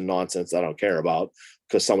a bunch of nonsense I don't care about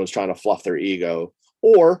because someone's trying to fluff their ego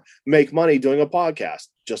or make money doing a podcast,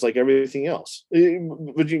 just like everything else. But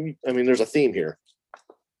I mean, there's a theme here.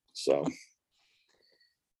 So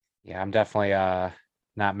Yeah, I'm definitely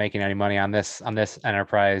not making any money on this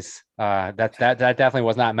enterprise. That definitely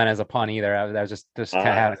was not meant as a pun either. That was just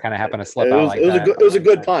kind of happened to slip out like that. It was a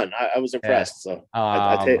good pun. I was impressed. Yeah. So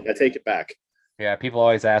I take it back. Yeah, people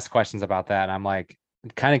always ask questions about that, and I'm like,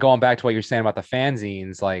 kind of going back to what you're saying about the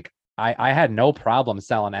fanzines. Like, I had no problem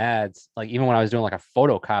selling ads, like even when I was doing like a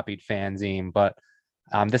photocopied fanzine. But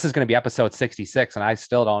this is going to be episode 66, and I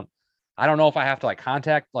still don't. I don't know if I have to like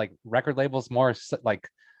contact like record labels more, like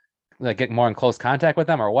get more in close contact with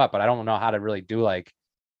them or what. But I don't know how to really do like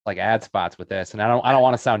ad spots with this, and I don't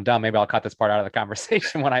want to sound dumb. Maybe I'll cut this part out of the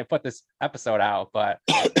conversation when I put this episode out. But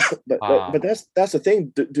but that's the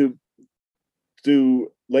thing. Do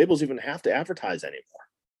labels even have to advertise anymore?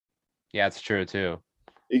 Yeah, it's true too.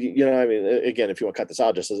 You know, I mean, again, if you want to cut this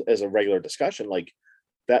out just as a regular discussion, like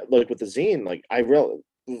that, like with the zine, like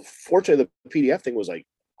fortunately the PDF thing was like,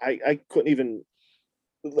 I couldn't even,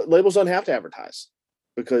 labels don't have to advertise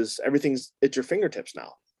because everything's at your fingertips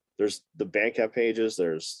now. There's the Bandcamp pages.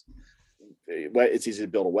 It's easy to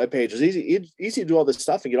build a web page. It's easy to do all this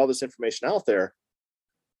stuff and get all this information out there.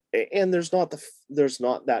 And there's not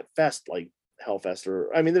that fest like Hellfest,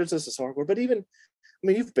 or I mean, there's this hardcore, but even, I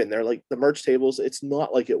mean, you've been there, like the merch tables. It's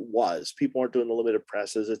not like it was. People aren't doing the limited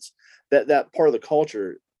presses. It's that part of the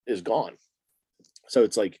culture is gone. So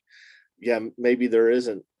it's like, yeah, maybe there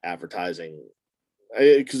isn't advertising,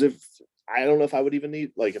 because if I don't know if I would even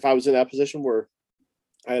need, like, if I was in that position where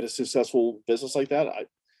I had a successful business like that,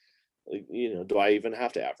 do I even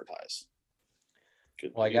have to advertise?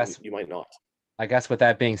 Well, I guess you might not. I guess with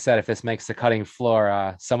that being said, if this makes the cutting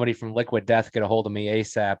floor, somebody from Liquid Death get a hold of me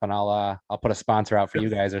ASAP, and I'll put a sponsor out for you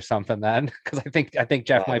guys or something then, because I think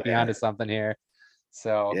Jeff might be onto something here.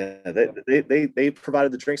 So yeah, they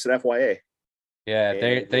provided the drinks at FYA. Yeah,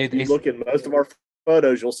 they look at most of our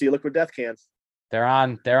photos, you'll see a Liquid Death can. They're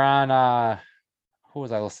on who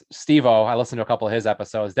was I? Steve-O. I listened to a couple of his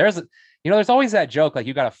episodes. There's always that joke, like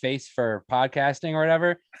you got a face for podcasting or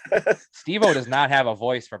whatever. Steve-O does not have a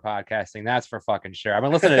voice for podcasting. That's for fucking sure. I've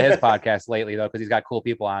been listening to his podcast lately though, because he's got cool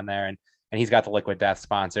people on there, and he's got the Liquid Death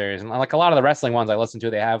sponsors, and like a lot of the wrestling ones I listen to,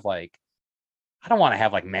 they have like, I don't want to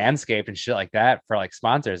have like Manscaped and shit like that for like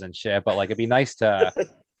sponsors and shit, but like it'd be nice to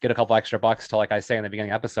get a couple extra bucks to, like I say in the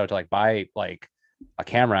beginning of the episode, to like buy like a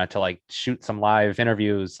camera to like shoot some live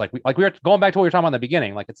interviews. Like we were going back to what we were talking about in the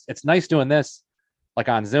beginning. Like it's nice doing this like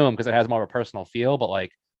on Zoom because it has more of a personal feel, but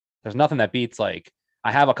like there's nothing that beats, like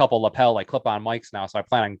I have a couple lapel like clip-on mics now, so I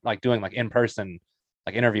plan on like doing like in-person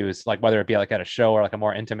like interviews, like whether it be like at a show or like a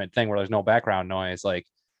more intimate thing where there's no background noise. Like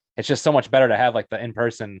it's just so much better to have like the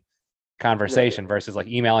in-person conversation versus like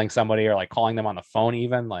emailing somebody or like calling them on the phone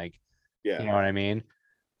even, like, you know what I mean?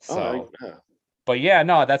 So but yeah,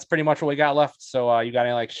 no, that's pretty much what we got left. So you got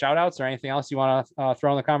any like shout outs or anything else you want to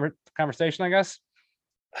throw in the conversation, I guess?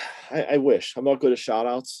 I wish. I'm not good at shout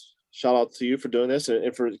outs. Shout out to you for doing this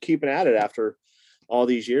and for keeping at it after all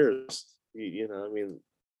these years. You know, I mean,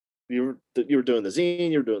 you were doing the zine,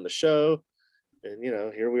 you were doing the show, and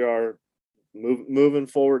here we are moving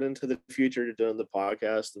forward into the future. You're doing the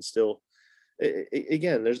podcast, and still,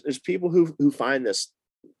 again, there's people who find this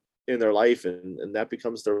in their life, and that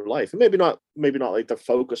becomes their life. And maybe not like the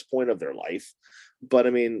focus point of their life, but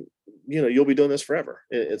I mean, you'll be doing this forever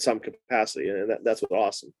in some capacity, and that's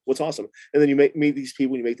what's awesome. And then you meet these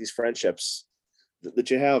people, you make these friendships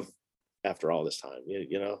that you have after all this time,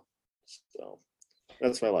 so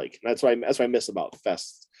that's what I like. That's what I miss about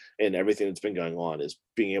Fest and everything that's been going on, is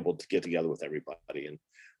being able to get together with everybody. And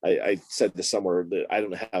I said this somewhere that I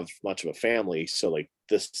don't have much of a family, so like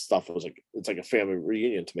this stuff was like, it's like a family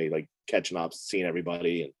reunion to me, like catching up, seeing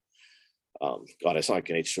everybody. And God, I sound like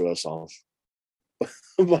an H2O song,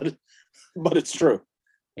 but it's true.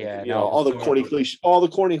 Yeah, all the corny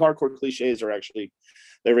hardcore cliches are actually,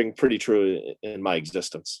 they ring pretty true in my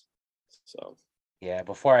existence. So yeah,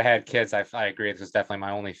 before I had kids, I agree. This was definitely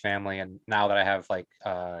my only family, and now that I have like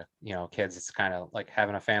kids, it's kind of like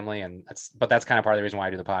having a family, and that's kind of part of the reason why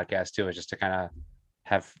I do the podcast too, is just to kind of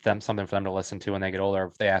have something for them to listen to when they get older.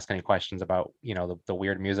 If they ask any questions about the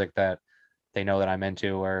weird music that they know that I'm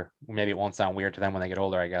into, or maybe it won't sound weird to them when they get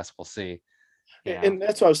older. I guess we'll see. And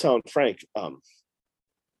that's what I was telling Frank.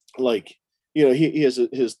 Like, he has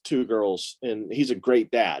his two girls, and he's a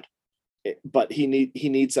great dad, but he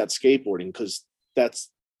needs that skateboarding because that's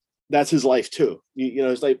his life too.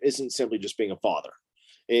 His life isn't simply just being a father,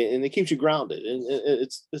 and it keeps you grounded, and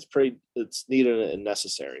it's needed and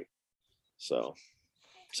necessary. So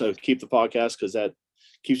keep the podcast because that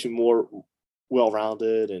keeps you more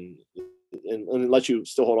well-rounded and lets you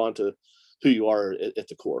still hold on to who you are at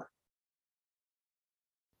the core.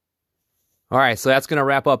 All right, so that's going to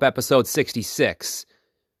wrap up episode 66.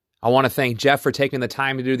 I want to thank Jeff for taking the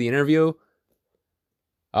time to do the interview.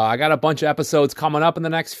 I got a bunch of episodes coming up in the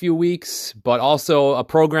next few weeks, but also a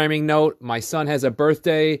programming note. My son has a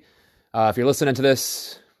birthday. If you're listening to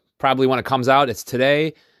this, probably when it comes out, it's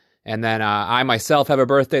today. And then I myself have a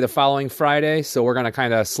birthday the following Friday, so we're going to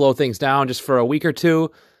kind of slow things down just for a week or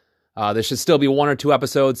two. There should still be one or two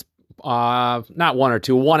episodes, not one or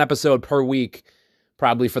two, one episode per week,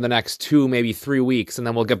 probably for the next 2, maybe 3 weeks, and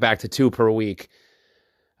then we'll get back to 2 per week.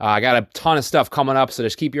 I got a ton of stuff coming up, so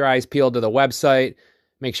just keep your eyes peeled to the website.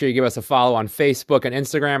 Make sure you give us a follow on Facebook and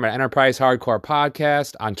Instagram at Enterprise Hardcore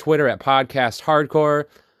Podcast, on Twitter at Podcast Hardcore.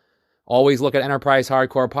 Always look at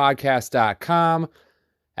EnterpriseHardcorePodcast.com.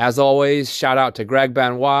 As always, shout out to Greg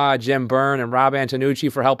Benoit, Jim Byrne, and Rob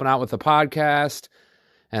Antonucci for helping out with the podcast.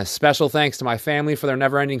 And a special thanks to my family for their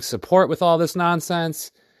never-ending support with all this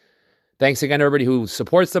nonsense. Thanks again to everybody who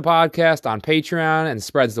supports the podcast on Patreon and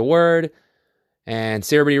spreads the word. And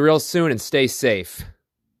see everybody real soon and stay safe.